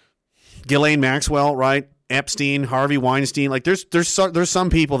Ghislaine Maxwell, right? Epstein, Harvey Weinstein, there's some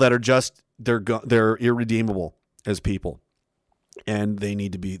people that are just they're irredeemable as people, and they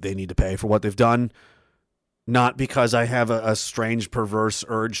need to pay for what they've done. Not because I have a strange perverse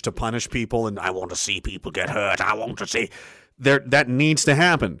urge to punish people and I want to see people get hurt. I want to see that needs to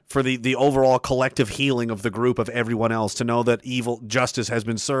happen for the overall collective healing of the group of everyone else, to know that evil justice has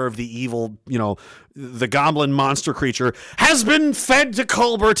been served. The evil, the goblin monster creature has been fed to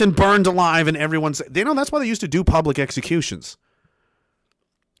Colbert and burned alive, and everyone's, that's why they used to do public executions,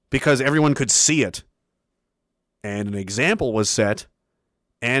 because everyone could see it. And an example was set,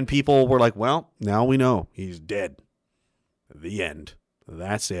 and people were like, well, now we know he's dead. The end.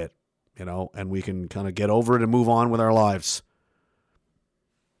 That's it. And we can kind of get over it and move on with our lives.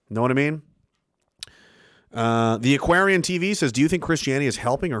 Know what I mean? The Aquarian TV says, do you think Christianity is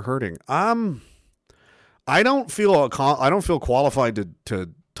helping or hurting? I don't feel qualified to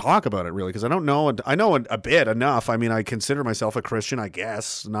talk about it really because I don't know. I know a bit enough. I mean, I consider myself a Christian, I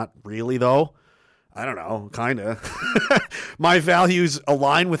guess. Not really, though. I don't know, kind of. My values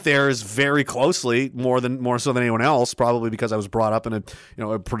align with theirs very closely, more so than anyone else, probably because I was brought up in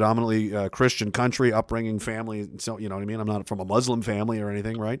a predominantly Christian country, upbringing, family. So you know what I mean. I'm not from a Muslim family or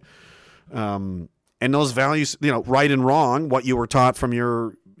anything, right? And those values, right and wrong, what you were taught from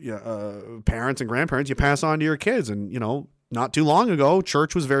your parents and grandparents, you pass on to your kids. And not too long ago,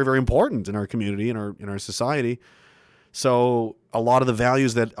 church was very, very important in our community, in our society. So a lot of the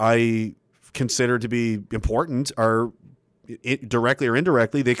values that I consider to be important are directly or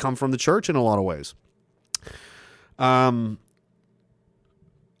indirectly, they come from the church in a lot of ways. I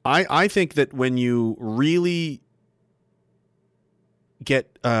think that when you really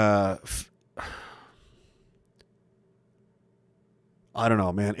get I don't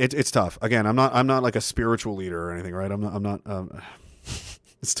know, man. It's tough. Again, I'm not like a spiritual leader or anything, right? I'm not.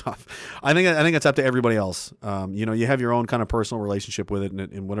 It's tough. I think it's up to everybody else. You have your own kind of personal relationship with it,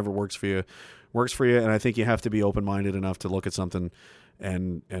 and whatever works for you. And I think you have to be open-minded enough to look at something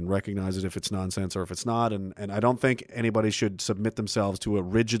and recognize it if it's nonsense or if it's not. And I don't think anybody should submit themselves to a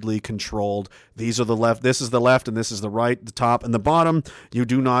rigidly controlled, these are the left, this is the left, and this is the right, the top and the bottom. You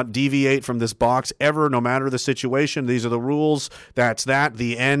do not deviate from this box ever, no matter the situation. These are the rules. That's that,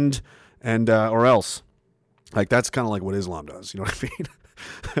 the end, and or else. Like, that's kind of like what Islam does. You know what I mean?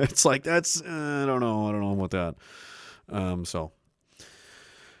 It's like, that's, I don't know about that. So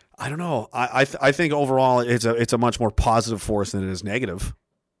I don't know. I think overall it's a much more positive force than it is negative.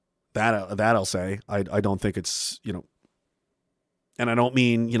 That I'll say. I don't think it's, and I don't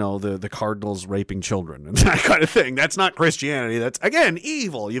mean, the Cardinals raping children and that kind of thing. That's not Christianity. That's, again,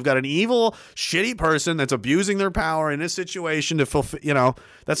 evil. You've got an evil, shitty person that's abusing their power in this situation to fulfill,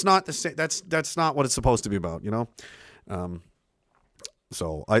 that's not the same. That's not what it's supposed to be about,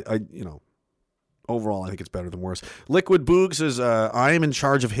 So I overall, I think it's better than worse. Liquid Boog says, I am in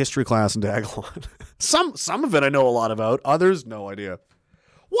charge of history class in Dagalon. Some of it I know a lot about. Others, no idea.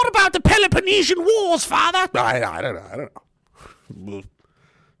 What about the Peloponnesian Wars, Father? I don't know.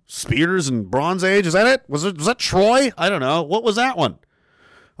 Spears and Bronze Age, is that it? Was that Troy? I don't know. What was that one?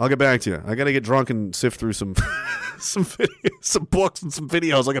 I'll get back to you. I got to get drunk and sift through some some books and some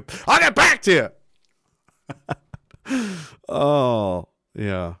videos. I'll get back to you. Oh,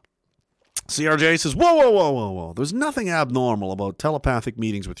 yeah. CRJ says, whoa. There's nothing abnormal about telepathic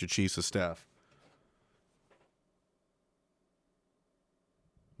meetings with your chiefs of staff.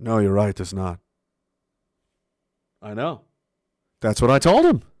 No, you're right, there's not. I know. That's what I told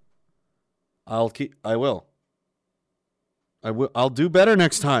him. I will. I'll do better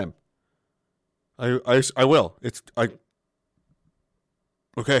next time. I will.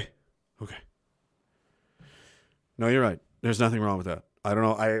 Okay. No, you're right. There's nothing wrong with that. I don't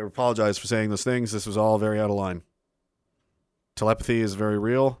know. I apologize for saying those things. This was all very out of line. Telepathy is very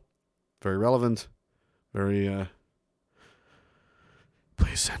real, very relevant, very.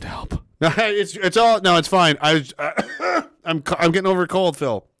 Please send help. No, it's all. No, it's fine. I'm getting over a cold,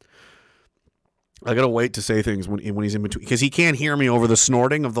 Phil. I gotta wait to say things when he's in between, because he can't hear me over the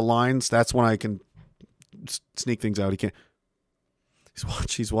snorting of the lines. That's when I can sneak things out. He can't.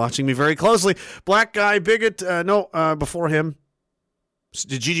 He's watching me very closely. Black guy bigot. Before him.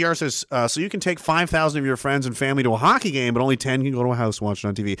 GGR says, so you can take 5,000 of your friends and family to a hockey game, but only 10 can go to a house and watch it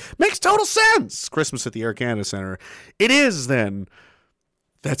on TV. Makes total sense. Christmas at the Air Canada Centre. It is, then.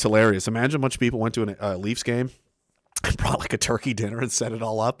 That's hilarious. Imagine a bunch of people went to a Leafs game and brought like a turkey dinner and set it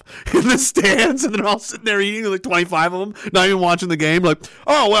all up in the stands, and they're all sitting there eating, like 25 of them, not even watching the game. Like,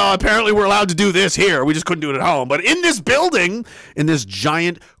 oh, well, apparently we're allowed to do this here. We just couldn't do it at home. But in this building, in this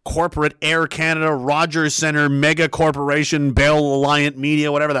giant corporate Air Canada, Rogers Centre, mega corporation, Bell Alliant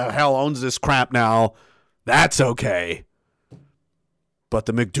Media, whatever the hell owns this crap now, that's okay. But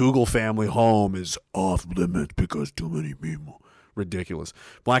the McDougall family home is off limits because too many people. Ridiculous.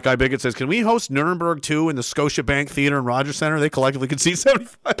 Black Eye Bigot says, can we host Nuremberg 2 in the Scotiabank Theater and Rogers Centre? They collectively can seat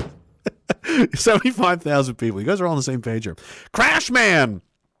 75,000 people. You guys are all on the same page here. Crashman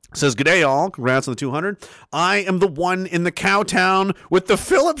says, g'day all. Congrats on the 200. I am the one in the Cowtown with the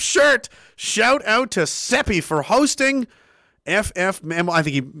Phillips shirt. Shout out to Seppi for hosting. FFM. I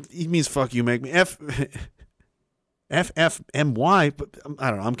think he means fuck you, make me. FFMY, but I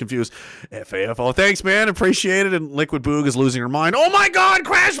don't know, I'm confused. FAFO, thanks, man, appreciate it. And Liquid Boog is losing her mind. Oh my God,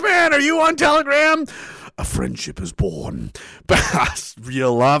 Crashman, are you on Telegram? A friendship is born. You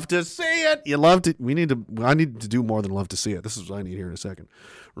love to see it. You love to. I need to do more than love to see it. This is what I need here in a second.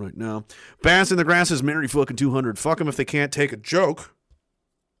 Right now, Bass in the Grass is Mary fucking 200. Fuck them if they can't take a joke.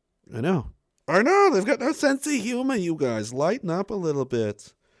 I know. They've got no sense of humor. You guys lighten up a little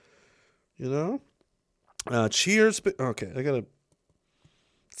bit. you know? Cheers. Okay, I gotta.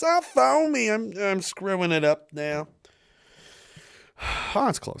 Stop following me. I'm screwing it up now. Oh,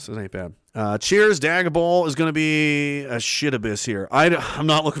 it's close. It ain't bad. Cheers. Dagobah is going to be a shit abyss here. I'm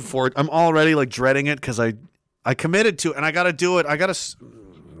not looking forward. I'm already like dreading it because I committed to it and I got to do it.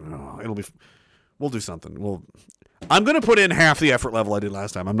 We'll do something. I'm going to put in half the effort level I did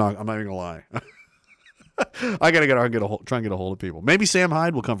last time. I'm not even going to lie. I got to try and get a hold of people. Maybe Sam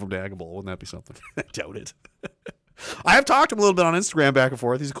Hyde will come from Dagobah. Wouldn't that be something? I doubt it. I have talked to him a little bit on Instagram back and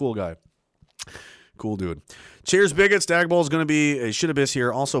forth. He's a cool guy. Cool dude. Cheers, bigots. Dagobah is going to be a shit abyss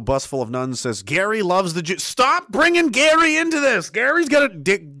here. Also, Bus Full of Nuns says, Gary loves the Jews. Stop bringing Gary into this. Gary's got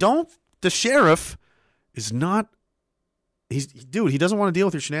a... The sheriff is not... Dude, he doesn't want to deal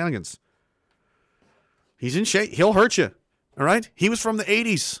with your shenanigans. He's in shape. He'll hurt you. All right? He was from the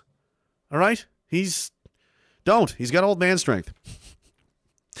 80s. All right? He's got old man strength.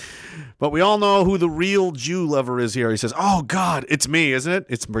 But we all know who the real Jew lover is here. He says, oh, God, it's me, isn't it?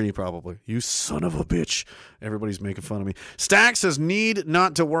 It's me, probably. You son of a bitch. Everybody's making fun of me. Stack says, need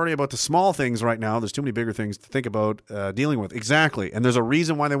not to worry about the small things right now. There's too many bigger things to think about dealing with. Exactly. And there's a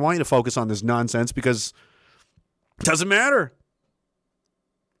reason why they want you to focus on this nonsense, because it doesn't matter.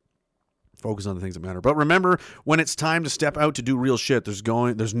 Focus on the things that matter. But remember, when it's time to step out to do real shit,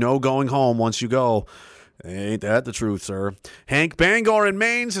 there's no going home once you go. Ain't that the truth, sir? Hank Bangor in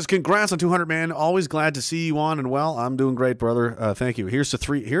Maine says, congrats on 200, man. Always glad to see you on. And, well, I'm doing great, brother. Thank you. Here's to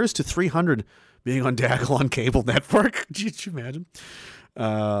 300 being on Daggle on cable network. Could you imagine?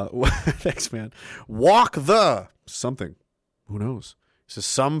 Thanks, man. Walk the something. Who knows? He says,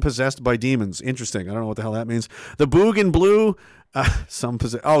 some possessed by demons. Interesting. I don't know what the hell that means. The Boog and Blue. Some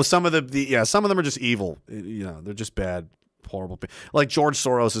of them are just evil. You know, they're just bad, horrible. Like George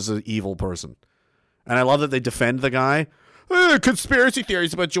Soros is an evil person. And I love that they defend the guy. Conspiracy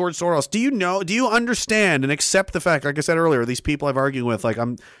theories about George Soros. Do you understand and accept the fact, like I said earlier, these people I've argued with, like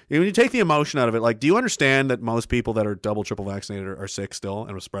when you take the emotion out of it, like, do you understand that most people that are double, triple vaccinated are sick still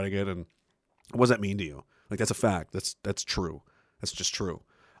and are spreading it? And what does that mean to you? Like, that's a fact. That's true. That's just true.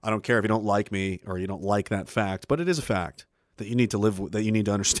 I don't care if you don't like me or you don't like that fact, but it is a fact that you need to live with, that you need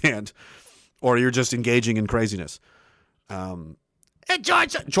to understand, or you're just engaging in craziness.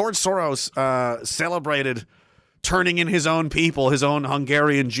 George Soros celebrated turning in his own people, his own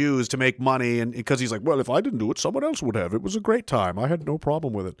Hungarian Jews, to make money, and because he's like, well, if I didn't do it, someone else would have. It was a great time. I had no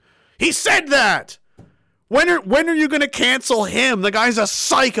problem with it. He said that. When are you going to cancel him? The guy's a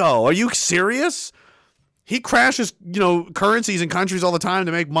psycho. Are you serious? He crashes, currencies in countries all the time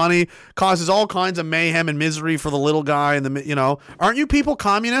to make money, causes all kinds of mayhem and misery for the little guy. And aren't you people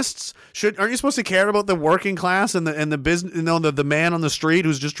communists? Aren't you supposed to care about the working class and the business? The man on the street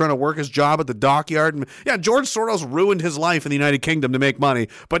who's just trying to work his job at the dockyard. And yeah, George Soros ruined his life in the United Kingdom to make money.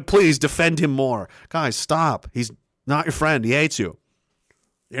 But please defend him more, guys. Stop. He's not your friend. He hates you.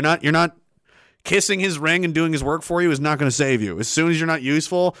 You're not. Kissing his ring and doing his work for you is not going to save you. As soon as you're not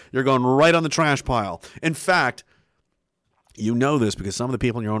useful, you're going right on the trash pile. In fact, you know this because some of the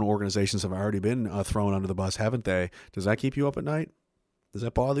people in your own organizations have already been thrown under the bus, haven't they? Does that keep you up at night? Does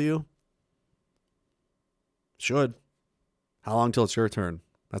that bother you? Should. How long till it's your turn?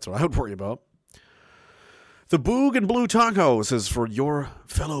 That's what I would worry about. The Boog and Blue Taco says, for your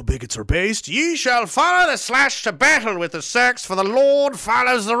fellow bigots are based, ye shall follow the slash to battle with the sex, for the Lord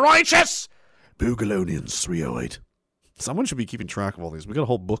follows the righteous. Boogalonians 308. Someone should be keeping track of all these. We got a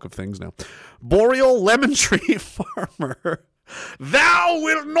whole book of things now. Boreal Lemon Tree Farmer. Thou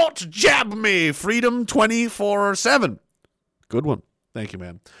wilt not jab me. Freedom 24/7. Good one. Thank you,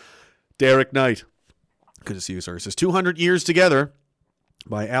 man. Derek Knight. Good to see you, sir. It says 200 Years Together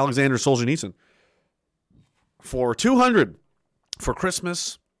by Alexander Solzhenitsyn. For 200 for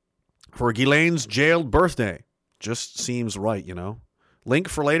Christmas, for Ghislaine's jailed birthday. Just seems right, Link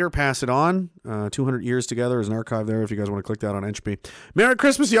for later, pass it on. 200 Years Together is an archive there if you guys want to click that on Entropy. Merry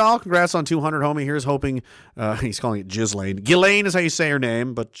Christmas, y'all. Congrats on 200, homie. Here's hoping, he's calling it Ghislaine. Ghislaine is how you say her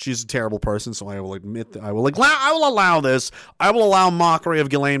name, but she's a terrible person, so I will admit that I will allow this. I will allow mockery of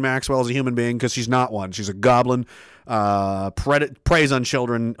Ghislaine Maxwell as a human being because she's not one. She's a goblin, preys on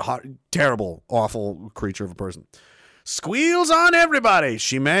children, terrible, awful creature of a person. Squeals on everybody.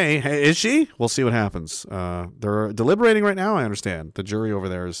 She may. Hey, is she? We'll see what happens. They're deliberating right now, I understand. The jury over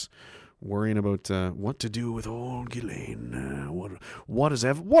there is worrying about what to do with old Ghislaine. What is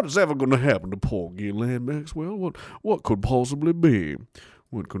ever going to happen to poor Ghislaine Maxwell? What could possibly be?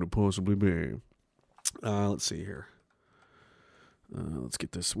 What could it possibly be? Let's see here. Let's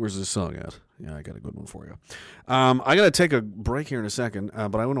get this. Where's this song at? Yeah, I got a good one for you. I got to take a break here in a second,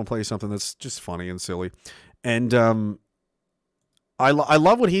 but I want to play something that's just funny and silly. And I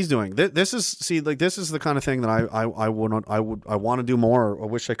love what he's doing. This is the kind of thing that I want to do more. I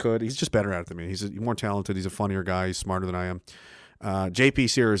wish I could. He's just better at it than me. He's more talented. He's a funnier guy. He's smarter than I am. JP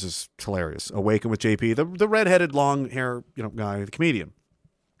Sears is hilarious. Awaken with JP, the redheaded long hair guy, the comedian.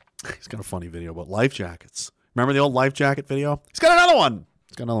 He's got a funny video about life jackets. Remember the old life jacket video? He's got another one.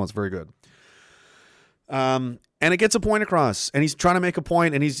 It's very good. And it gets a point across, and he's trying to make a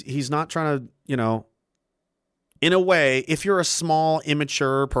point, and he's not trying to, in a way, if you're a small,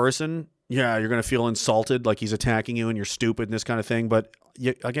 immature person, yeah, you're going to feel insulted, like he's attacking you and you're stupid and this kind of thing. But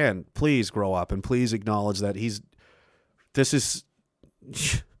again, please grow up and please acknowledge that this is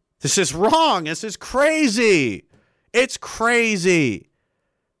wrong. This is crazy. It's crazy.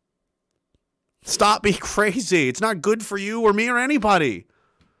 Stop being crazy. It's not good for you or me or anybody.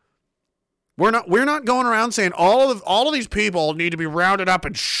 We're not going around saying all of these people need to be rounded up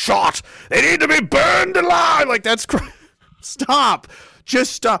and shot. They need to be burned alive. Like that's stop.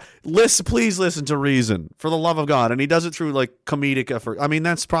 Just stop. Please listen to reason, for the love of God. And he does it through like comedic effort. I mean,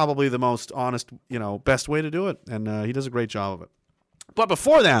 that's probably the most honest, best way to do it. And he does a great job of it. But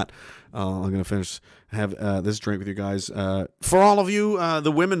before that, I'm going to have this drink with you guys. For all of you,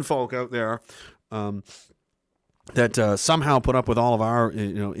 the women folk out there, that somehow put up with all of our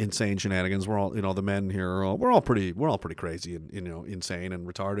insane shenanigans. We're all the men here we're all pretty crazy and insane and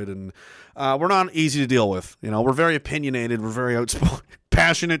retarded, and we're not easy to deal with. We're very opinionated, we're very outspoken,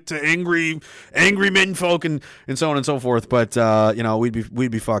 passionate to angry men folk and so on and so forth. But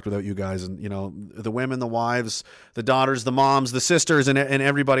we'd be fucked without you guys, and the women, the wives, the daughters, the moms, the sisters, and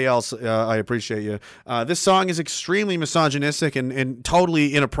everybody else. I appreciate you. This song is extremely misogynistic and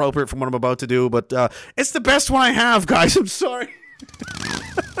totally inappropriate from what I'm about to do, but it's the best one I have, guys. I'm sorry.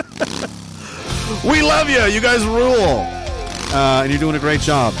 We love you. You guys rule, and you're doing a great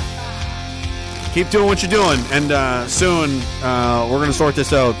job. Keep doing what you're doing, and soon we're going to sort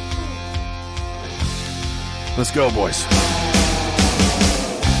this out. Let's go, boys.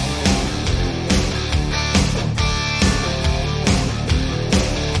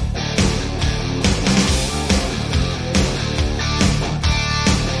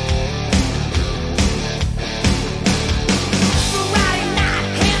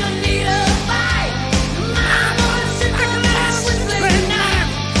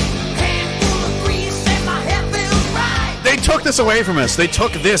 Took this away from us. They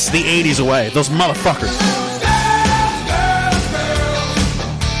took the 80s away. Those motherfuckers.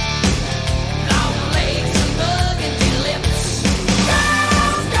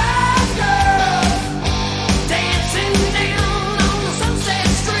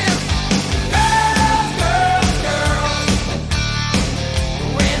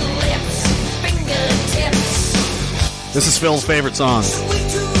 This is Phil's favorite song.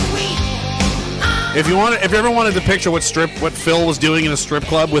 If you ever wanted to picture what Phil was doing in a strip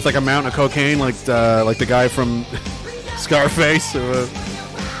club with like a mountain of cocaine, like the guy from Scarface,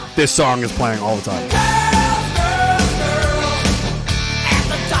 this song is playing all the time.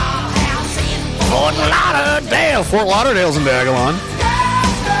 Fort Lauderdale's in Dagalon.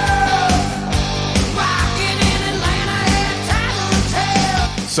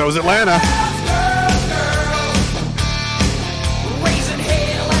 So is Atlanta.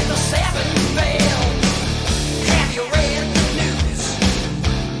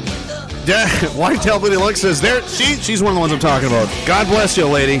 Whitetail Booty Luck says she's one of the ones I'm talking about. God bless you,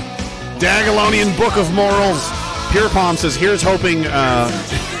 lady. Dagalonian Book of Morals. Pure Palm says, here's hoping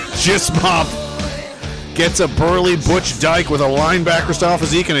Jizz Pop gets a burly butch dyke with a linebacker style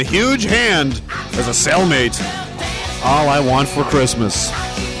physique and a huge hand as a cellmate. All I want for Christmas.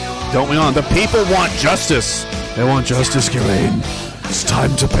 Don't we all? The people want justice. They want justice, Ghislaine. It's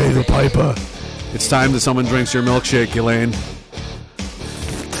time to pay the piper. It's time that someone drinks your milkshake, Ghislaine.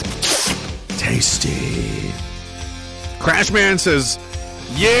 Tasty. Crashman says,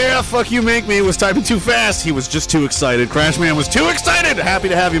 yeah, fuck you, make me. Was typing too fast. He was just too excited. Crashman was too excited. Happy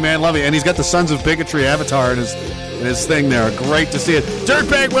to have you, man. Love you. And he's got the Sons of Bigotry avatar in his thing there. Great to see it.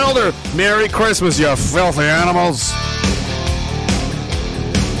 Dirtbag Welder, Merry Christmas, you filthy animals.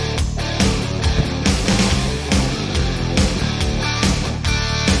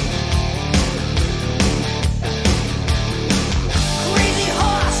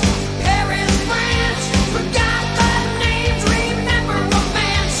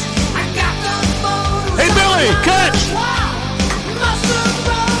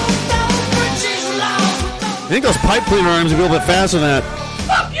 I think those pipe cleaner arms would go a bit faster than that.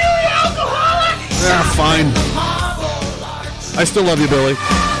 Fuck you, you alcoholic! Yeah, fine. I still love you, Billy.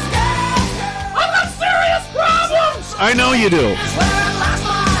 I've got serious problems! I know you do.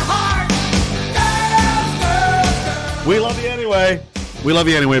 We love you anyway. Anyway, we love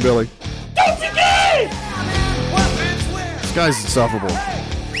you anyway, Billy. Don't you gay? This guy's insufferable.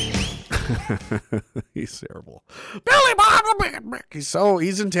 He's terrible. Billy Bob.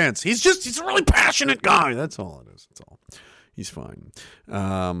 He's intense. He's a really passionate guy. That's all it is. That's all. He's fine.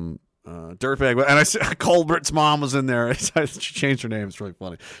 Dirtbag, and I said Colbert's mom was in there. She changed her name. It's really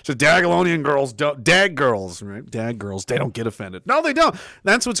funny. So Dagalonian girls, Dag girls, right? Dag girls, they don't get offended. No, they don't.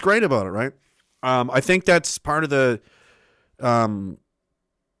 That's what's great about it, right? I think that's part of the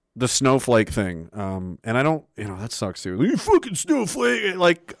snowflake thing. And I don't, that sucks too. You fucking snowflake.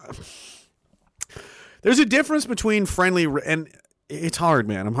 Like, there's a difference between friendly and it's hard,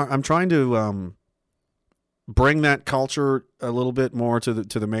 man. I'm trying to bring that culture a little bit more to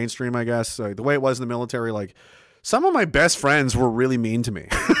the mainstream, I guess. The way it was in the military, like some of my best friends were really mean to me.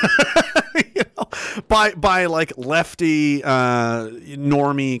 By like lefty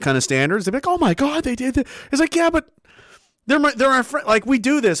normie kind of standards. They'd be like, "Oh my god, they did that." It's like, yeah, but they're our friend. Like we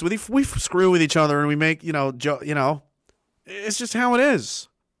do this we screw with each other and we make it's just how it is.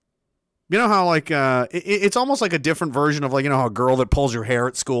 You know how like it's almost like a different version of like how a girl that pulls your hair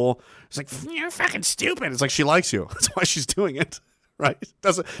at school. It's like, you're fucking stupid. It's like she likes you. That's why she's doing it, right?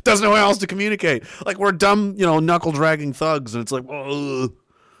 Doesn't know how else to communicate. Like we're dumb, knuckle dragging thugs, and it's like,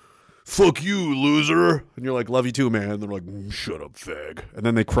 fuck you, loser. And you're like, love you too, man. And they're like, shut up, fag. And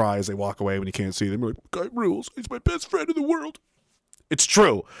then they cry as they walk away when you can't see them. You're like, guy rules. He's my best friend in the world. It's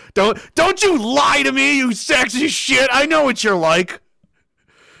true. Don't you lie to me, you sexy shit. I know what you're like.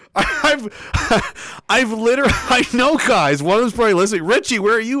 I've literally, I know guys, one of them's probably listening. Richie,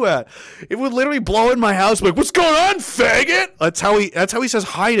 where are you at? It would literally blow in my house. Like, what's going on, faggot? That's how he says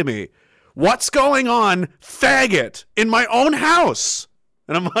hi to me. What's going on, faggot, in my own house?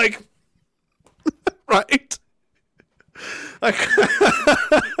 And I'm like, right? Like,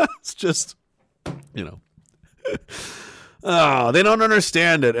 it's just, oh, they don't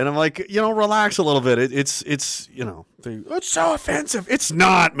understand it. And I'm like, relax a little bit. It's so offensive. It's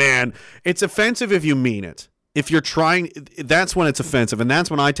not, man. It's offensive if you mean it. If you're trying, that's when it's offensive. And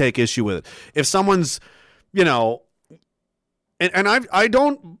that's when I take issue with it. If someone's, and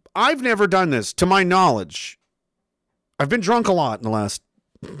I've never done this to my knowledge. I've been drunk a lot in the last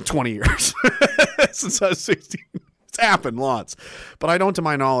 20 years since I was 16. It's happened lots, but I don't, to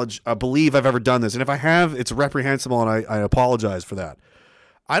my knowledge, believe I've ever done this. And if I have, it's reprehensible, and I apologize for that.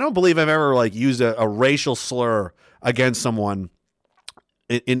 I don't believe I've ever used a racial slur against someone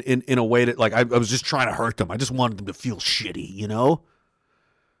in a way that I was just trying to hurt them. I just wanted them to feel shitty,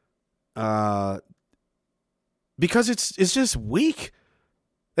 because it's just weak.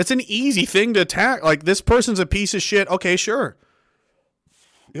 It's an easy thing to attack. Like, this person's a piece of shit. Okay, sure.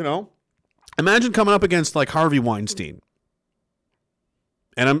 Imagine coming up against Harvey Weinstein.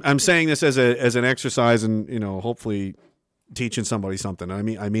 And I'm saying this as an exercise and, hopefully teaching somebody something. I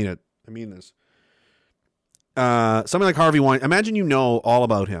mean it. I mean this. Something like Harvey Weinstein. Imagine all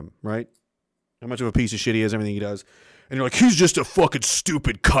about him, right? How much of a piece of shit he is, everything he does. And you're like, he's just a fucking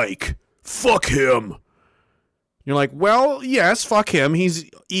stupid kike. Fuck him. You're like, well, yes, fuck him. He's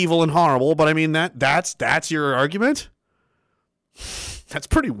evil and horrible, but I mean that's your argument? That's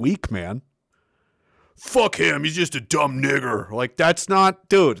pretty weak, man. Fuck him. He's just a dumb nigger. Like, that's not,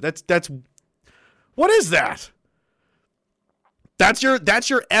 dude. That's what is that? That's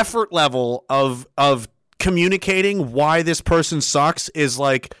your effort level of communicating why this person sucks is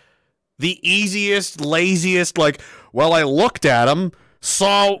like the easiest, laziest. Like, well, I looked at him,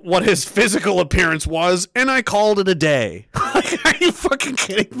 saw what his physical appearance was, and I called it a day. Like, are you fucking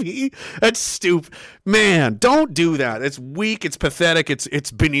kidding me? That's stupid. Man, don't do that. It's weak. It's pathetic.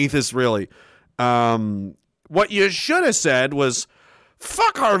 It's beneath us, really. What you should have said was,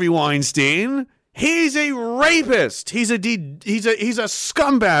 fuck Harvey Weinstein. He's a rapist. He's a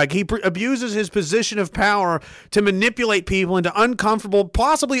scumbag. He abuses his position of power to manipulate people into uncomfortable,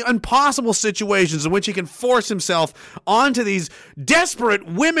 possibly impossible situations in which he can force himself onto these desperate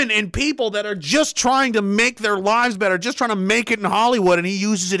women and people that are just trying to make their lives better, just trying to make it in Hollywood, and he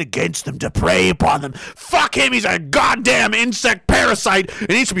uses it against them to prey upon them. Fuck him. He's a goddamn insect parasite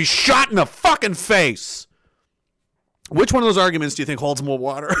and needs to be shot in the fucking face. Which one of those arguments do you think holds more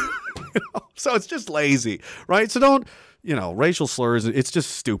water? So it's just lazy, right? So don't, racial slurs, it's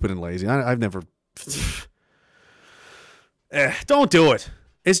just stupid and lazy. I've never, don't do it.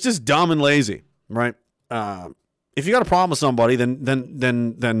 It's just dumb and lazy, right? If you got a problem with somebody,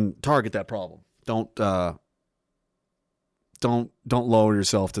 then target that problem. Don't lower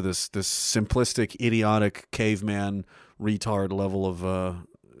yourself to this simplistic, idiotic, caveman, retard level of,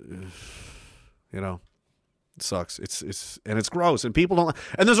 It sucks. It's gross, and people don't.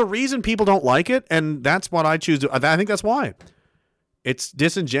 And there's a reason people don't like it, and that's what I choose to. I think that's why. It's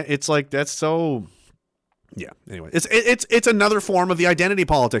It's like that's so. Yeah. Anyway, it's another form of the identity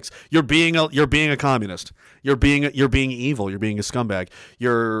politics. You're being a communist. You're being evil. You're being a scumbag.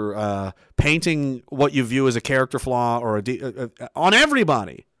 You're painting what you view as a character flaw or on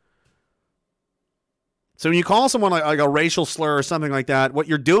everybody. So when you call someone like a racial slur or something like that, what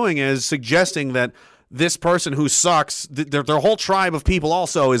you're doing is suggesting that this person who sucks, their whole tribe of people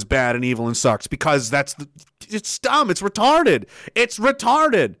also is bad and evil and sucks because it's dumb. It's retarded. It's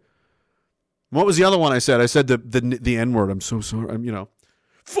retarded. What was the other one I said? I said the N-word. I'm so sorry. I'm,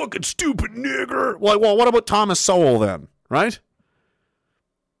 fucking stupid nigger. Well, what about Thomas Sowell then, right?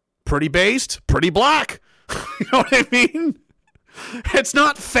 Pretty based, pretty black. You know what I mean? It's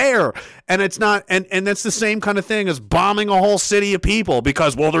not fair. And it's not, and that's the same kind of thing as bombing a whole city of people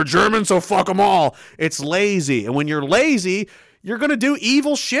because, well, they're German, so fuck them all. It's lazy. And when you're lazy, you're going to do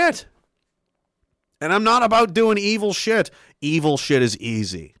evil shit. And I'm not about doing evil shit. Evil shit is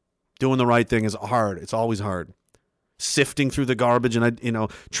easy. Doing the right thing is hard. It's always hard. Sifting through the garbage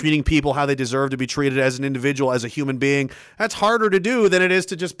and, treating people how they deserve to be treated as an individual, as a human being, that's harder to do than it is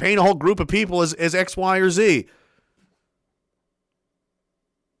to just paint a whole group of people as X, Y, or Z.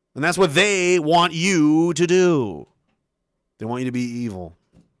 And that's what they want you to do. They want you to be evil.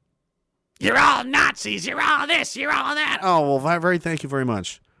 You're all Nazis. You're all this. You're all that. Oh, well, thank you very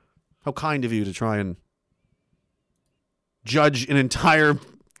much. How kind of you to try and judge an entire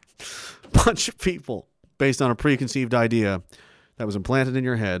bunch of people based on a preconceived idea that was implanted in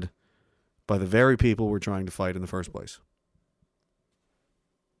your head by the very people we're trying to fight in the first place.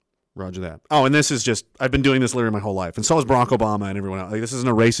 Roger that. Oh, and this is just, I've been doing this literally my whole life. And so is Barack Obama and everyone else. Like, this isn't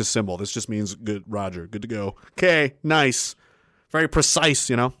a racist symbol. This just means good, Roger, good to go. Okay, nice. Very precise,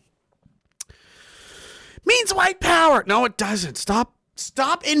 Means white power. No, it doesn't. Stop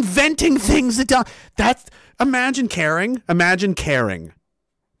inventing things that don't. Imagine caring. Imagine caring.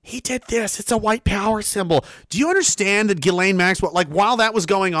 He did this. It's a white power symbol. Do you understand that Ghislaine Maxwell, while that was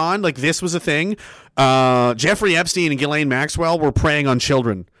going on, this was a thing, Jeffrey Epstein and Ghislaine Maxwell were preying on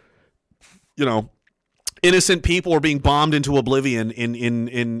children. Innocent people were being bombed into oblivion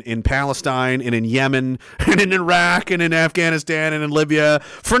in Palestine and in Yemen and in Iraq and in Afghanistan and in Libya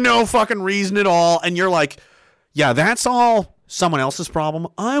for no fucking reason at all. And you're like, yeah, that's all someone else's problem.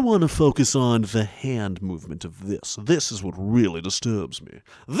 I want to focus on the hand movement of this. This is what really disturbs me.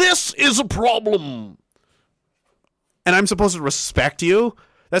 This is a problem. And I'm supposed to respect you?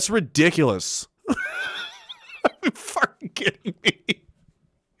 That's ridiculous. Are you fucking kidding me?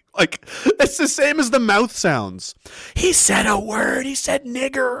 It's the same as the mouth sounds. He said a word. He said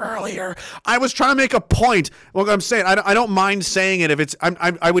nigger earlier. I was trying to make a point. Well, I'm saying I don't mind saying it if it's.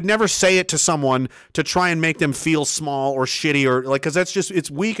 I would never say it to someone to try and make them feel small or shitty or because that's just it's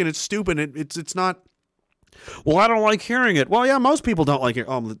weak and it's stupid. It's not. Well, I don't like hearing it. Well, yeah, most people don't like it.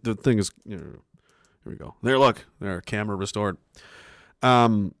 Oh, the thing is, here we go. There, look, there, camera restored.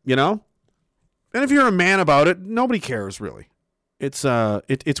 And if you're a man about it, nobody cares really. It's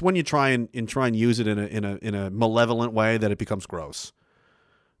when you try and use it in a malevolent way that it becomes gross,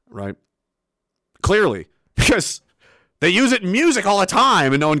 right? Clearly, because they use it in music all the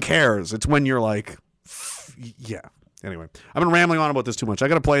time and no one cares. It's when you're like, yeah. Anyway, I've been rambling on about this too much. I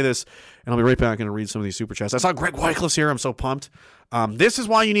got to play this, and I'll be right back and read some of these super chats. I saw Greg Wycliffe's here. I'm so pumped. This is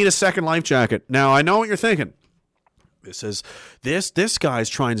why you need a second life jacket. Now I know what you're thinking. This guy's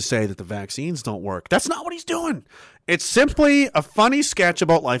trying to say that the vaccines don't work. That's not what he's doing. It's simply a funny sketch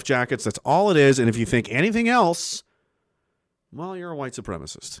about life jackets. That's all it is. And if you think anything else, well, you're a white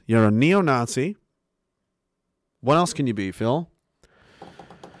supremacist. You're a neo-Nazi. What else can you be, Phil?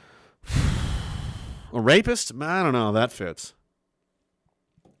 A rapist? I don't know. That fits.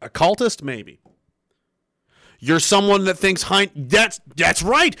 A cultist? Maybe. You're someone that thinks that's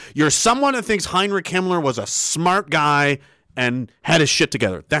right. You're someone that thinks Heinrich Himmler was a smart guy and had his shit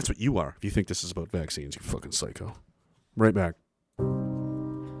together. That's what you are. If you think this is about vaccines, you fucking psycho. Right back.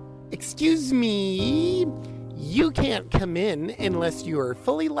 Excuse me. You can't come in unless you're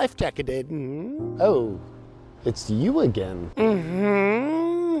fully life jacketed. Oh, it's you again.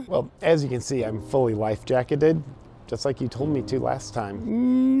 Mm-hmm. Well, as you can see, I'm fully life jacketed, just like you told me to last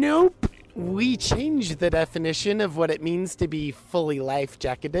time. Nope. We changed the definition of what it means to be fully life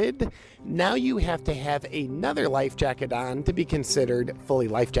jacketed. Now you have to have another life jacket on to be considered fully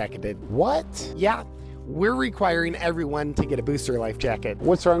life jacketed. What? Yeah, we're requiring everyone to get a booster life jacket.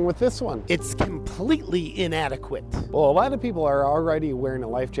 What's wrong with this one? It's completely inadequate. Well, a lot of people are already wearing a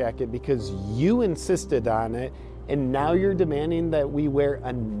life jacket because you insisted on it, and now you're demanding that we wear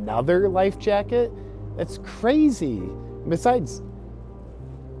another life jacket? That's crazy. Besides,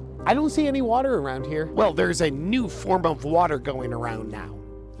 I don't see any water around here. Well, there's a new form of water going around now.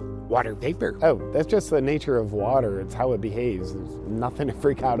 Water vapor. Oh, that's just the nature of water. It's how it behaves. There's nothing to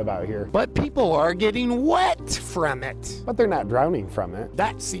freak out about here. But people are getting wet from it. But they're not drowning from it.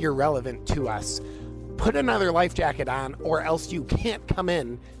 That's irrelevant to us. Put another life jacket on, or else you can't come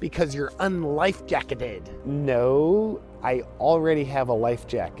in because you're unlife jacketed. No, I already have a life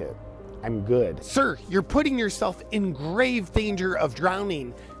jacket. I'm good. Sir, you're putting yourself in grave danger of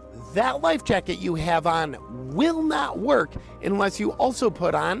drowning. That life jacket you have on will not work unless you also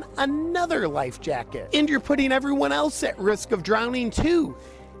put on another life jacket. And you're putting everyone else at risk of drowning too.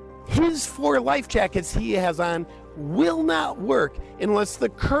 His 4 life jackets he has on will not work unless the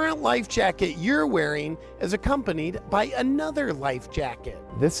current life jacket you're wearing is accompanied by another life jacket.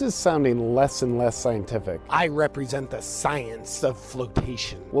 This is sounding less and less scientific. I represent the science of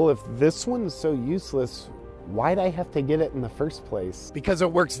flotation. Well, if this one's so useless, why'd I have to get it in the first place? Because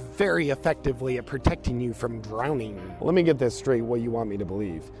it works very effectively at protecting you from drowning. Let me get this straight, what you want me to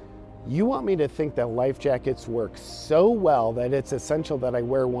believe. You want me to think that life jackets work so well that it's essential that I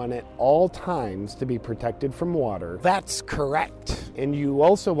wear one at all times to be protected from water. That's correct. And you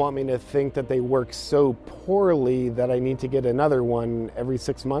also want me to think that they work so poorly that I need to get another one every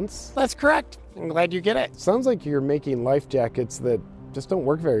 6 months? That's correct. I'm glad you get it. Sounds like you're making life jackets that just don't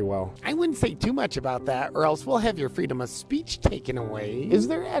work very well. I wouldn't say too much about that, or else we'll have your freedom of speech taken away. Is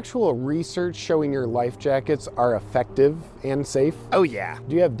there actual research showing your life jackets are effective and safe? Oh, yeah.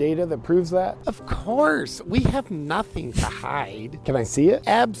 Do you have data that proves that? Of course. We have nothing to hide. Can I see it?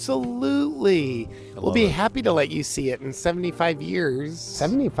 Absolutely. We'll be happy to let you see it in 75 years.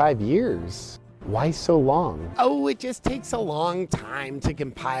 75 years? Why so long? Oh, it just takes a long time to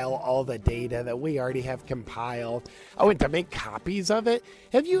compile all the data that we already have compiled. Oh, and to make copies of it.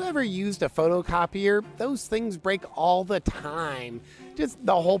 Have you ever used a photocopier? Those things break all the time. Just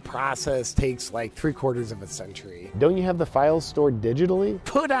the whole process takes like 3/4 of a century. Don't you have the files stored digitally?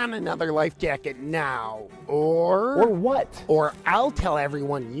 Put on another life jacket now. Or what? Or I'll tell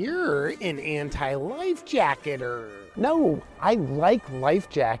everyone you're an anti-life jacketer. No, I like life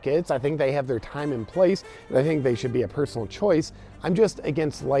jackets. I think they have their time and place, and I think they should be a personal choice. I'm just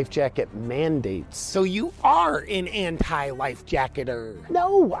against life jacket mandates. So you are an anti-life jacketer.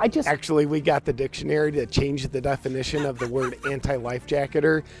 No, I just... Actually, we got the dictionary to change the definition of the word anti-life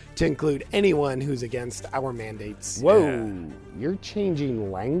jacketer to include anyone who's against our mandates. Whoa, you're changing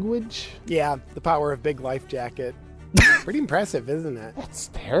language? Yeah, the power of big life jacket. Pretty impressive, isn't it? That's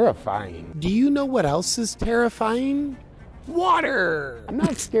terrifying. Do you know what else is terrifying? Water! I'm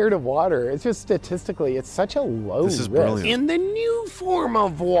not scared of water. It's just statistically, it's such a low This is risk. brilliant. In the new form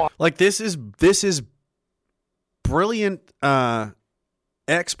of water. Like this is brilliant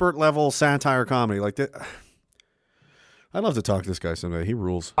expert level satire comedy. Like that. I'd love to talk to this guy someday. He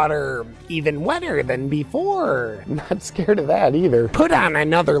rules. Water even wetter than before. I'm not scared of that either. Put on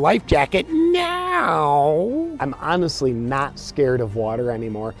another life jacket now. I'm honestly not scared of water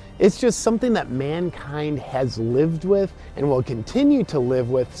anymore. It's just something that mankind has lived with and will continue to live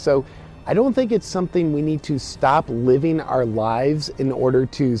with. So I don't think it's something we need to stop living our lives in order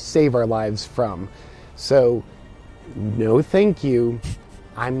to save our lives from. So no, thank you.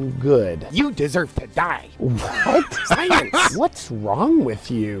 I'm good. You deserve to die. What? Science. What's wrong with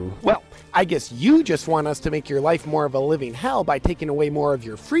you? Well, I guess you just want us to make your life more of a living hell by taking away more of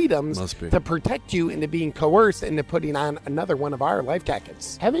your freedoms Must be. to protect you into being coerced into putting on another one of our life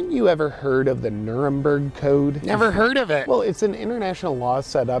jackets. Haven't you ever heard of the Nuremberg Code? Never heard of it. Well, it's an international law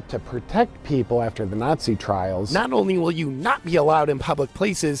set up to protect people after the Nazi trials. Not only will you not be allowed in public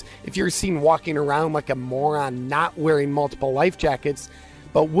places if you're seen walking around like a moron not wearing multiple life jackets,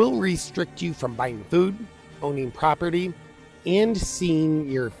 but we'll restrict you from buying food, owning property, and seeing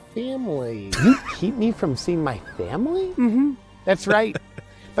your family. You keep me from seeing my family? Mm-hmm. That's right.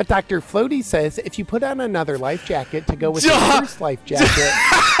 But Dr. Floaty says if you put on another life jacket to go with your first life jacket...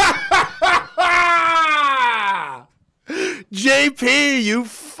 JP, you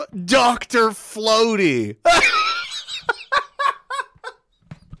Dr. Floaty.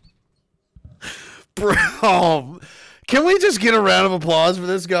 Bro, can we just get a round of applause for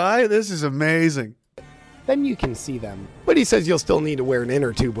this guy? This is amazing. Then you can see them. But he says you'll still need to wear an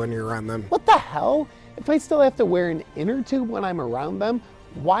inner tube when you're around them. What the hell? If I still have to wear an inner tube when I'm around them,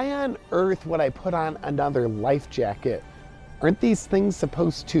 why on earth would I put on another life jacket? Aren't these things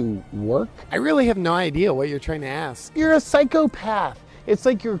supposed to work? I really have no idea what you're trying to ask. You're a psychopath. It's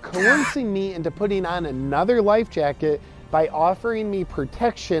like you're coercing me into putting on another life jacket by offering me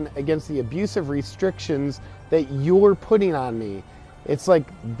protection against the abusive restrictions that you're putting on me. It's like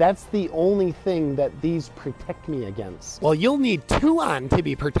that's the only thing that these protect me against. Well, you'll need 2 on to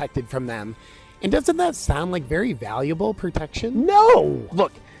be protected from them. And doesn't that sound like very valuable protection? No!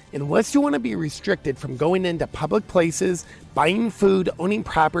 Look, unless you want to be restricted from going into public places, buying food, owning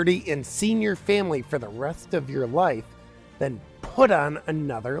property, and seeing your family for the rest of your life, then put on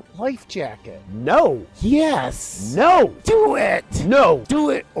another life jacket. No! Yes! No! Do it! No!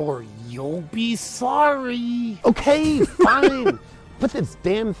 Do it or you'll be sorry. Okay, fine. Put this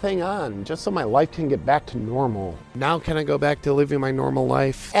damn thing on just so my life can get back to normal. Now can I go back to living my normal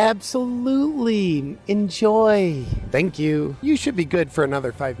life? Absolutely. Enjoy. Thank you. You should be good for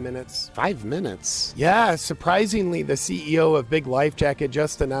another 5 minutes. 5 minutes? Yeah, surprisingly, the CEO of Big Life Jacket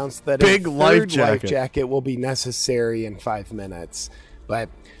just announced that Big a Life third Jacket. life jacket will be necessary in 5 minutes. But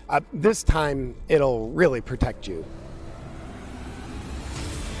this time, it'll really protect you.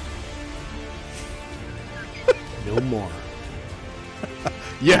 No more.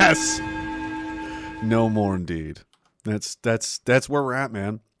 Yes. No more indeed. That's where we're at,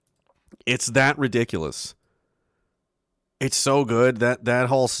 man. It's that ridiculous. It's so good. That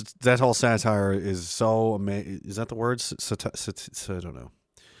whole satire is so amazing. Is that the word? I don't know.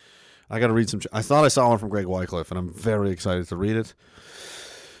 I got to read some. I thought I saw one from Greg Wycliffe, and I'm very excited to read it.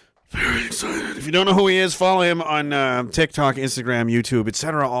 Very excited. If you don't know who he is, follow him on TikTok, Instagram, YouTube,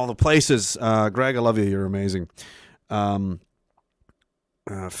 etc. All the places. Greg, I love you. You're amazing.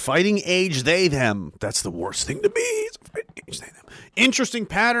 Fighting age they them. That's the worst thing to be. It's fighting age they them. Interesting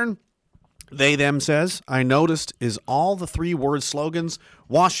pattern. They them says, I noticed is all the 3-word slogans.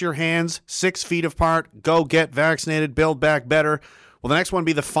 Wash your hands, 6 feet apart, go get vaccinated, build back better. Will the next one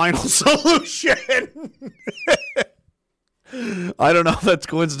be the final solution? I don't know if that's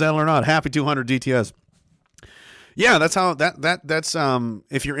coincidental or not. Happy 200 DTS. Yeah, that's how that's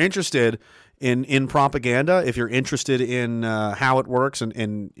if you're interested in propaganda, if you're interested in how it works,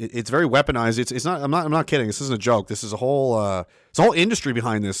 and it's very weaponized. It's not. I'm not kidding. This isn't a joke. This is a whole industry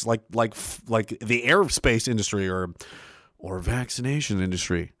behind this, like the aerospace industry or vaccination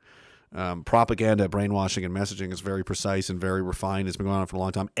industry. Propaganda, brainwashing, and messaging is very precise and very refined. It's been going on for a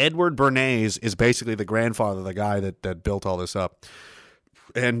long time. Edward Bernays is basically the grandfather, the guy that built all this up.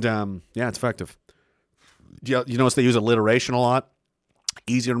 And yeah, it's effective. You notice they use alliteration a lot.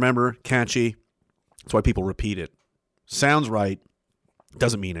 Easy to remember, catchy. That's why people repeat it. Sounds right.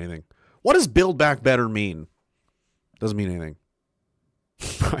 Doesn't mean anything. What does build back better mean? Doesn't mean anything.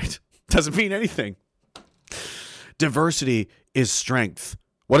 Right? Doesn't mean anything. Diversity is strength.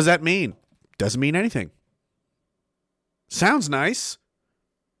 What does that mean? Doesn't mean anything. Sounds nice.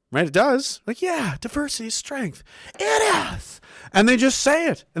 Right? It does. Like, yeah, diversity is strength. It is. And they just say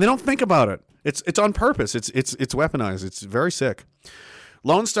it. And they don't think about it. It's on purpose. It's weaponized. It's very sick.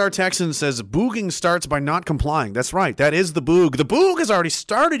 Lone Star Texan says, booging starts by not complying. That's right. That is the boog. The boog has already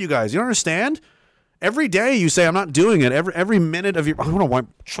started, you guys. You don't understand? Every day you say, I'm not doing it. Every minute of your... I don't know why I'm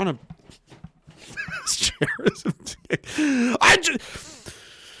trying to... This chair is...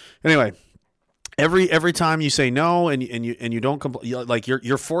 Anyway, every time you say no and you don't comply, like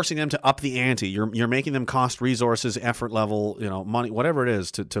you're forcing them to up the ante. You're making them cost resources, effort level, money, whatever it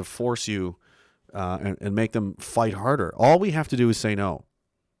is to force you and make them fight harder. All we have to do is say no.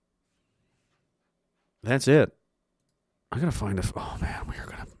 That's it. I gotta find a. Oh man,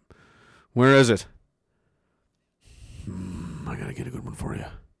 where is it? I gotta get a good one for you.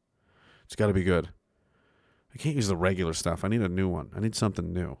 It's got to be good. I can't use the regular stuff. I need a new one. I need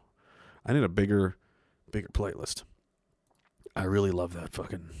something new. I need a bigger playlist. I really love that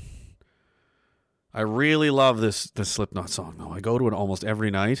fucking... I really love this Slipknot song, though. I go to it almost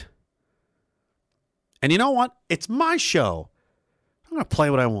every night. And you know what? It's my show. I'm going to play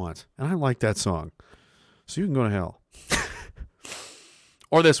what I want. And I like that song. So you can go to hell.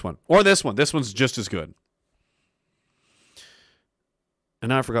 Or this one. Or this one. This one's just as good. And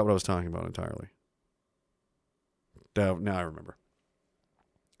now I forgot what I was talking about entirely. Now I remember.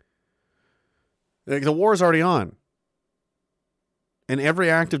 The war is already on. And every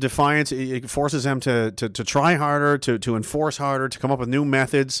act of defiance, it forces them to try harder, to enforce harder, to come up with new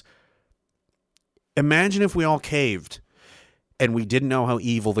methods. Imagine if we all caved and we didn't know how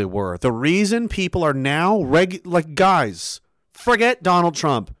evil they were. The reason people are now, guys, forget Donald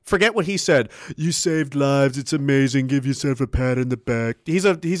Trump. Forget what he said. You saved lives. It's amazing. Give yourself a pat in the back. He's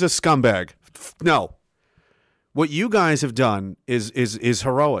a scumbag. No. What you guys have done is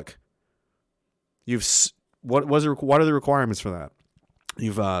heroic. What are the requirements for that?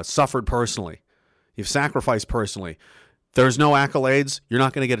 You've suffered personally. You've sacrificed personally. There's no accolades. You're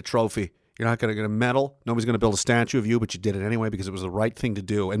not going to get a trophy. You're not going to get a medal. Nobody's going to build a statue of you, but you did it anyway because it was the right thing to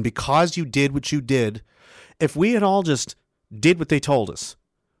do. And because you did what you did, if we had all just did what they told us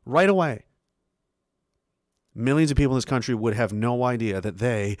right away, millions of people in this country would have no idea that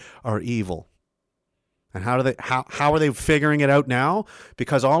they are evil. And how are they figuring it out now?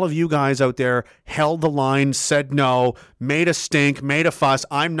 Because all of you guys out there held the line, said no, made a stink, made a fuss.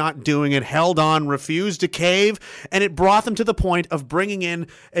 I'm not doing it, held on, refused to cave. And it brought them to the point of bringing in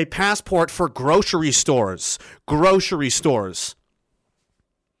a passport for grocery stores. Grocery stores.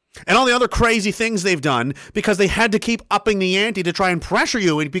 And all the other crazy things they've done because they had to keep upping the ante to try and pressure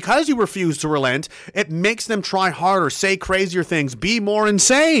you. And because you refuse to relent, it makes them try harder, say crazier things, be more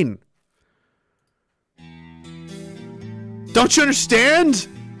insane. Don't you understand?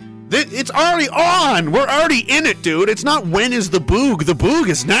 It's already on. We're already in it, dude. It's not when is the boog. The boog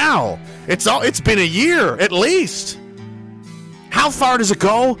is now. It's been a year at least. How far does it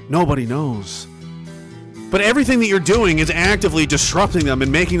go? Nobody knows. But everything that you're doing is actively disrupting them and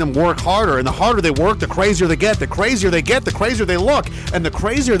making them work harder. And the harder they work, the crazier they get. The crazier they get, the crazier they look. And the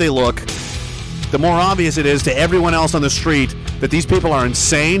crazier they look, the more obvious it is to everyone else on the street that these people are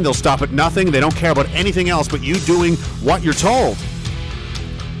insane. They'll stop at nothing. They don't care about anything else but you doing what you're told.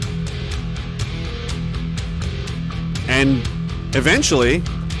 And eventually,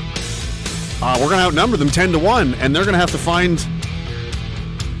 we're going to outnumber them 10-1, and they're going to have to find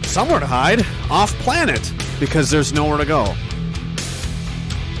somewhere to hide off planet because there's nowhere to go.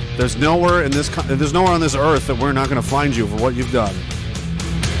 There's nowhere on this earth that we're not going to find you for what you've done.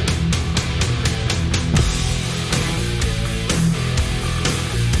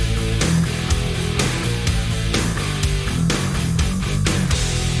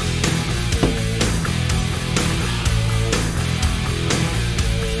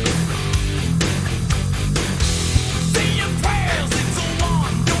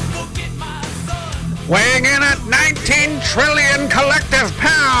 Weighing in at 19 trillion collective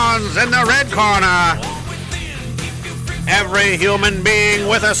pounds in the red corner. Every human being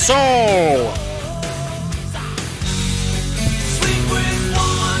with a soul.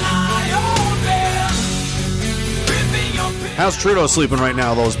 How's Trudeau sleeping right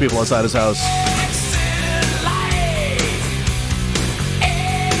now, those people outside his house?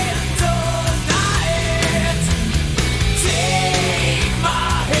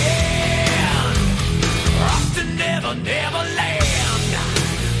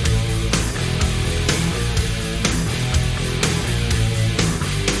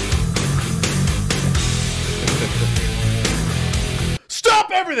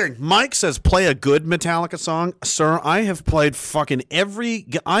 Everything. Mike says, play a good Metallica song. Sir, I have played fucking every...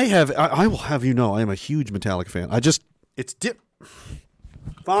 I will have you know, I am a huge Metallica fan. It's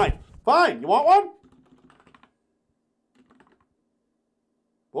Fine. You want one?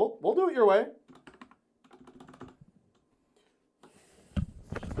 We'll do it your way.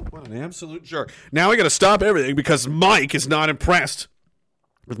 What an absolute jerk. Now I gotta stop everything because Mike is not impressed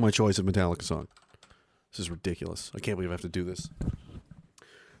with my choice of Metallica song. This is ridiculous. I can't believe I have to do this.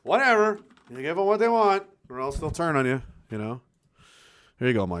 Whatever. You give them what they want, or else they'll turn on you, you know? Here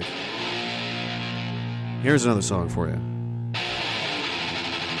you go, Mike. Here's another song for you.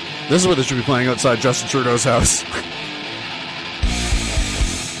 This is what they should be playing outside Justin Trudeau's house.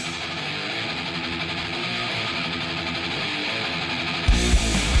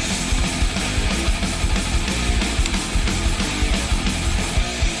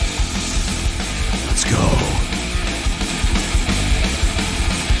 Let's go.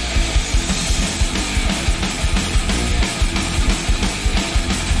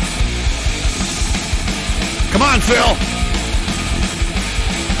 Come on, Phil.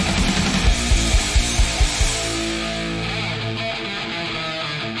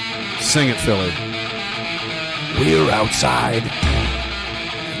 Sing it, Philly. We're outside,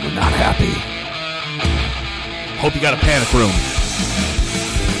 and we're not happy. Hope you got a panic room.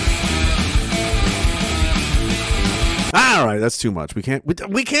 All right, that's too much. We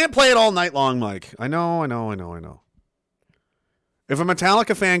can't play it all night long, Mike. I know. If a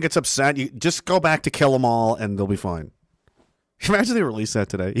Metallica fan gets upset, you just go back to Kill 'Em All and they'll be fine. Imagine they released that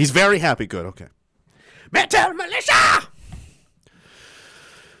today. He's very happy. Good, okay. Metal Militia!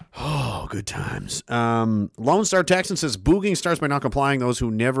 Oh, good times. Lone Star Texan says, booging starts by not complying. Those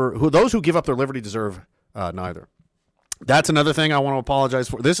who give up their liberty deserve neither. That's another thing I want to apologize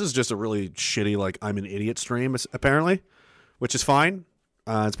for. This is just a really shitty, like, I'm an idiot stream, apparently, which is fine.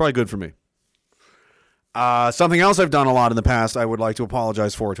 It's probably good for me. Something else I've done a lot in the past I would like to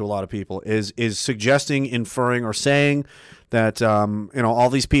apologize for to a lot of people is suggesting, inferring, or saying that all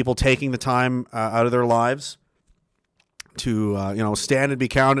these people taking the time out of their lives to stand and be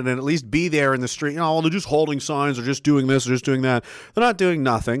counted and at least be there in the street. They're just holding signs or just doing this or just doing that. They're not doing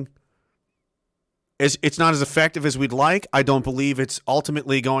nothing. It's not as effective as we'd like. I don't believe it's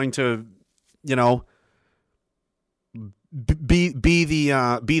ultimately going to, you know, be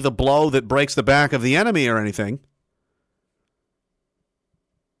the blow that breaks the back of the enemy or anything.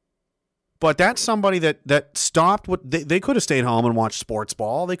 But that's somebody that stopped what they could have stayed home and watched sports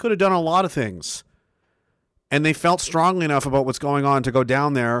ball. They could have done a lot of things. And they felt strongly enough about what's going on to go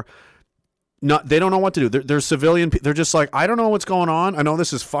down there. They don't know what to do. They're civilian. They're just like, I don't know what's going on. I know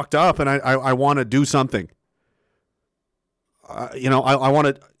this is fucked up, and I want to do something. I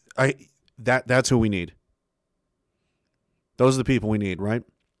want to. That's who we need. Those are the people we need, right?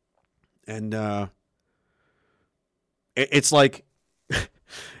 And it's like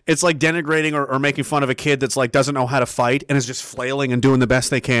it's like denigrating or making fun of a kid that's like doesn't know how to fight and is just flailing and doing the best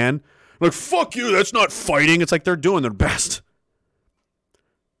they can. Like, fuck you, that's not fighting. It's like they're doing their best.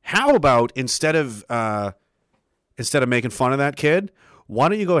 How about instead of making fun of that kid, why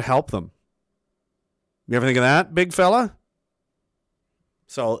don't you go help them? You ever think of that, big fella?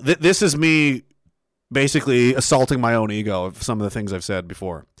 So this is me basically assaulting my own ego of some of the things I've said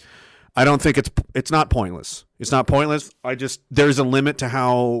before. I don't think it's not pointless. It's not pointless. There's a limit to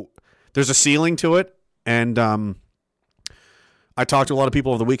how there's a ceiling to it, and I talked to a lot of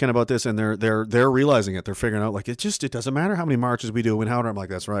people over the weekend about this, and they're realizing it. They're figuring out, like, it doesn't matter how many marches we do in Howder. I'm like,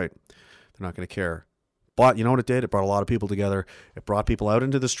 that's right. They're not going to care. But you know what it did? It brought a lot of people together. It brought people out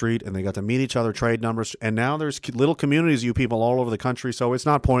into the street, and they got to meet each other, trade numbers, and now there's little communities of you people all over the country, so it's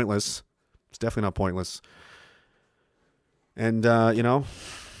not pointless. It's definitely not pointless. And,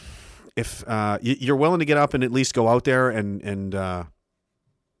 if you're willing to get up and at least go out there and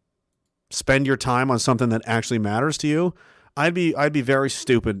spend your time on something that actually matters to you, I'd be very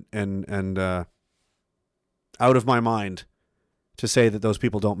stupid and out of my mind to say that those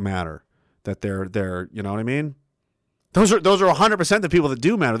people don't matter, that they're you know what I mean? Those are 100% the people that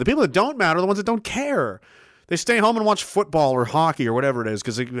do matter. The people that don't matter are the ones that don't care. They stay home and watch football or hockey or whatever it is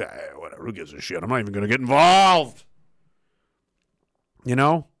because whatever, who gives a shit? I'm not even going to get involved. You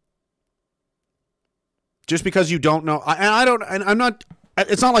know? Just because you don't know, I'm not.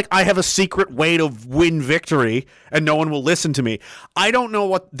 It's not like I have a secret way to win victory and no one will listen to me. I don't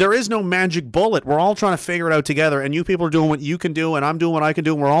know there is no magic bullet. We're all trying to figure it out together, and you people are doing what you can do, and I'm doing what I can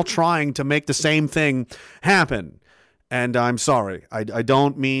do, and we're all trying to make the same thing happen. And I'm sorry. I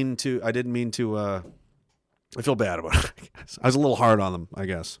didn't mean to, I feel bad about it. I was a little hard on them, I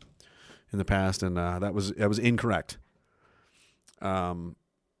guess, in the past, and that was incorrect.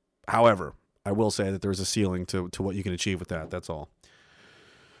 However, I will say that there's a ceiling to what you can achieve with that. That's all.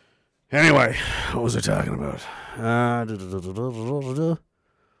 Anyway, what was I talking about?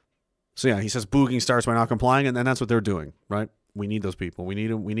 So yeah, he says booging starts by not complying, and that's what they're doing, right? We need those people. We need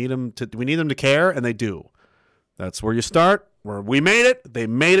them to care, and they do. That's where you start. Where we made it, they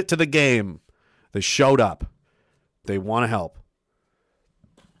made it to the game. They showed up. They want to help.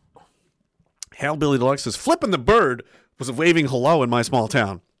 Hail Billy Deluxe says, Flippin' the Bird was waving hello in my small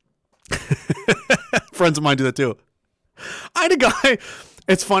town. Friends of mine do that too. I had a guy.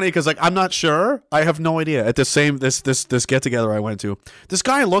 It's funny because I'm not sure. I have no idea. At this get together I went to, this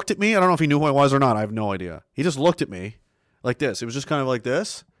guy looked at me. I don't know if he knew who I was or not. I have no idea. He just looked at me like this. It was just kind of like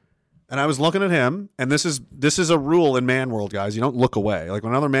this, and I was looking at him. And this is a rule in man world, guys. You don't look away. Like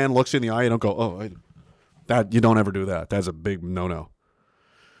when another man looks you in the eye, you don't go, that you don't ever do that. That's a big no.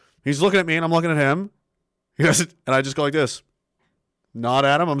 He's looking at me, and I'm looking at him. He goes, and I just go like this. Nod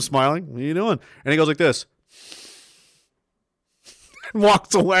at him. I'm smiling. What are you doing? And he goes like this. And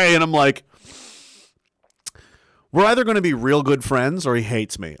walks away. And I'm like, we're either going to be real good friends or he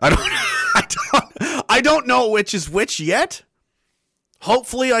hates me. I don't know which is which yet.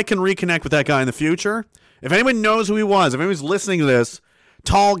 Hopefully I can reconnect with that guy in the future. If anyone knows who he was, if anyone's listening to this,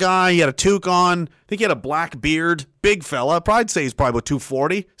 tall guy, he had a toque on. I think he had a black beard. Big fella. I'd say he's probably about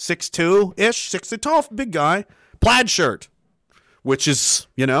 240, 6'2"-ish, 6'2", tall, big guy. Plaid shirt. Which is,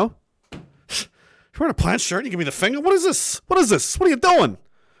 you know, you're wearing a plaid shirt, you give me the finger. What is this? What are you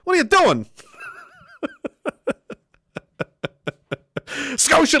doing?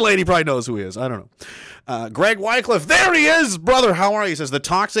 Scotia lady probably knows who he is. I don't know. Greg Wycliffe, there he is. Brother, how are you? He says, the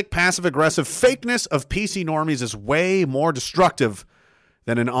toxic, passive-aggressive fakeness of PC normies is way more destructive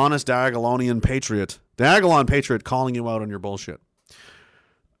than an honest Diagolonian patriot. Diagolon patriot calling you out on your bullshit.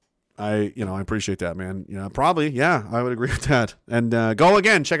 I appreciate that, man. Probably, yeah, I would agree with that. And go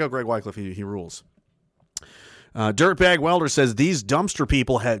again. Check out Greg Wycliffe. He rules. Dirtbag Welder says, these dumpster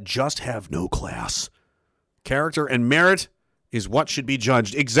people just have no class. Character and merit is what should be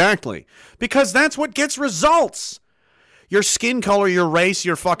judged. Exactly. Because that's what gets results. Your skin color, your race,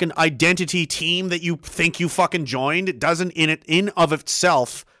 your fucking identity team that you think you fucking joined, it doesn't in of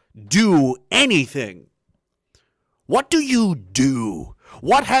itself do anything. What do you do?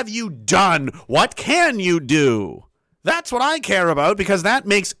 What have you done? What can you do? That's what I care about, because that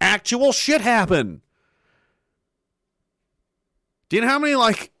makes actual shit happen. Do you know how many,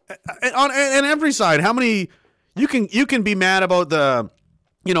 like, on every side, how many you can be mad about the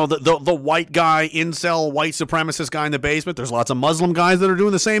white guy, incel, white supremacist guy in the basement. There's lots of Muslim guys that are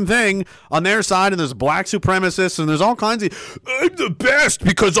doing the same thing on their side, and there's black supremacists, and there's all kinds of, I'm the best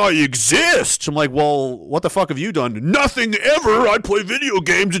because I exist. I'm like, well, what the fuck have you done? Nothing ever. I play video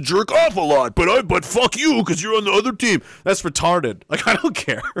games and jerk off a lot, but fuck you because you're on the other team. That's retarded. Like, I don't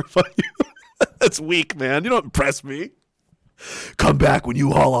care. Fuck you. That's weak, man. You don't impress me. Come back when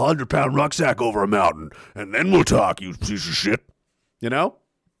you haul a 100-pound rucksack over a mountain, and then we'll talk, you piece of shit. You know?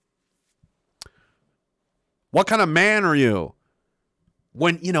 What kind of man are you?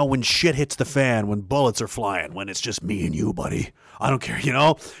 When shit hits the fan, when bullets are flying, when it's just me and you, buddy. I don't care,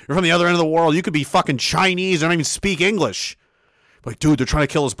 You're from the other end of the world. You could be fucking Chinese and don't even speak English. Like, dude, they're trying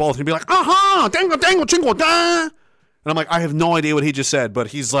to kill us both. And you'd be like, dangle, dangle, chingle, da. And I'm like, I have no idea what he just said, but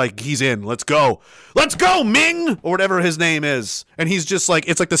he's like, he's in. Let's go. Let's go, Ming! Or whatever his name is. And he's just like,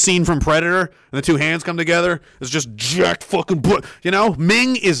 it's like the scene from Predator, and the two hands come together. It's just jacked fucking,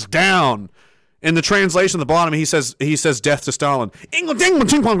 Ming is down. In the translation at the bottom, he says death to Stalin.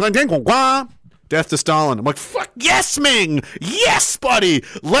 Death to Stalin. I'm like, fuck yes, Ming! Yes, buddy!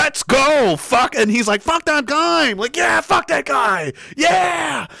 Let's go! Fuck! And he's like, fuck that guy! I'm like, yeah, fuck that guy!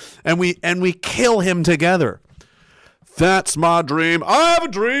 Yeah! And we kill him together. That's my dream. I have a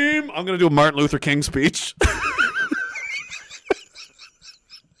dream. I'm going to do a Martin Luther King speech.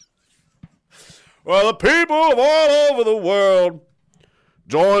 Well, the people of all over the world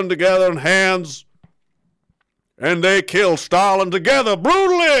joined together in hands, and they killed Stalin together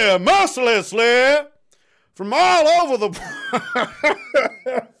brutally, mercilessly, from all over the...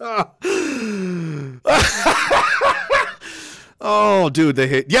 Oh, dude, they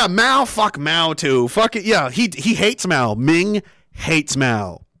hate... Yeah, Mao, fuck Mao, too. Fuck it, yeah, he hates Mao. Ming hates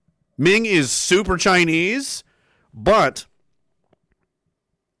Mao. Ming is super Chinese, but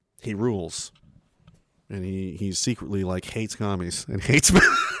he rules. And he secretly, like, hates commies and hates...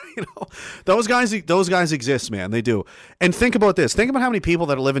 Those guys exist, man. They do. And think about this. Think about how many people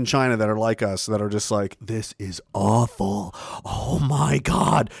that live in China that are like us, that are just like, this is awful. Oh, my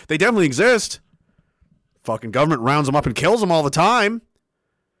God. They definitely exist. Fucking government rounds them up and kills them all the time.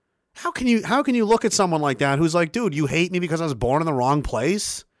 How can you look at someone like that who's like, dude, you hate me because I was born in the wrong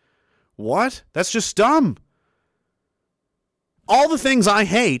place? What? That's just dumb. All the things I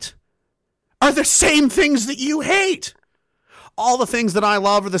hate are the same things that you hate. All the things that I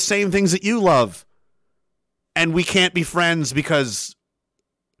love are the same things that you love. And we can't be friends because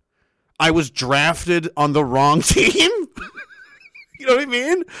I was drafted on the wrong team? You know what I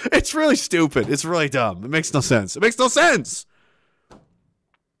mean? It's really stupid. It's really dumb. It makes no sense. It makes no sense.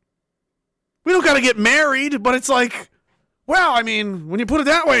 We don't got to get married, but it's like, well, I mean, when you put it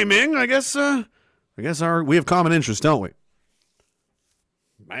that way, Ming, I guess we have common interests, don't we?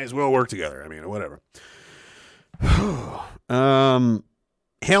 Might as well work together. I mean, whatever.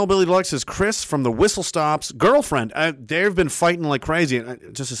 Hail Billy Deluxe says, Chris from the Whistle Stop's girlfriend. They've been fighting like crazy.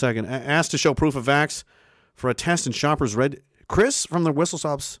 Just a second. Asked to show proof of vax for a test in Shoppers Red. Chris from the Whistle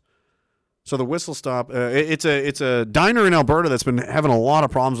Stops. So the Whistle Stop, it's a diner in Alberta that's been having a lot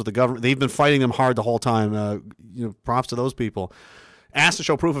of problems with the government. They've been fighting them hard the whole time. Props to those people. Asked to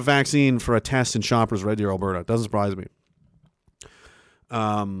show proof of vaccine for a test in Shoppers Red Deer, Alberta. Doesn't surprise me.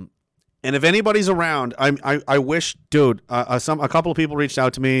 And if anybody's around, I wish, dude. A couple of people reached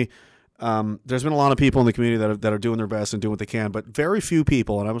out to me. There's been a lot of people in the community that are doing their best and doing what they can, but very few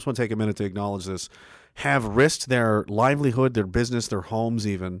people, and I just want to take a minute to acknowledge this, have risked their livelihood, their business, their homes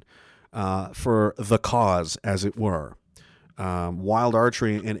even, for the cause, as it were. Wild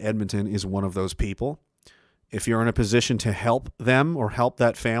Archery in Edmonton is one of those people. If you're in a position to help them or help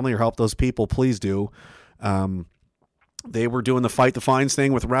that family or help those people, please do. They were doing the Fight the Fines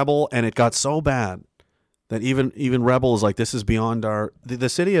thing with Rebel, and it got so bad that even Rebel is like, this is beyond our... The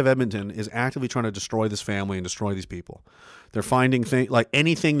city of Edmonton is actively trying to destroy this family and destroy these people. They're finding like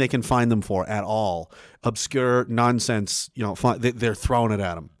anything they can find them for at all. Obscure nonsense, they're throwing it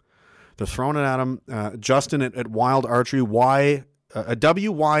at them. They're throwing it at them. Justin at Wild Archery, WYLD.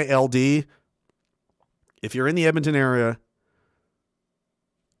 If you're in the Edmonton area,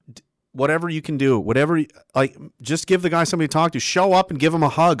 whatever you can do, just give the guy somebody to talk to. Show up and give him a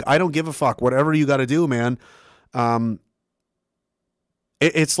hug. I don't give a fuck. Whatever you got to do, man.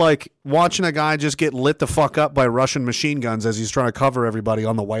 It's like watching a guy just get lit the fuck up by Russian machine guns as he's trying to cover everybody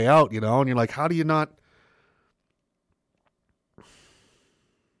on the way out, and you're like, how do you not?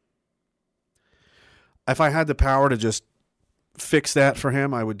 if I had the power to just fix that for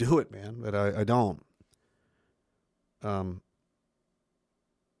him, I would do it, man. But I don't.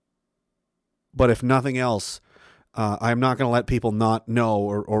 But if nothing else, I'm not going to let people not know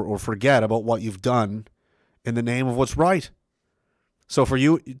or forget about what you've done in the name of what's right. So for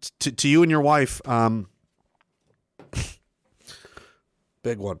you, to you and your wife,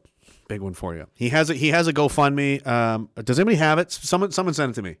 big one for you. He has a GoFundMe. Does anybody have it? Someone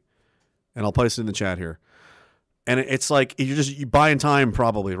send it to me, and I'll place it in the chat here. And it's like you're buying time,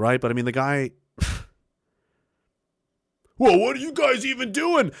 probably, right? But I mean, the guy. Well, what are you guys even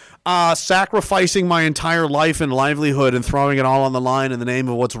doing? Sacrificing my entire life and livelihood and throwing it all on the line in the name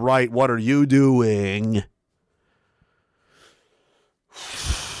of what's right. What are you doing?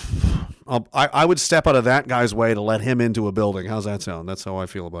 I would step out of that guy's way to let him into a building. How's that sound? That's how I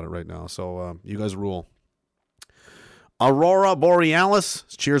feel about it right now. So you guys rule. Aurora Borealis,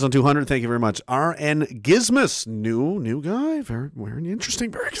 cheers on 200. Thank you very much. RN Gizmus, new guy, very interesting,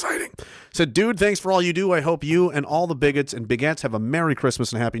 very exciting. Said, dude, thanks for all you do. I hope you and all the bigots and bigettes have a Merry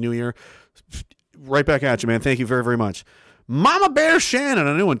Christmas and Happy New Year. Right back at you, man. Thank you very, very much. Mama Bear Shannon,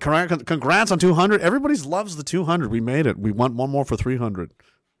 a new one. Congrats on 200. Everybody loves the 200. We made it. We want one more for 300.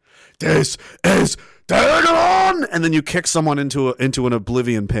 This is turn on, and then you kick someone into an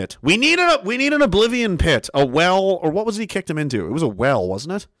oblivion pit. We need an oblivion pit, a well, or what was it he kicked him into? It was a well,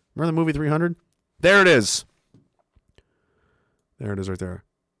 wasn't it? Remember the movie 300? There it is. There it is, right there.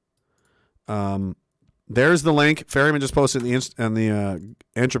 There's the link. Ferryman just posted in the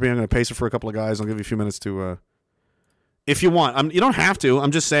entropy. I'm going to paste it for a couple of guys. I'll give you a few minutes to, if you want. You don't have to.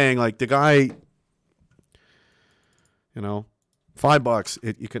 I'm just saying, like the guy,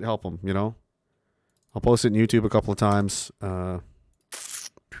 $5, you could help him, I'll post it in YouTube a couple of times.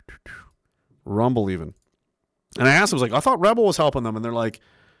 Rumble even. And I asked him, I thought Rebel was helping them. And they're like,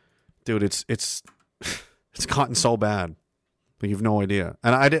 dude, it's gotten so bad. But you have no idea.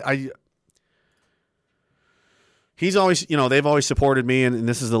 And he's always, they've always supported me, and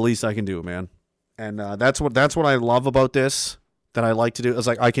this is the least I can do, man. And that's what I love about this, that I like to do. Is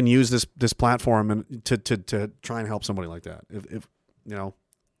like I can use this platform and to try and help somebody like that. If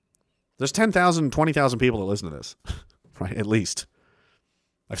there's 10,000, 20,000 people that listen to this, right? At least.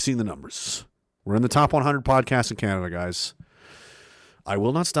 I've seen the numbers. We're in the top 100 podcasts in Canada, guys. I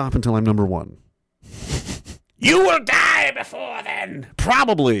will not stop until I'm number one. You will die before then.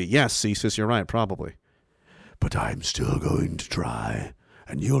 Probably. Yes, Cesis, you're right. Probably. But I'm still going to try,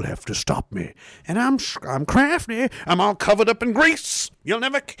 and you'll have to stop me. And I'm crafty. I'm all covered up in grease. You'll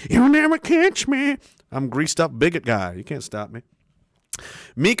never catch me. I'm greased up bigot guy. You can't stop me.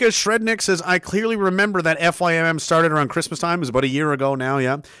 Mika Shrednick says, I clearly remember that FYMM started around Christmas time. It was about a year ago now,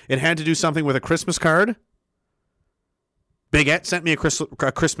 yeah. It had to do something with a Christmas card. Bigette sent me a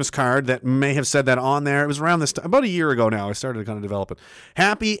Christmas card that may have said that on there. It was around this time, about a year ago now. I started to kind of develop it.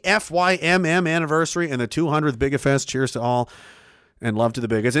 Happy FYMM anniversary and the 200th Bigot Fest. Cheers to all and love to the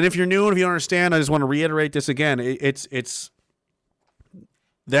bigots. And if you're new and if you don't understand, I just want to reiterate this again. It's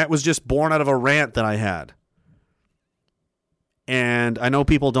that was just born out of a rant that I had. And I know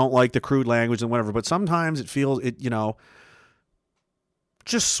people don't like the crude language and whatever, but sometimes it feels,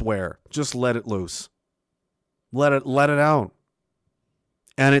 just swear. Just let it loose. Let it out.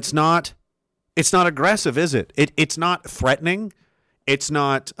 And it's not aggressive, is it? It's not threatening. It's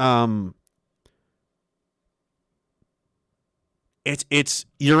not, you're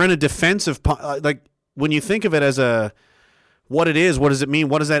in a defensive, like when you think of it as what it is, what does it mean?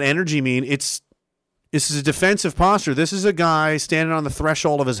 What does that energy mean? This is a defensive posture. This is a guy standing on the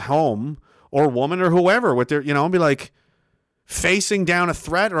threshold of his home or woman or whoever with their, be like facing down a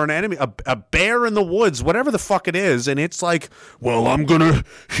threat or an enemy, a bear in the woods, whatever the fuck it is. And it's like, well,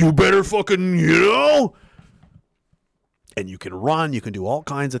 you better fucking, and you can run, you can do all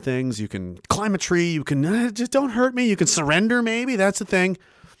kinds of things. You can climb a tree. You can, just don't hurt me. You can surrender. Maybe that's the thing.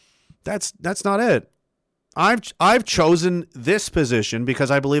 That's not it. I've chosen this position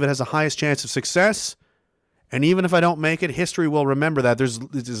because I believe it has the highest chance of success. And even if I don't make it, history will remember that.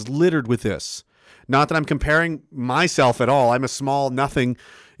 It is littered with this. Not that I'm comparing myself at all. I'm a small nothing,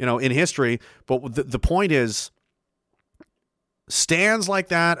 in history. But the point is, stands like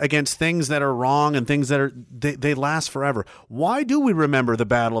that against things that are wrong and things that they last forever. Why do we remember the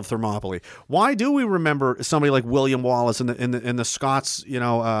Battle of Thermopylae? Why do we remember somebody like William Wallace and the Scots,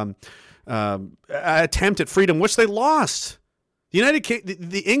 attempt at freedom, which they lost?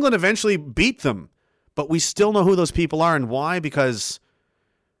 The England eventually beat them, but we still know who those people are and why, because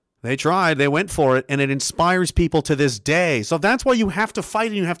they tried, they went for it, and it inspires people to this day. So that's why you have to fight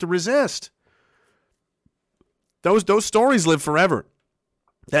and you have to resist. Those stories live forever.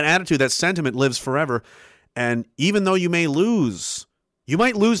 That attitude, that sentiment lives forever. And even though you may lose, you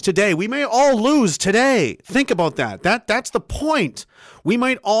might lose today. We may all lose today. Think about that. That's the point. We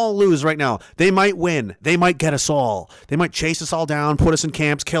might all lose right now. They might win. They might get us all. They might chase us all down, put us in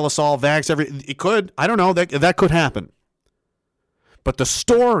camps, kill us all, vax it could. I don't know. That could happen. But the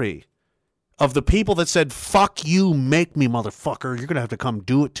story of the people that said, fuck you, make me, motherfucker. You're going to have to come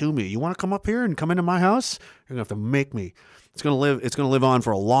do it to me. You want to come up here and come into my house? You're going to have to make me. It's going to live on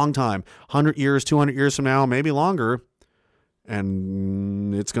for a long time. 100 years, 200 years from now, maybe longer.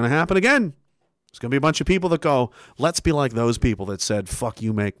 And it's going to happen again. There's going to be a bunch of people that go, let's be like those people that said, fuck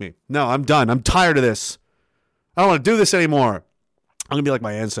you, make me. No, I'm done. I'm tired of this. I don't want to do this anymore. I'm going to be like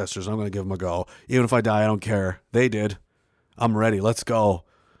my ancestors. I'm going to give them a go. Even if I die, I don't care. They did. I'm ready. Let's go.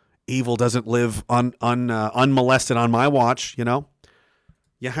 Evil doesn't live unmolested on my watch, you know?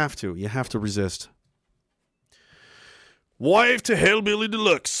 You have to. You have to resist. Wife to Hellbilly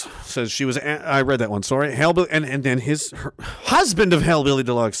Deluxe says she was. I read that one. Sorry, Hellbilly, and then her husband of Hellbilly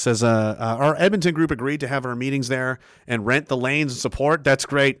Deluxe says our Edmonton group agreed to have our meetings there and rent the lanes and support. That's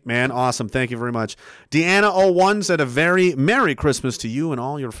great, man. Awesome. Thank you very much. Deanna01 said a very Merry Christmas to you and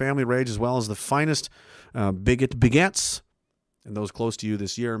all your family rage, as well as the finest bigot begets and those close to you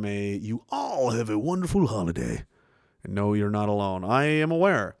this year. May you all have a wonderful holiday. And no, you're not alone. I am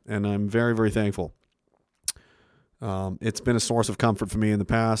aware, and I'm very, very thankful. It's been a source of comfort for me in the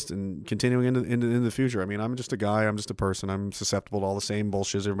past and continuing into the future. I mean, I'm just a guy. I'm just a person. I'm susceptible to all the same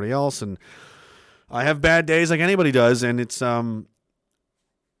bullshit as everybody else. And I have bad days like anybody does. And it's, you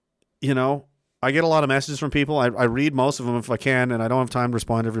know, I get a lot of messages from people. I read most of them if I can, and I don't have time to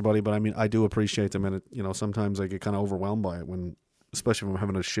respond to everybody, but I mean, I do appreciate them. And it, you know, sometimes I get kind of overwhelmed by it when, especially if I'm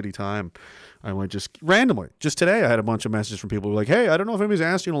having a shitty time. I might just randomly, just today, I had a bunch of messages from people who were like, hey, I don't know if anybody's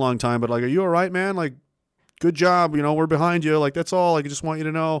asked you in a long time, but like, are you all right, man? Like, good job, you know, we're behind you. Like, that's all. Like, I just want you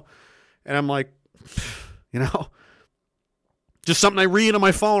to know. And I'm like, you know, just something I read on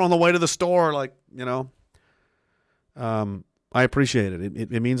my phone on the way to the store. Like, you know, I appreciate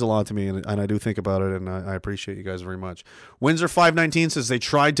it. It means a lot to me, and I do think about it, and I appreciate you guys very much. Windsor 519 says they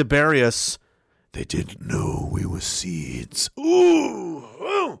tried to bury us. They didn't know we were seeds. Ooh.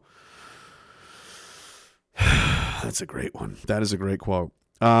 Oh. That's a great one. That is a great quote.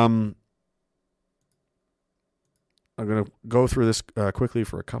 I'm going to go through this quickly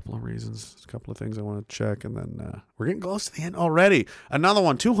for a couple of reasons. A couple of things I want to check, and then we're getting close to the end already. Another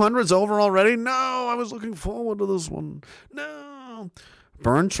one. 200's over already? No, I was looking forward to this one. No.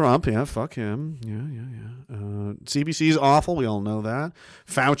 Burn Trump. Yeah, fuck him. Yeah. CBC's awful. We all know that.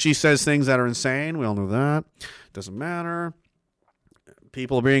 Fauci says things that are insane. We all know that. Doesn't matter.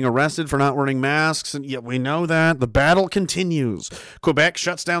 People are being arrested for not wearing masks, and yet we know that. The battle continues. Quebec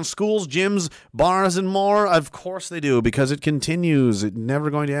shuts down schools, gyms, bars, and more. Of course they do, because it continues. It's never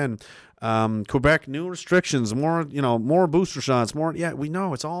going to end. Quebec, new restrictions, more booster shots, more. Yeah, we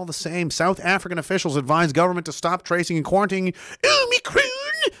know it's all the same. South African officials advise government to stop tracing and quarantining Omicron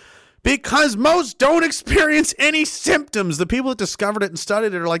because most don't experience any symptoms. The people that discovered it and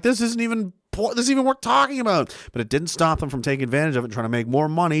studied it are like, this isn't even worth talking about. But it didn't stop them from taking advantage of it and trying to make more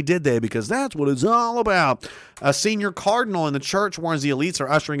money, did they? Because that's what it's all about. A senior cardinal in the church warns the elites are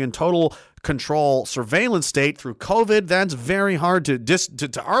ushering in total control surveillance state through COVID. That's very hard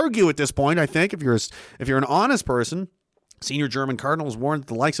to argue at this point, I think, if you're an honest person. Senior German cardinals warned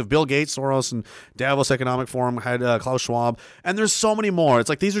the likes of Bill Gates, Soros, and Davos Economic Forum had Klaus Schwab, and there's so many more. It's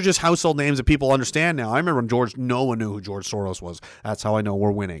like these are just household names that people understand now. I remember when no one knew who George Soros was. That's how I know we're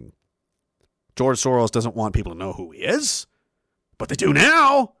winning. George Soros doesn't want people to know who he is, but they do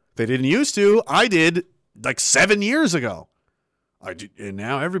now. They didn't used to. I did like 7 years ago. And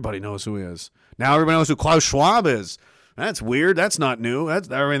now everybody knows who he is. Now everybody knows who Klaus Schwab is. That's weird. That's not new. That's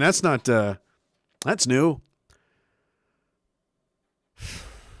new.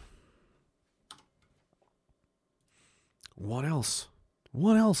 What else?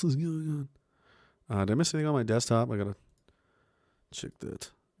 What else is going on? Did I miss anything on my desktop? I gotta check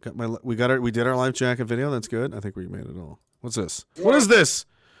that. We did our life jacket video. That's good. I think we made it all. What's this? What is this?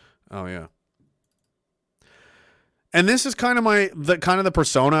 Oh yeah. And this is kind of the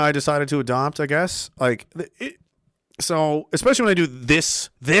persona I decided to adopt, I guess. So especially when I do this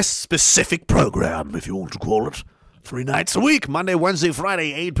specific program, if you want to call it, 3 nights a week, Monday, Wednesday,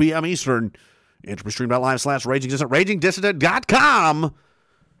 Friday, 8 p.m. Eastern. Interestream.live/RagingDissident.com,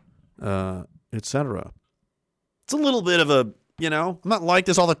 etc. It's a little bit of a, I'm not like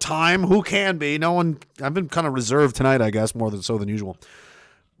this all the time. Who can be? No one. I've been kind of reserved tonight, I guess, more than usual.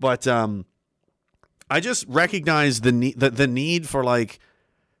 But I just recognize the need for, like,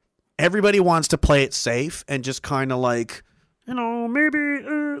 everybody wants to play it safe and just kind of like maybe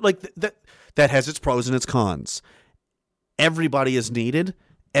like that has its pros and its cons. Everybody is needed.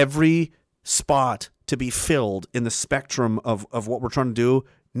 Every spot to be filled in the spectrum of what we're trying to do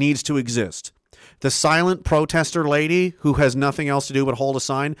needs to exist. The silent protester lady who has nothing else to do but hold a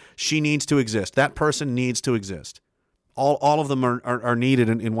sign, she needs to exist. That person needs to exist. All of them are needed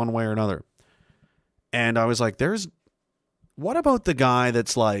in one way or another. And I was like, what about the guy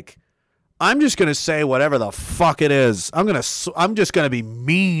that's like, I'm just going to say whatever the fuck it is. I'm just going to be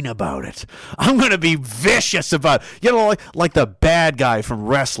mean about it. I'm going to be vicious about it. Like the bad guy from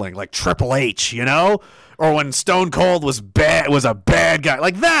wrestling, like Triple H, or when Stone Cold was a bad guy,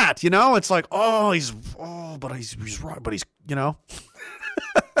 like that, It's like, but he's right, but he's,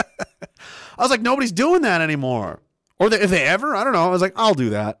 I was like, nobody's doing that anymore. Or if they ever, I don't know. I was like, I'll do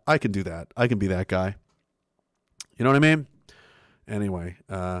that. I can do that. I can be that guy. You know what I mean? Anyway,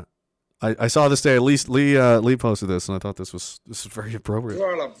 I saw this day. At least Lee posted this, and I thought this is very appropriate.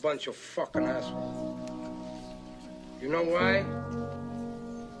 You're all a bunch of fucking assholes. You know why?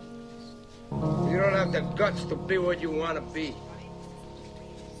 You don't have the guts to be what you want to be.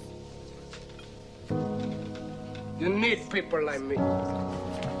 You need people like me.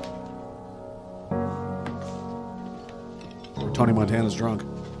 Tony Montana's drunk.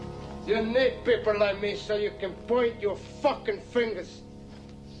 You need people like me so you can point your fucking fingers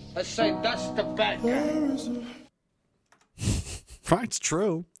and say, that's the bad guy. Right, it's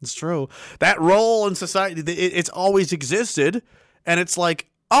true. It's true. That role in society, it's always existed, and it's like,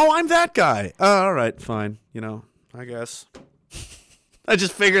 oh, I'm that guy. All right, fine. I guess. I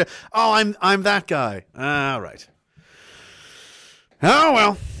just figured, I'm that guy. All right. Oh,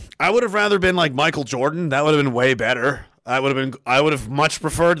 well. I would have rather been like Michael Jordan. That would have been way better. I would have much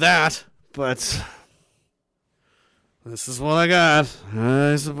preferred that, but this is what I got,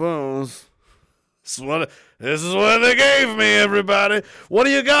 I suppose. This is what they gave me, everybody. What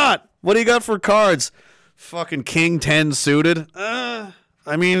do you got? What do you got for cards? Fucking King 10 suited. I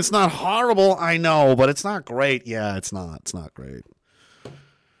mean, it's not horrible, I know, but it's not great. Yeah, it's not. It's not great.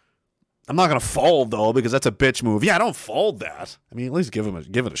 I'm not gonna fold though, because that's a bitch move. Yeah, I don't fold that. I mean, at least give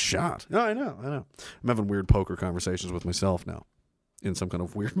it a shot. No, I know. I'm having weird poker conversations with myself now, in some kind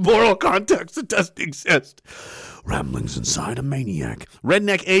of weird moral context that doesn't exist. Ramblings inside a maniac.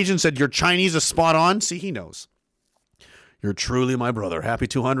 Redneck Asian said, "Your Chinese is spot on." See, he knows. You're truly my brother. Happy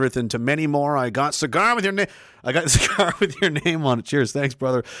 200th, and to many more. I got cigar with your name. I got a cigar with your name on it. Cheers. Thanks,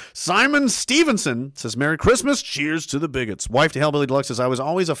 brother. Simon Stevenson says, Merry Christmas. Cheers to the bigots. Wife to Hellbilly Deluxe says, I was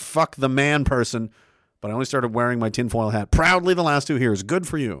always a fuck the man person, but I only started wearing my tinfoil hat proudly the last 2 years. Good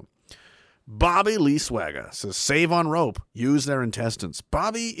for you. Bobby Lee Swagger says, save on rope. Use their intestines.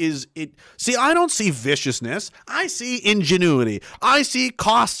 Bobby is it. See, I don't see viciousness. I see ingenuity. I see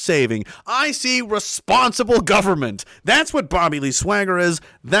cost saving. I see responsible government. That's what Bobby Lee Swagger is.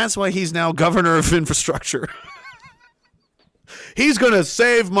 That's why he's now governor of infrastructure. He's going to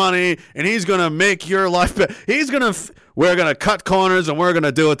save money, and he's going to make your life better. We're going to cut corners, and we're going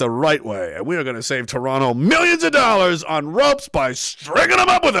to do it the right way. And we are going to save Toronto millions of dollars on ropes by stringing them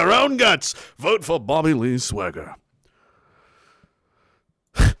up with their own guts. Vote for Bobby Lee Swagger.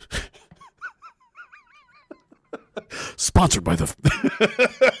 Sponsored by the...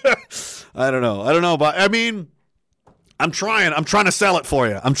 I don't know. But I mean, I'm trying to sell it for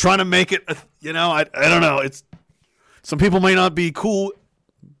you. I'm trying to make it, I don't know. It's... Some people may not be cool.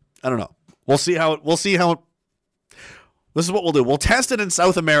 I don't know. We'll see how it. This is what we'll do. We'll test it in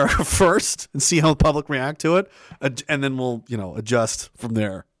South America first and see how the public react to it, and then we'll, adjust from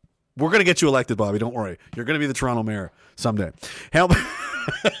there. We're gonna get you elected, Bobby. Don't worry. You're gonna be the Toronto mayor someday. Help.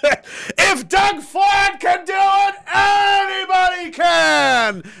 If Doug Ford can do it, anybody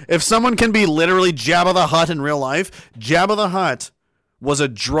can. If someone can be literally Jabba the Hutt in real life, Jabba the Hutt was a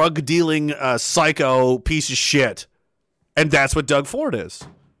drug dealing psycho piece of shit. And that's what Doug Ford is.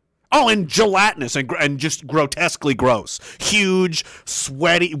 Oh, and gelatinous and just grotesquely gross. Huge,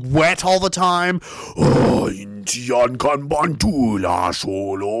 sweaty, wet all the time.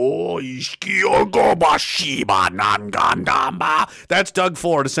 That's Doug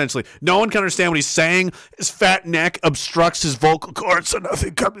Ford, essentially. No one can understand what he's saying. His fat neck obstructs his vocal cords, so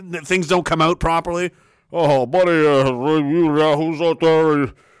things don't come out properly. Oh, buddy, who's out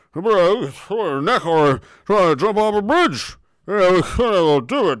there? Neck or trying to jump off a bridge. Yeah, we kind of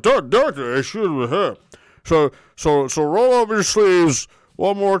do it. Dark day, should we have? So roll up your sleeves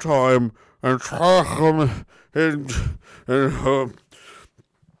one more time and tuck them and oh,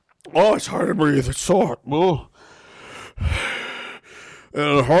 it's hard to breathe. It's so hard. Oh.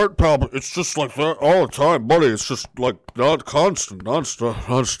 And the heart palpitating. It's just like that all the time, buddy. It's just like non-stop.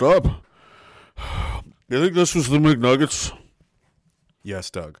 You think this was the McNuggets? Yes,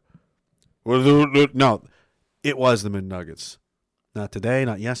 Doug. No, it was the McNuggets. Not today,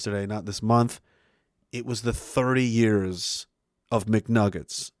 not yesterday, not this month. It was the 30 years of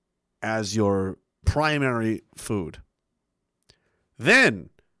McNuggets as your primary food. Then,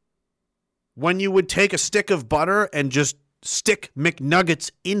 when you would take a stick of butter and just stick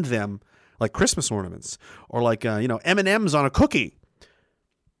McNuggets in them, like Christmas ornaments, or like M&Ms on a cookie,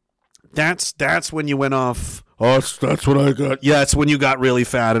 that's when you went off. Oh, that's what I got. Yeah, it's when you got really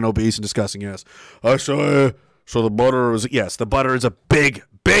fat and obese and disgusting. Yes, so the butter is the butter is a big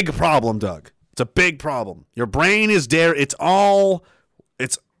problem, Doug. It's a big problem. Your brain is there. Dude,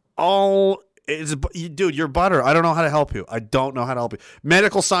 your butter. I don't know how to help you. I don't know how to help you.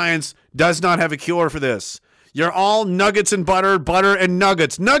 Medical science does not have a cure for this. You're all nuggets and butter and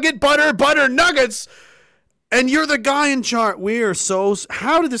nuggets. Nugget, butter, nuggets. And you're the guy in charge.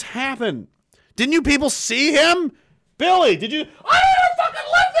 How did this happen? Didn't you people see him? Billy, did you? I don't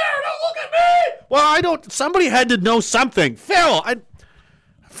fucking live there. Don't look at me. Well, somebody had to know something. Phil,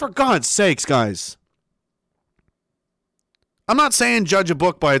 for God's sakes, guys. I'm not saying judge a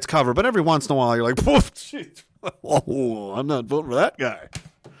book by its cover, but every once in a while you're like, oh, I'm not voting for that guy.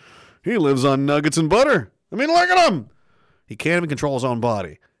 He lives on nuggets and butter. I mean, look at him. He can't even control his own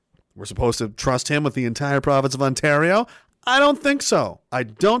body. We're supposed to trust him with the entire province of Ontario? I don't think so. I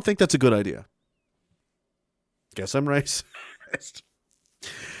don't think that's a good idea. Guess I'm racist.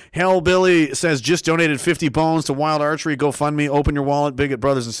 Hellbilly says, just donated 50 bones to Wild Archery. GoFundMe. Open your wallet. Bigot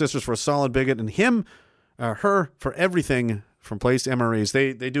brothers and sisters for a solid bigot. And her for everything from Place MREs.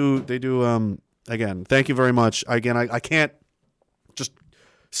 They do, again, thank you very much. Again, I can't just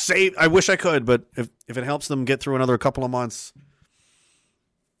say, I wish I could, but if it helps them get through another couple of months,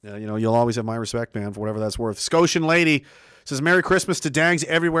 you'll always have my respect, man, for whatever that's worth. Scotian Lady says, Merry Christmas to Dags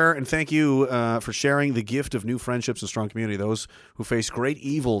everywhere, and thank you for sharing the gift of new friendships and strong community. Those who face great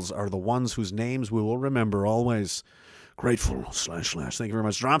evils are the ones whose names we will remember always. Grateful / Thank you very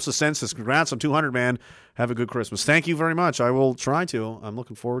much. Drops the census. Congrats on 200, man. Have a good Christmas. Thank you very much. I will try to. I'm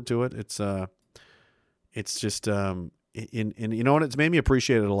looking forward to it. It's just you know what? It's made me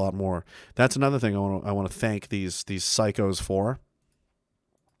appreciate it a lot more. That's another thing I want to thank these psychos for.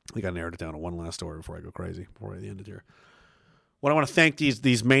 I think I narrowed it down to one last story before I go crazy, before the end of the year. What I want to thank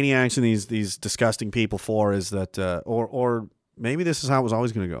these maniacs and these disgusting people for is that, or maybe this is how it was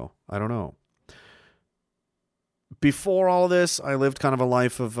always going to go. I don't know. Before all this, I lived kind of a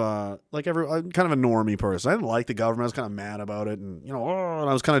life of kind of a normie person. I didn't like the government. I was kind of mad about it, and and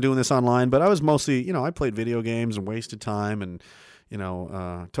I was kind of doing this online. But I was mostly, I played video games and wasted time, and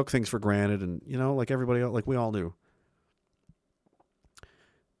took things for granted, and like everybody else, like we all do.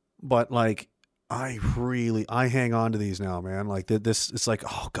 But like, I hang on to these now, man. Like this, it's like,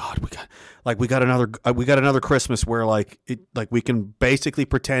 oh God, we got another Christmas where we can basically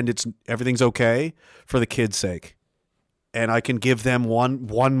pretend everything's okay for the kids' sake. And I can give them one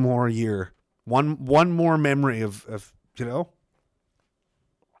more year, one more memory of.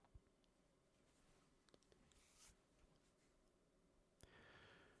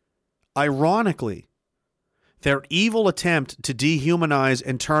 Ironically, their evil attempt to dehumanize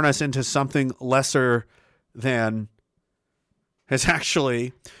and turn us into something lesser than has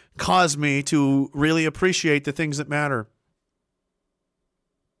actually caused me to really appreciate the things that matter.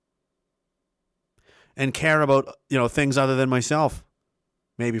 And care about, things other than myself.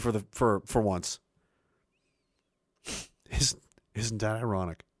 Maybe for once. Isn't that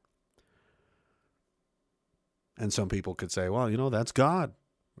ironic? And some people could say, well, that's God.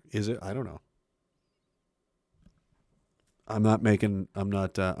 Is it? I don't know. I'm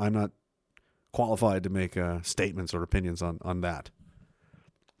not qualified to make statements or opinions on that.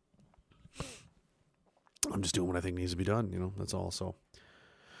 I'm just doing what I think needs to be done, that's all. So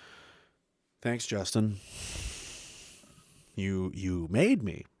thanks, Justin. You made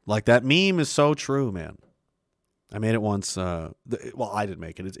me. Like, that meme is so true, man. I made it once. I didn't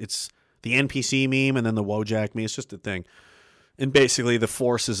make it. It's the NPC meme and then the Wojak meme. It's just a thing. And basically the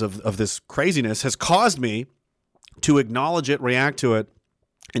forces of this craziness has caused me to acknowledge it, react to it,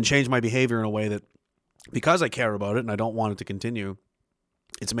 and change my behavior in a way that, because I care about it and I don't want it to continue,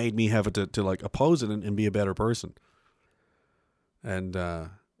 it's made me have it to oppose it and be a better person. And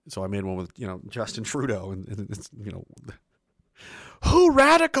so I made one with, Justin Trudeau, and it's, who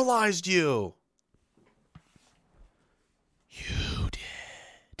radicalized you? You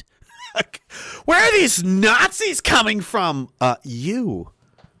did. Where are these Nazis coming from? You.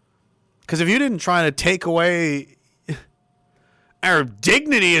 Because if you didn't try to take away our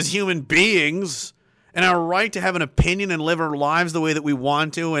dignity as human beings and our right to have an opinion and live our lives the way that we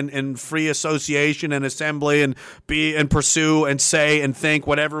want to, and free association and assembly and be and pursue and say and think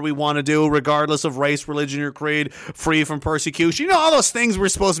whatever we want to do, regardless of race, religion, or creed, free from persecution. You know, all those things we're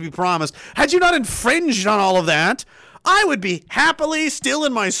supposed to be promised. Had you not infringed on all of that, I would be happily still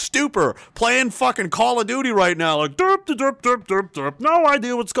in my stupor playing fucking Call of Duty right now, like derp, derp, derp, derp, derp. No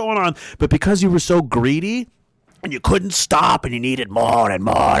idea what's going on. But because you were so greedy and you couldn't stop and you needed more and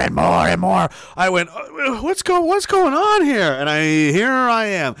more and more and more, I went, what's going on here? And here I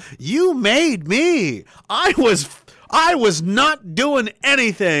am. You made me. I was not doing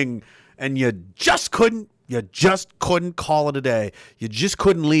anything, and you just couldn't call it a day. You just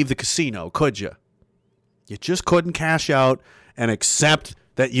couldn't leave the casino, could you? You just couldn't cash out and accept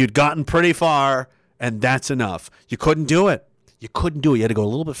that you'd gotten pretty far, and that's enough. You couldn't do it. You couldn't do it. You had to go a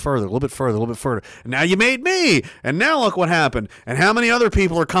little bit further, a little bit further, a little bit further. And now you made me. And now look what happened. And how many other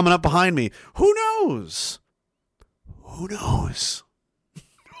people are coming up behind me? Who knows? Who knows?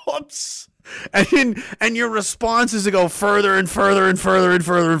 Whoops. And your response is to go further and further and further and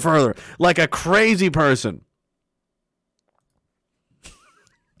further and further, like a crazy person.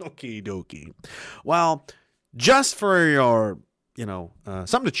 Okie dokie. Well, just for your,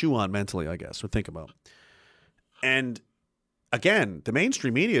 something to chew on mentally, I guess, or think about. And again, the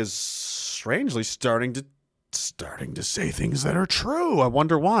mainstream media is strangely starting to say things that are true. I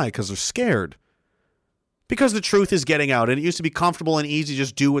wonder why, because they're scared. Because the truth is getting out, and it used to be comfortable and easy to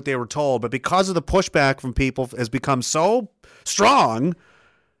just do what they were told, but because of the pushback from people has become so strong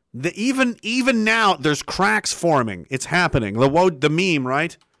that even now there's cracks forming. It's happening. The meme,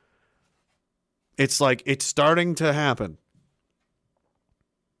 right? It's like it's starting to happen.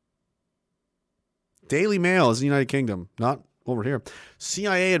 Daily Mail is the United Kingdom, not over here.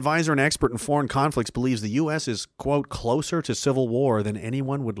 CIA advisor and expert in foreign conflicts believes the U.S. is, quote, closer to civil war than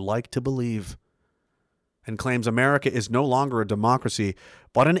anyone would like to believe, and claims America is no longer a democracy,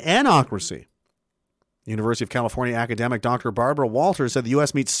 but an anocracy. University of California academic Dr. Barbara Walters said the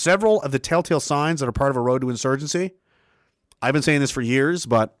U.S. meets several of the telltale signs that are part of a road to insurgency. I've been saying this for years,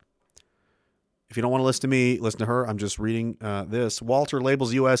 but if you don't want to listen to me, listen to her. I'm just reading this. Walter labels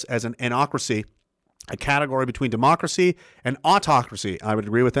the U.S. as an anocracy, a category between democracy and autocracy. I would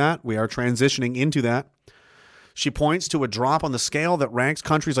agree with that. We are transitioning into that. She points to a drop on the scale that ranks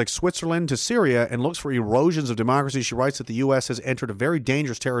countries like Switzerland to Syria and looks for erosions of democracy. She writes that the U.S. has entered a very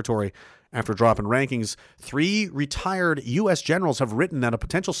dangerous territory after a drop in rankings. 3 retired U.S. generals have written that a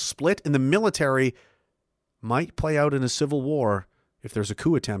potential split in the military might play out in a civil war if there's a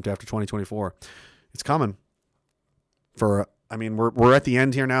coup attempt after 2024. It's coming. We're at the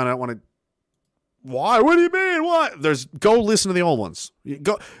end here now, and I don't want to. Why? What do you mean? What? Go listen to the old ones.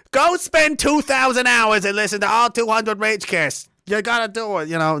 Go spend 2,000 hours and listen to all 200 Ragecasts. You gotta do it.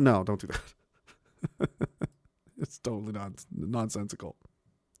 No, don't do that. It's totally nonsensical.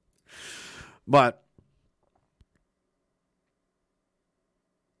 But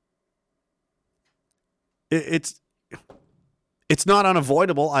it's not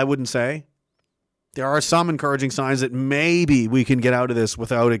unavoidable, I wouldn't say. There are some encouraging signs that maybe we can get out of this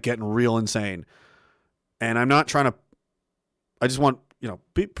without it getting real insane. And I'm not trying to, I just want,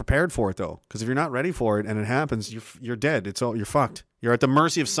 be prepared for it though. Because if you're not ready for it and it happens, you're dead. You're fucked. You're at the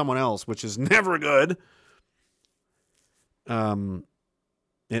mercy of someone else, which is never good.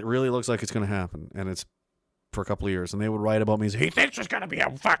 It really looks like it's going to happen. And it's for a couple of years. And they would write about me as, he thinks there's going to be a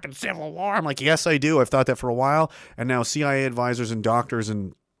fucking civil war. I'm like, yes, I do. I've thought that for a while. And now CIA advisors and doctors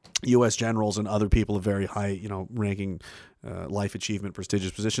and U.S. generals and other people of very high, ranking life achievement, prestigious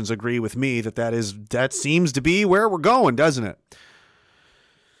positions agree with me that seems to be where we're going, doesn't it?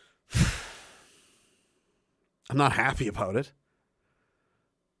 I'm not happy about it.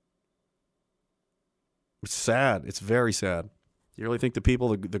 It's sad. It's very sad. You really think the people,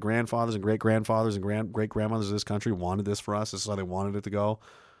 the grandfathers and great-grandfathers and great-grandmothers of this country wanted this for us? This is how they wanted it to go?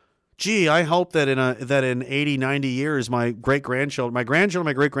 Gee, I hope that in 80, 90 years, my great-grandchildren, my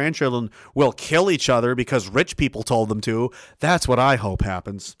great-grandchildren will kill each other because rich people told them to. That's what I hope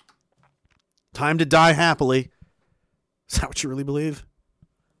happens. Time to die happily. Is that what you really believe?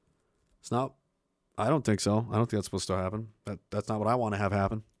 It's not. I don't think so. I don't think that's supposed to happen. That's not what I want to have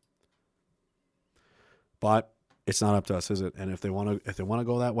happen. But it's not up to us, is it? And if they want to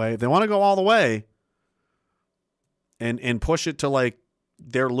go that way, if they want to go all the way and push it to like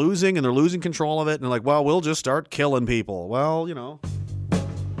they're losing and they're losing control of it, and they're like, well, we'll just start killing people. Well, if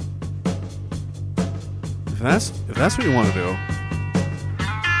that's what you want to do.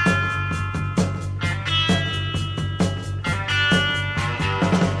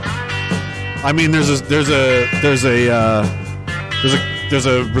 I mean, there's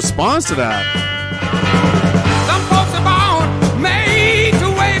a response to that.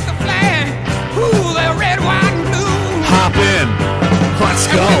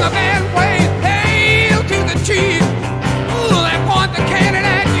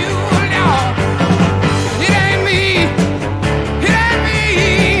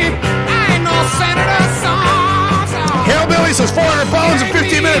 says 400 bones and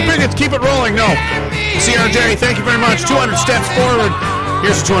 15-minute bigots. Keep it rolling. No. CRJ, thank you very much. 200 steps forward.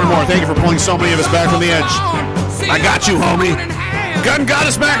 Here's 200 more. Thank you for pulling so many of us back from the edge. I got you, homie. Gun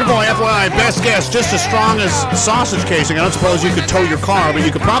Goddess McAvoy, FYI, best guess, just as strong as sausage casing. I don't suppose you could tow your car, but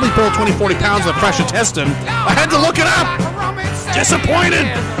you could probably pull 20, 40 pounds of fresh intestine. I had to look it up. Disappointed.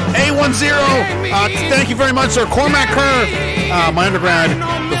 A10. Thank you very much, sir. Cormac Kerr. My undergrad,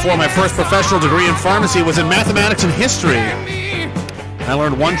 before my first professional degree in pharmacy, was in mathematics and history. I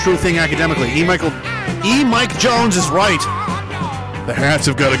learned one true thing academically. Mike Jones is right. The hats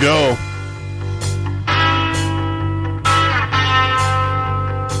have got to go.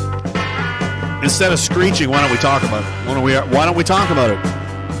 Instead of screeching, why don't we talk about it? Why don't we talk about it?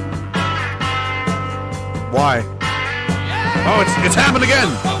 Why? Oh, it's happened again.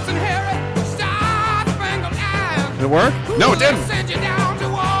 Did it work? No, it didn't.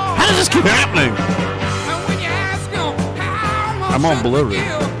 How does this keep happening? I'm on Blue.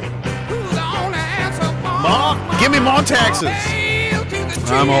 Give me more taxes.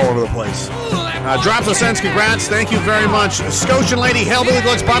 I'm all over the place. Drops of sense, congrats. Thank you very much. Scotian Lady, Hellbilly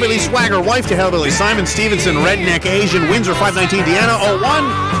Glutz, Bobby Lee Swagger, wife to Hellbilly, Simon Stevenson, Redneck Asian, Windsor 519, Deanna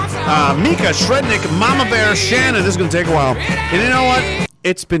 01, Mika, Shrednick, Mama Bear, Shannon. This is going to take a while. And you know what?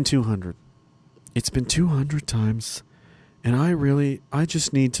 It's been 200. It's been 200 times. And I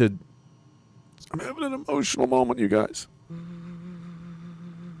just need to... I'm having an emotional moment, you guys.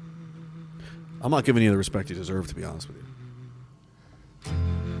 I'm not giving you the respect you deserve, to be honest with you.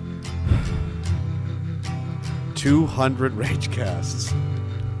 200 rage casts.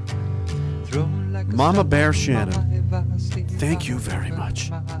 Mama Bear Shannon, thank you very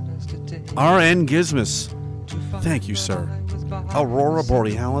much. RN Gizmus, thank you, sir. Aurora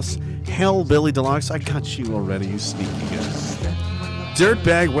Borealis, Hellbilly Deluxe, I got you already, you sneaky guy.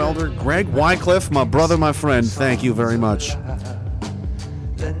 Dirtbag Welder, Greg Wycliffe, my brother, my friend, thank you very much.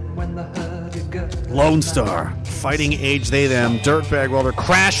 Lone Star, Fighting Age They Them, Dirtbag Welder,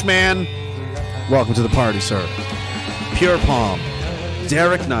 Crash Man, welcome to the party, sir. Pure Palm,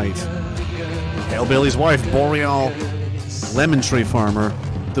 Derek Knight, Hellbilly's wife, Boreal, Lemon Tree Farmer,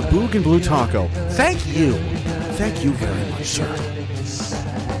 the Boog and Blue Taco. Thank you. Thank you very much, sir.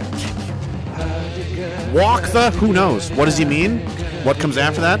 Walk the, who knows? What does he mean? What comes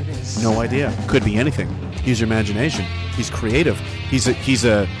after that? No idea. Could be anything. Use your imagination. He's creative. He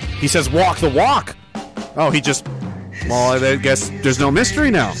says walk the walk. Oh, well, I guess there's no mystery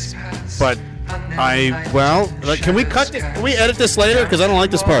now. But can we cut this? Can we edit this later? Because I don't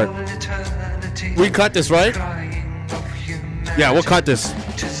like this part. We cut this, right? Yeah, we'll cut this.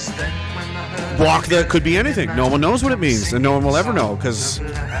 Walk the could be anything. No one knows what it means, and no one will ever know, because...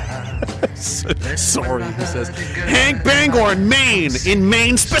 Sorry, he says. Hank Bangor in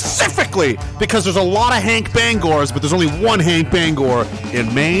Maine specifically, because there's a lot of Hank Bangors, but there's only one Hank Bangor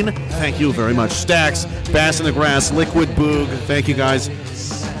in Maine. Thank you very much. Stacks, Bass in the Grass, Liquid Boog. Thank you, guys.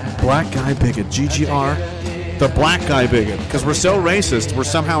 Black Guy Bigot, GGR, the Black Guy Bigot, because we're so racist, we're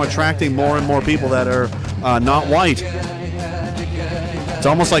somehow attracting more and more people that are not white. It's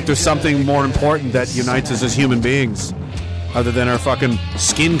almost like there's something more important that unites us as human beings, other than our fucking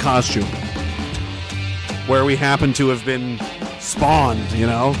skin costume, where we happen to have been spawned, you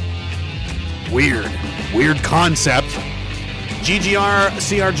know? Weird concept. GGR,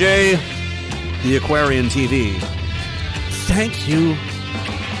 CRJ, the Aquarian TV. Thank you.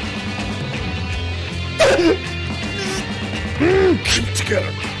 Keep it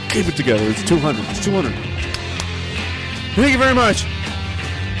together. Keep it together. It's 200. It's 200. Thank you very much.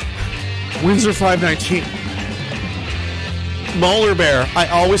 Windsor 519. Molar Bear. I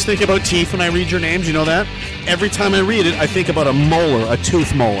always think about teeth when I read your names. You know that? Every time I read it, I think about a molar, a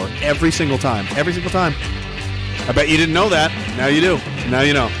tooth molar. Every single time. Every single time. I bet you didn't know that. Now you do. Now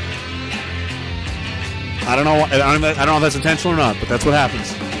you know. I don't know if that's intentional or not, but that's what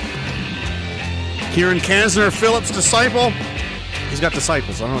happens. Kieran Kansner, Phillips Disciple. He's got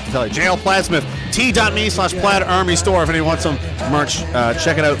disciples. I don't know what to tell you. JL Pladsmith, t.me/Plaid Army Store. If anyone wants some merch,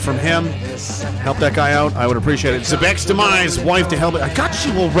 check it out from him. Help that guy out. I would appreciate it. Zebek's Demise, wife to Hellbilly. I got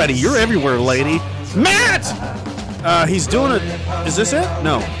you already. You're everywhere, lady. Matt! He's doing it. Is this it?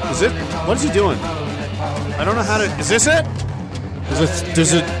 No. Is it? What is he doing? I don't know how to. Is this it?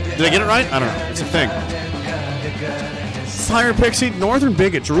 Did I get it right? I don't know. It's a thing. Fire Pixie, Northern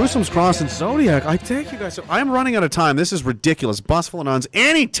Bigot, Jerusalem's Cross, and Zodiac. I thank you guys. I'm running out of time. This is ridiculous. Bus full of nuns.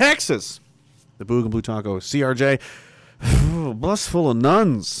 Annie, Texas. The Boog and Blue Taco. CRJ. Bus full of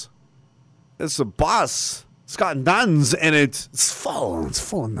nuns. It's a bus. It's got nuns in it. It's full. It's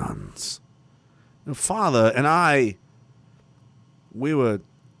full of nuns. And Father and I, we were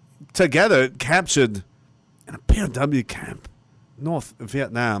together captured in a POW camp North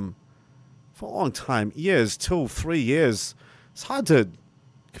Vietnam for a long time, years, 2-3 years. It's hard to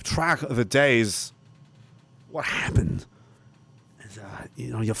keep track of the days. What happened?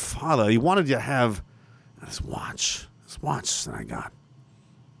 And, your father, he wanted you to have this watch that I got,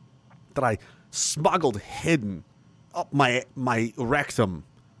 that I smuggled hidden up my rectum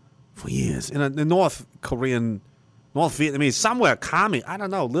for years in a North Vietnamese, somewhere, commie, I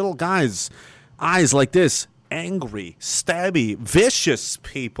don't know, little guys, eyes like this, angry, stabby, vicious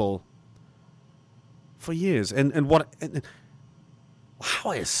people for years. And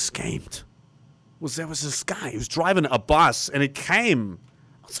how I escaped was there was this guy who was driving a bus, and it came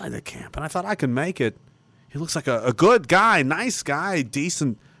outside the camp, and I thought I can make it. He looks like a good guy, nice guy,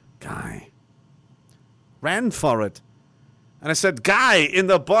 decent guy. Ran for it. And I said, guy in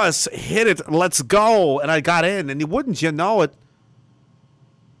the bus, hit it, let's go. And I got in, and wouldn't you know it,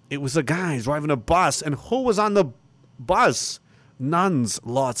 it was a guy driving a bus. And who was on the bus? Nuns,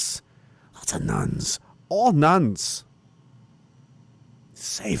 lots of nuns, all nuns.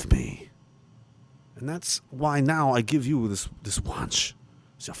 Save me. And that's why now I give you this watch.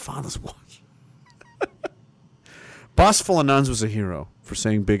 It's your father's watch. Bus full of nuns was a hero for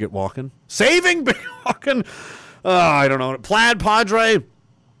saying Bigot walking. Saving Bigot walking. I don't know. Plaid Padre.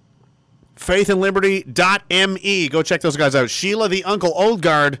 Faithandliberty.me. Go check those guys out. Sheila the Uncle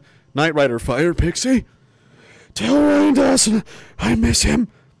Oldguard. Knight Rider Fire Pixie. Tell Ryan Dawson I miss him.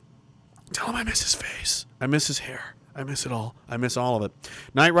 Tell him I miss his face. I miss his hair. I miss it all. I miss all of it.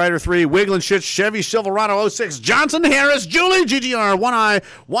 Knight Rider 3, Wiggling Shit, Chevy Silverado 06, Johnson Harris, Julie GGR, one eye,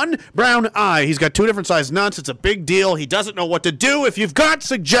 one brown eye. He's got 2 different size nuts. It's a big deal. He doesn't know what to do. If you've got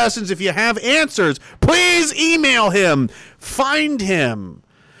suggestions, if you have answers, please email him. Find him.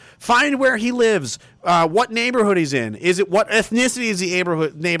 Find where he lives. What neighborhood he's in. What ethnicity is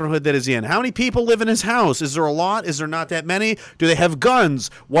the neighborhood that is in? How many people live in his house? Is there a lot? Is there not that many? Do they have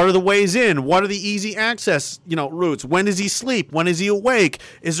guns? What are the ways in? What are the easy access, routes? When does he sleep? When is he awake?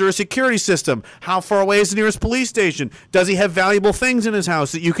 Is there a security system? How far away is the nearest police station? Does he have valuable things in his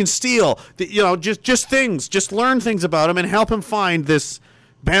house that you can steal? Just things. Just learn things about him and help him find this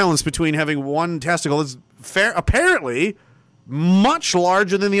balance between having one testicle that's fair, apparently much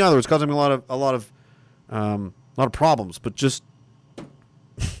larger than the other. It's causing him a lot of problems, but just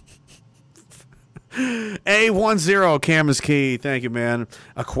A10 Cam is key. Thank you, man.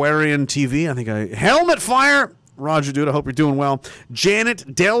 Aquarian TV. Helmet Fire. Roger, dude. I hope you're doing well. Janet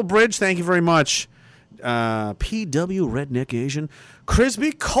Delbridge. Thank you very much. PW Redneck Asian.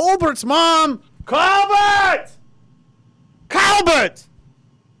 Crisby Colbert's mom. Colbert.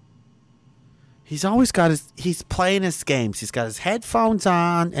 He's always got he's playing his games. He's got his headphones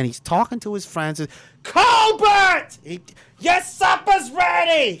on, and he's talking to his friends. Colbert! Your supper's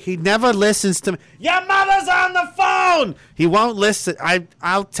ready! He never listens to me. Your mother's on the phone! He won't listen.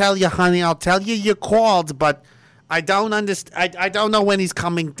 I'll tell you, honey. I'll tell you called, but I don't understand. I don't know when he's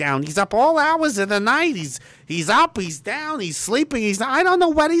coming down. He's up all hours of the night. He's up, he's down, he's sleeping. I don't know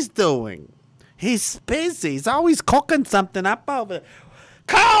what he's doing. He's busy. He's always cooking something up over there.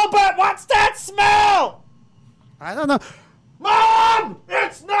 Colbert, what's that smell? I don't know. Mom,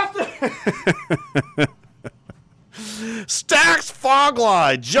 it's nothing. Stacks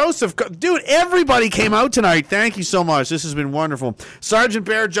Foglide, Joseph, dude, everybody came out tonight. Thank you so much. This has been wonderful. Sergeant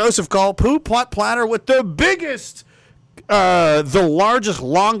Bear, Joseph Call, Poo Pot Platter with the biggest, the largest,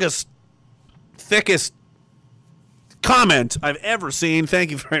 longest, thickest comment I've ever seen.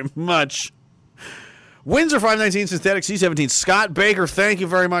 Thank you very much. Windsor 519 Synthetic C17. Scott Baker, thank you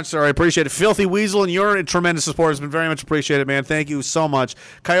very much, sir. I appreciate it. Filthy Weasel, and your tremendous support has been very much appreciated, man. Thank you so much.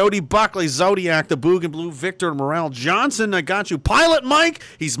 Coyote Buckley, Zodiac, the Boog and Blue, Victor Morel Johnson, I got you. Pilot Mike,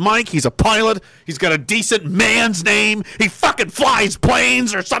 he's a pilot. He's got a decent man's name. He fucking flies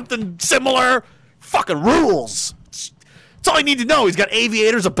planes or something similar. Fucking rules. That's all I need to know. He's got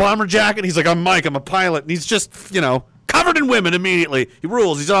aviators, a bomber jacket. He's like, I'm Mike, I'm a pilot. And he's just, covered in women immediately. He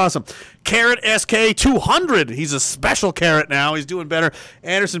rules. He's awesome. Carrot SK 200. He's a special carrot now. He's doing better.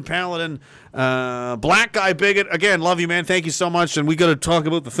 Anderson Paladin. Black Guy Bigot. Again, love you, man. Thank you so much. And we got to talk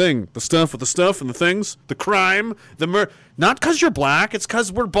about the thing. The stuff with the stuff and the things. The crime. The Not because you're black. It's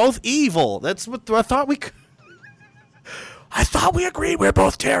because we're both evil. That's what I thought I thought we agreed we're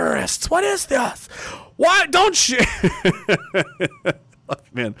both terrorists. What is this? Why don't you?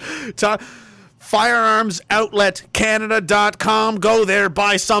 Man. FirearmsOutletCanada.com. Go there,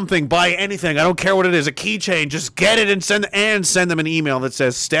 buy something, buy anything. I don't care what it is. A keychain. Just get it and send them an email that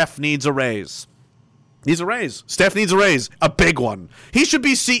says Steph needs a raise. Needs a raise. Steph needs a raise. A big one. He should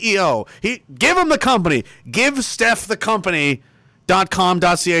be CEO. Give him the company. Give Steph the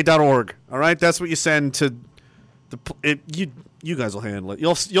company.com.ca.org. All right? That's what you send to You guys will handle it.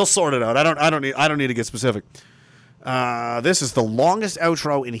 You'll sort it out. I don't need to get specific. This is the longest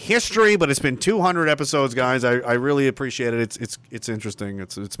outro in history, but it's been 200 episodes, guys. I really appreciate it. It's interesting.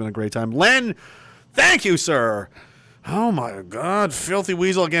 It's been a great time. Len, thank you, sir. Oh my God, Filthy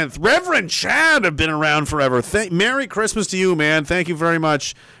Weasel again. Reverend Chad have been around forever. Merry Christmas to you, man. Thank you very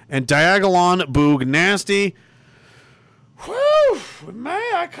much. And Diagolon Boog Nasty. Whew,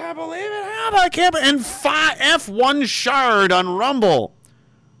 man, I can't believe it. I can't. And F1 Shard on Rumble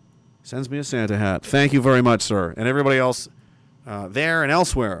sends me a Santa hat. Thank you very much, sir. And everybody else there and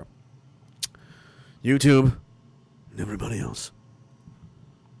elsewhere. YouTube and everybody else.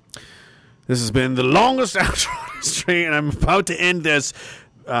 This has been the longest outro in history, and I'm about to end this.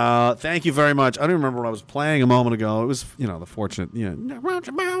 Thank you very much. I don't remember what I was playing a moment ago. It was, the fortunate,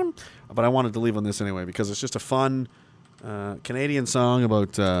 but I wanted to leave on this anyway because it's just a fun Canadian song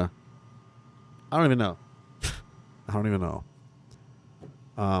about, I don't even know.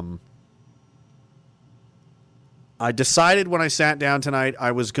 I decided when I sat down tonight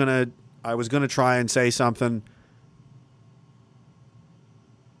I was gonna try and say something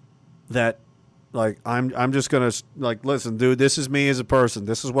that, like, I'm just gonna, like, listen, dude, this is me as a person.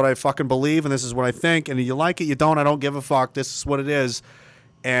 This is what I fucking believe, and this is what I think. And you like it, you don't. I don't give a fuck. This is what it is,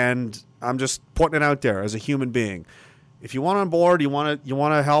 and I'm just putting it out there as a human being. If you want on board, you want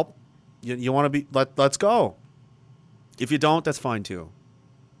to help, you want to be, let's go. If you don't, that's fine too.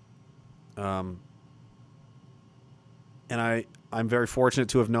 And I'm very fortunate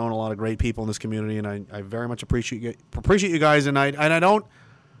to have known a lot of great people in this community, and I very much appreciate you guys. And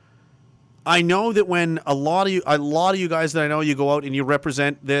I know that when a lot of you guys that I know, you go out and you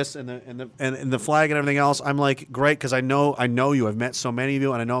represent this and the flag and everything else, I'm like, great, because I know you. I've met so many of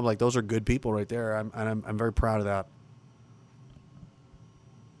you, and I know I'm like, those are good people right there. I'm very proud of that.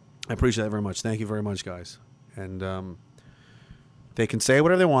 I appreciate that very much. Thank you very much, guys. And they can say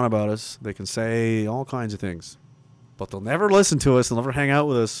whatever they want about us. They can say all kinds of things, but they'll never listen to us. They'll never hang out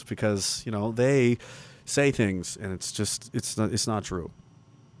with us because they say things, and it's not true.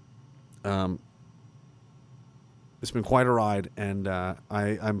 It's been quite a ride, and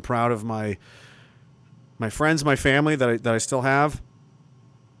I'm proud of my friends, my family that I still have,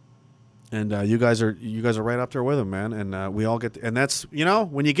 and you guys are right up there with them, man. And we all get, and that's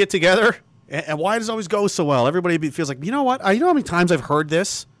when you get together. And why does it always go so well? Everybody feels like, you know what? You know how many times I've heard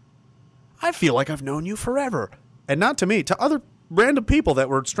this? I feel like I've known you forever, and not to me, to other random people that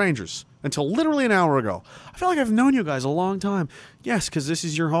were strangers until literally an hour ago. I feel like I've known you guys a long time. Yes, because this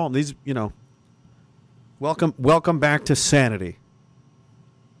is your home. These, welcome back to sanity.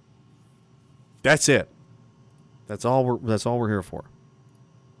 That's it. That's all we're here for.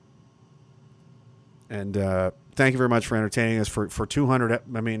 And thank you very much for entertaining us for 200.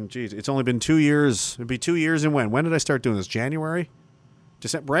 I mean, geez, it's only been 2 years. It'd be 2 years and when? When did I start doing this? January?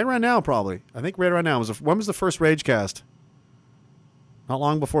 December? Right around now, probably. I think right around now. When was the first Ragecast? Not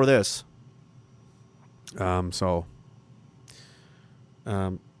long before this. Thank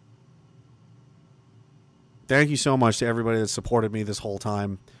you so much to everybody that supported me this whole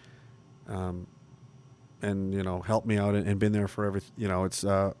time, and helped me out and been there for everything. It's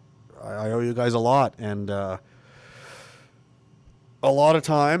I owe you guys a lot, and a lot of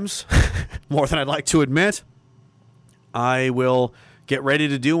times, more than I'd like to admit, I will get ready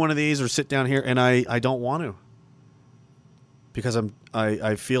to do one of these or sit down here, and I don't want to. Because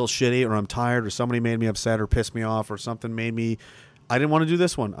I feel shitty, or I'm tired, or somebody made me upset or pissed me off, or something made me. I didn't want to do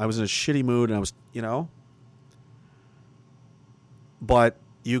this one. I was in a shitty mood, and I was, But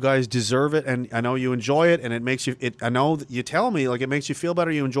you guys deserve it, and I know you enjoy it, and it makes you. I know that you tell me, like, it makes you feel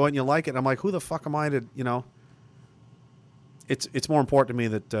better. You enjoy it, and you like it. And I'm like, who the fuck am I to, It's more important to me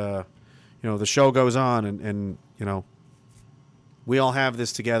that the show goes on, and we all have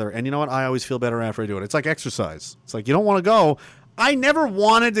this together. And you know what? I always feel better after I do it. It's like exercise. It's like you don't want to go. I never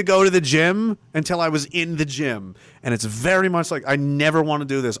wanted to go to the gym until I was in the gym. And it's very much like I never want to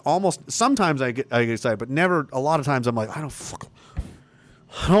do this. Almost sometimes I get excited, but never. A lot of times I'm like, I don't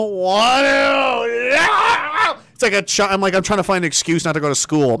want to. It's like I'm trying to find an excuse not to go to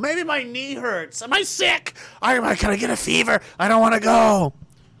school. Maybe my knee hurts. Am I sick? Can I get a fever? I don't want to go.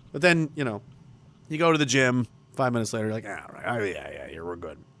 But then, you go to the gym. 5 minutes later, you're like, yeah, we're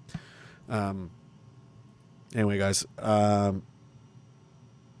good. Anyway, guys,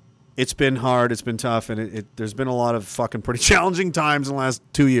 it's been hard. It's been tough, and there's been a lot of fucking pretty challenging times in the last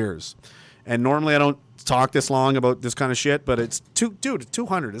 2 years. And normally I don't talk this long about this kind of shit, but it's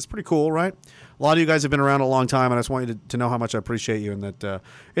 200. It's pretty cool, right? A lot of you guys have been around a long time, and I just want you to know how much I appreciate you, and that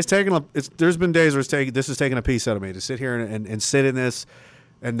there's been days where this has taken a piece out of me to sit here and sit in this.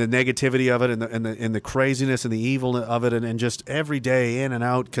 and the negativity of it, and the craziness and the evil of it, and just every day in and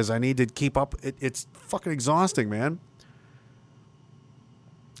out because I need to keep up. It's fucking exhausting, man.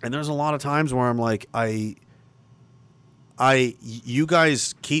 And there's a lot of times where I'm like, you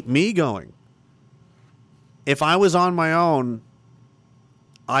guys keep me going. If I was on my own,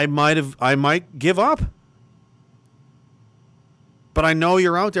 I might give up. But I know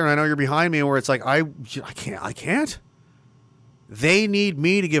you're out there, and I know you're behind me, where it's like I can't. They need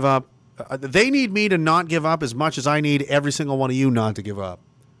me to give up. They need me to not give up as much as I need every single one of you not to give up.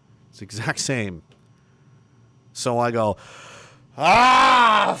 It's the exact same. So I go,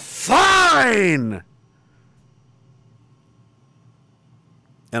 fine.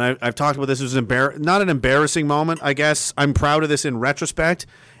 And I've talked about this. It was not an embarrassing moment, I guess. I'm proud of this in retrospect,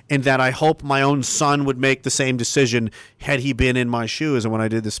 in that I hope my own son would make the same decision had he been in my shoes. And when I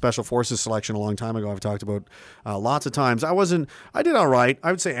did the Special Forces selection a long time ago, I've talked about lots of times. I did all right.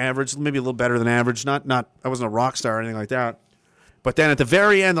 I would say average, maybe a little better than average. I wasn't a rock star or anything like that. But then at the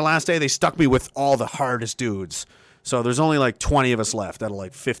very end, the last day, they stuck me with all the hardest dudes. So there's only like 20 of us left out of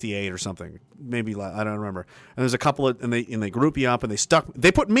like 58 or something. Maybe, I don't remember. And there's a couple of, and they group you up, and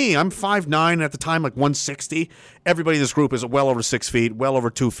they put me, I'm 5'9", at the time, like 160. Everybody in this group is well over 6 feet, well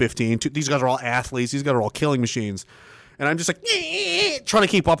over 215. These guys are all athletes. These guys are all killing machines. And I'm just like, trying to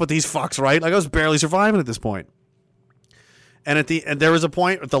keep up with these fucks, right? Like I was barely surviving at this point. And there was a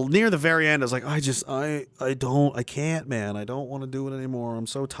point near the very end, I was like, I can't, man. I don't want to do it anymore. I'm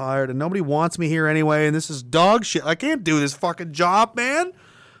so tired, and nobody wants me here anyway, and this is dog shit. I can't do this fucking job, man.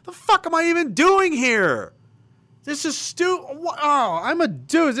 The fuck am I even doing here? This is stupid. Oh, I'm a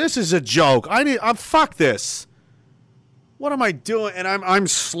dude. This is a joke. Fuck this. What am I doing? And I'm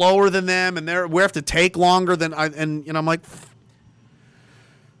slower than them, and we have to take longer than and I'm like,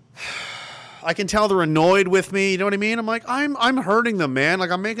 I can tell they're annoyed with me. You know what I mean? I'm like, I'm hurting them, man. Like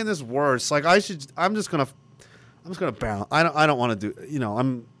I'm making this worse. Like I'm just gonna bounce. I don't want to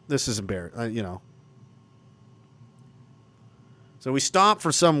do. This is embarrassing. So we stopped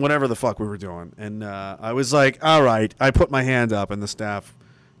for some whatever the fuck we were doing, and I was like, all right. I put my hand up, and the staff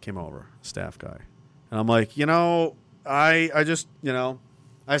came over, staff guy, and I'm like, I just,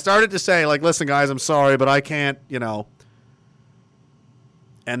 I started to say, like, listen, guys, I'm sorry, but I can't,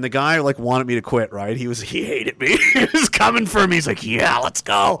 And the guy like wanted me to quit, right? He hated me. He was coming for me. He's like, yeah, let's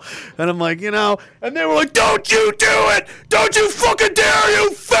go. And I'm like, and they were like, don't you do it. Don't you fucking dare,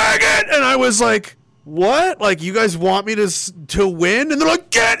 you faggot. And I was like, what? Like, you guys want me to win? And they're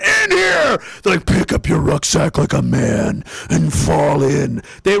like, get in here. They're like, pick up your rucksack like a man and fall in.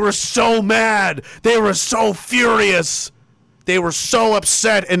 They were so mad. They were so furious. They were so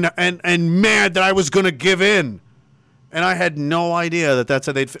upset and mad that I was going to give in. And I had no idea that's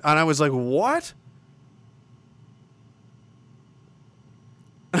how and I was like, what?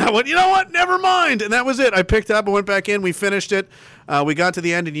 And I went, you know what? Never mind. And that was it. I picked up and went back in. We finished it. We got to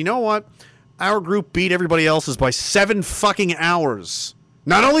the end. And you know what? Our group beat everybody else's by 7 fucking hours.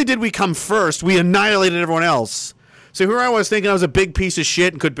 Not only did we come first, we annihilated everyone else. So here I was thinking I was a big piece of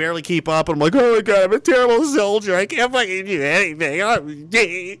shit and could barely keep up. And I'm like, oh my God, I'm a terrible soldier. I can't fucking do anything. I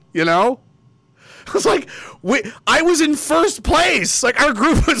was like, I was in first place. Like, our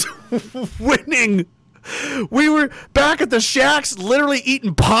group was winning. We were back at the shacks literally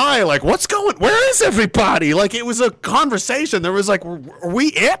eating pie. Like, where is everybody? Like, it was a conversation. There was like, are we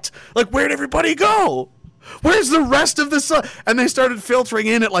it? Like, where'd everybody go? Where's the rest of the sun? And they started filtering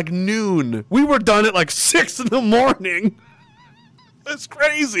in at like noon. We were done at like 6 a.m. That's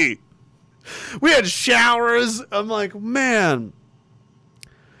crazy. We had showers. I'm like, man.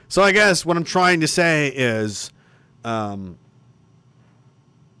 So I guess what I'm trying to say is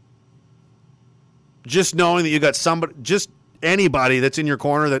just knowing that you got somebody, just anybody that's in your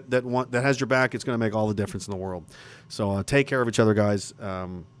corner that has your back, it's going to make all the difference in the world. So take care of each other, guys.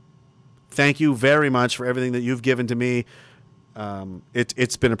 Thank you very much for everything that you've given to me.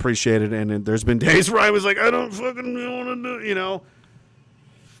 It's been appreciated, and there's been days where I was like, I don't fucking want to do,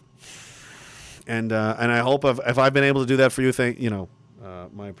 And I hope if I've been able to do that for you,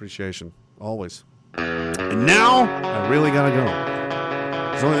 my appreciation always. And now I really gotta go.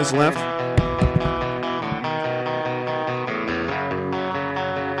 There's only this left.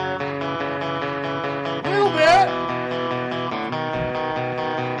 A little bit.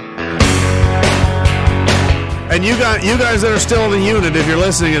 And you guys that are still in the unit, if you're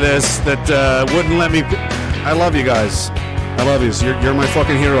listening to this, that wouldn't let me. I love you guys. I love you. You're my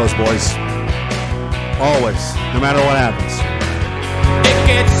fucking heroes, boys. Always, no matter what happens. It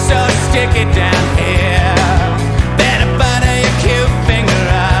gets so sticky down here. Better butter your cute finger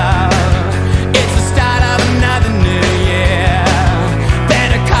out. It's the start of another new year.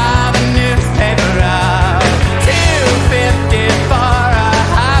 Better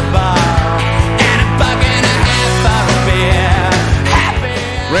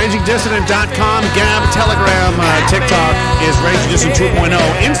RagingDissident.com, Gab, Telegram, TikTok is Raging Dissident 2.0,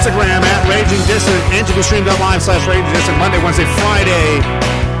 Instagram at Raging Dissident, anchor.stream.live/RagingDissident, Monday, Wednesday, Friday.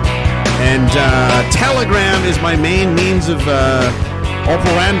 And Telegram is my main means of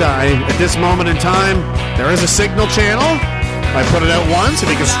operandi at this moment in time. There is a Signal channel. I put it out once. If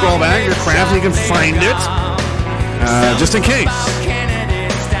you can scroll back, you're crafty, you can find it. Just in case. You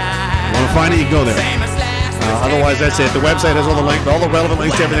want to find it, you can go there. Otherwise, that's it. The website has all the relevant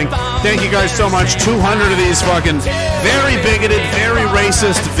links to everything. Thank you guys so much. 200 of these fucking very bigoted, very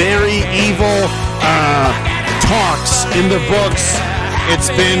racist, very evil talks in the books.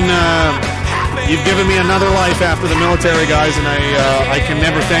 It's been, you've given me another life after the military, guys, and I can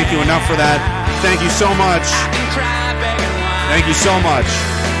never thank you enough for that. Thank you so much. Thank you so much.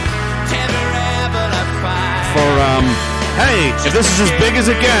 For, hey, if this is as big as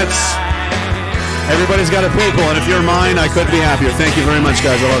it gets, everybody's got a people, and if you're mine, I couldn't be happier. Thank you very much,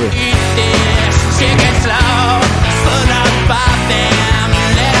 guys. I love you.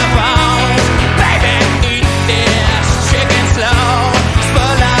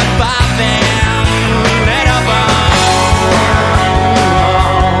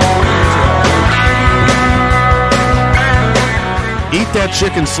 Eat that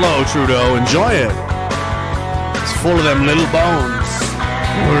chicken slow, Trudeau. Enjoy it. It's full of them little bones.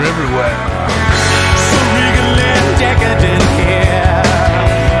 We're everywhere. So legally decadent here.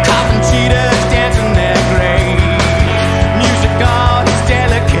 Coffin cheaters dancing their grave. Music on its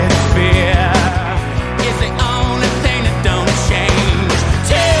delicate sphere. It's the only thing that don't change.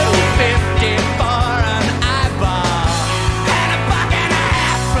 $2.50 for an eyeball. And a buck and a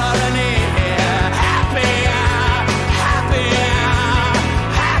half for an ear. Happy hour, happy hour,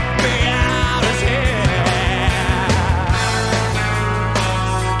 happy hour is here.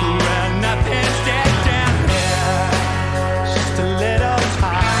 Well, nothing's dead down here. Just a little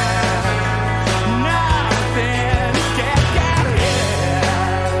tired. Nothing's dead down here.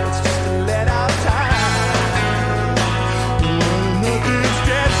 It's just a little tired. Nothing's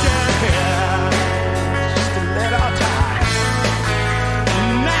dead down here. Just a little tired.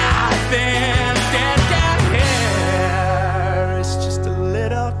 Nothing's dead down here. It's just a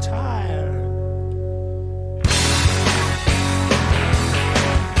little tired.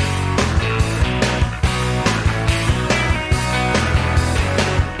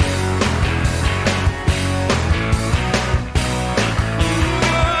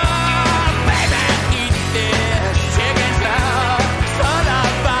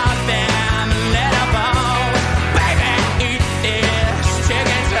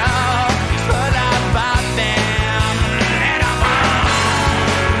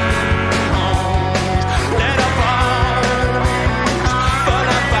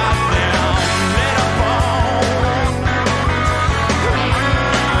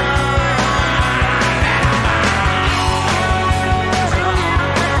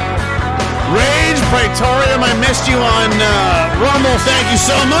 Rage Praetorium, I missed you on Rumble. Thank you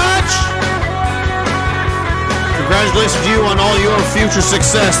so much. Congratulations to you on all your future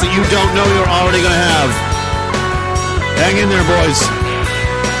success that you don't know you're already going to have. Hang in there, boys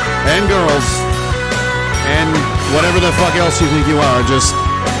and girls and whatever the fuck else you think you are. Just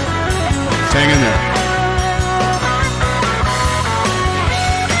hang in there.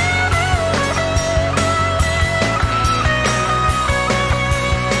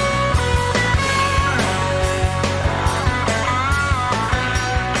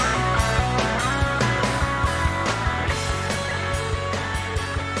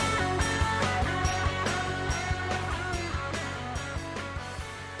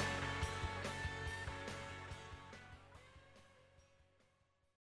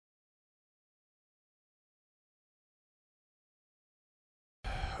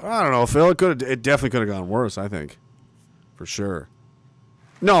 I don't know, Phil. It definitely could have gone worse, I think. For sure.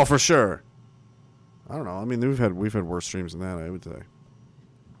 No, for sure. I don't know. I mean, we've had worse streams than that, I would say.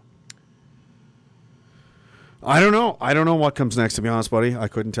 I don't know. I don't know what comes next, to be honest, buddy. I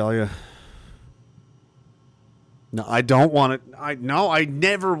couldn't tell you. No, I don't want it. I've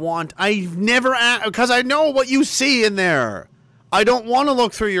never, because I know what you see in there. I don't want to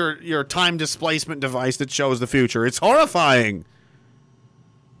look through your time displacement device that shows the future. It's horrifying.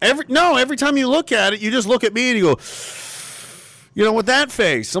 Every time you look at it, you just look at me and you go, with that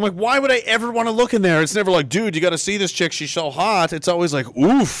face. I'm like, why would I ever want to look in there? It's never like, dude, you got to see this chick. She's so hot. It's always like,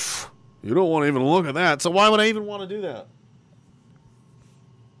 oof. You don't want to even look at that. So why would I even want to do that?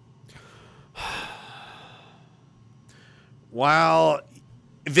 Well,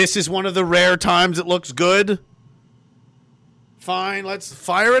 this is one of the rare times it looks good. Fine, let's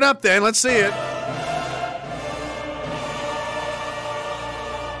fire it up then. Let's see it.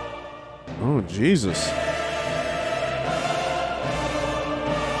 Oh, Jesus.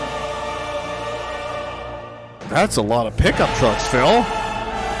 That's a lot of pickup trucks, Phil.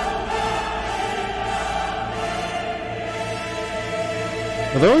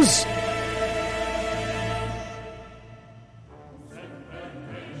 Are those...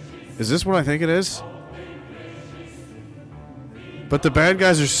 Is this what I think it is? But the bad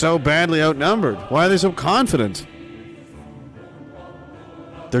guys are so badly outnumbered. Why are they so confident?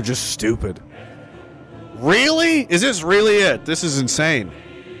 They're just stupid. Really? Is this really it? This is insane.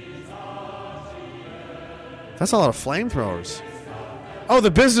 That's a lot of flamethrowers. Oh,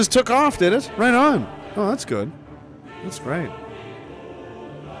 the business took off, did it? Right on. Oh, that's good. That's great.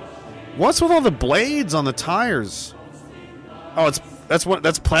 What's with all the blades on the tires? Oh,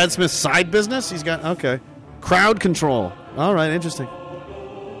 that's Plaid Smith's side business? He's got, okay. Crowd control. All right, interesting. All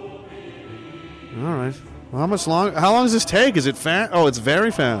right. Well, how long does this take? Is it fast? Oh, it's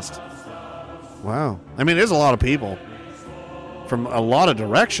very fast. Wow. I mean, there's a lot of people from a lot of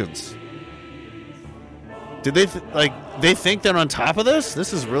directions. Did they they think they're on top of this?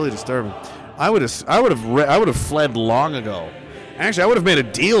 This is really disturbing. I would have fled long ago. Actually, I would have made a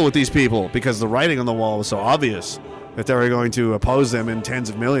deal with these people because the writing on the wall was so obvious that they were going to oppose them in tens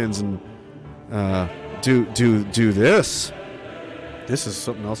of millions and do this. This is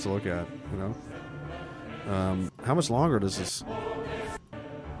something else to look at, you know. How much longer does this?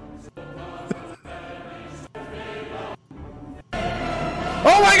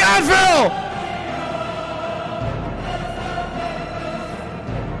 Oh my God, Phil!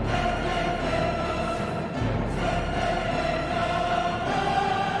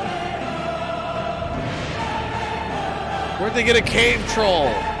 Where'd they get a cave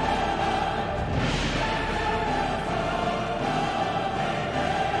troll?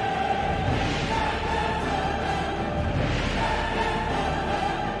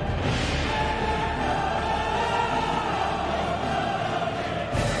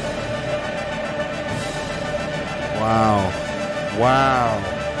 Wow.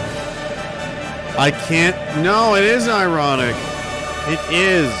 I can't... No, it is ironic. It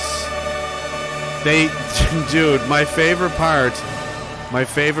is. Dude, my favorite part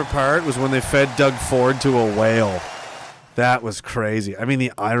was when they fed Doug Ford to a whale. That was crazy. I mean,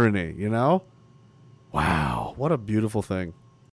 the irony, you know? Wow. What a beautiful thing.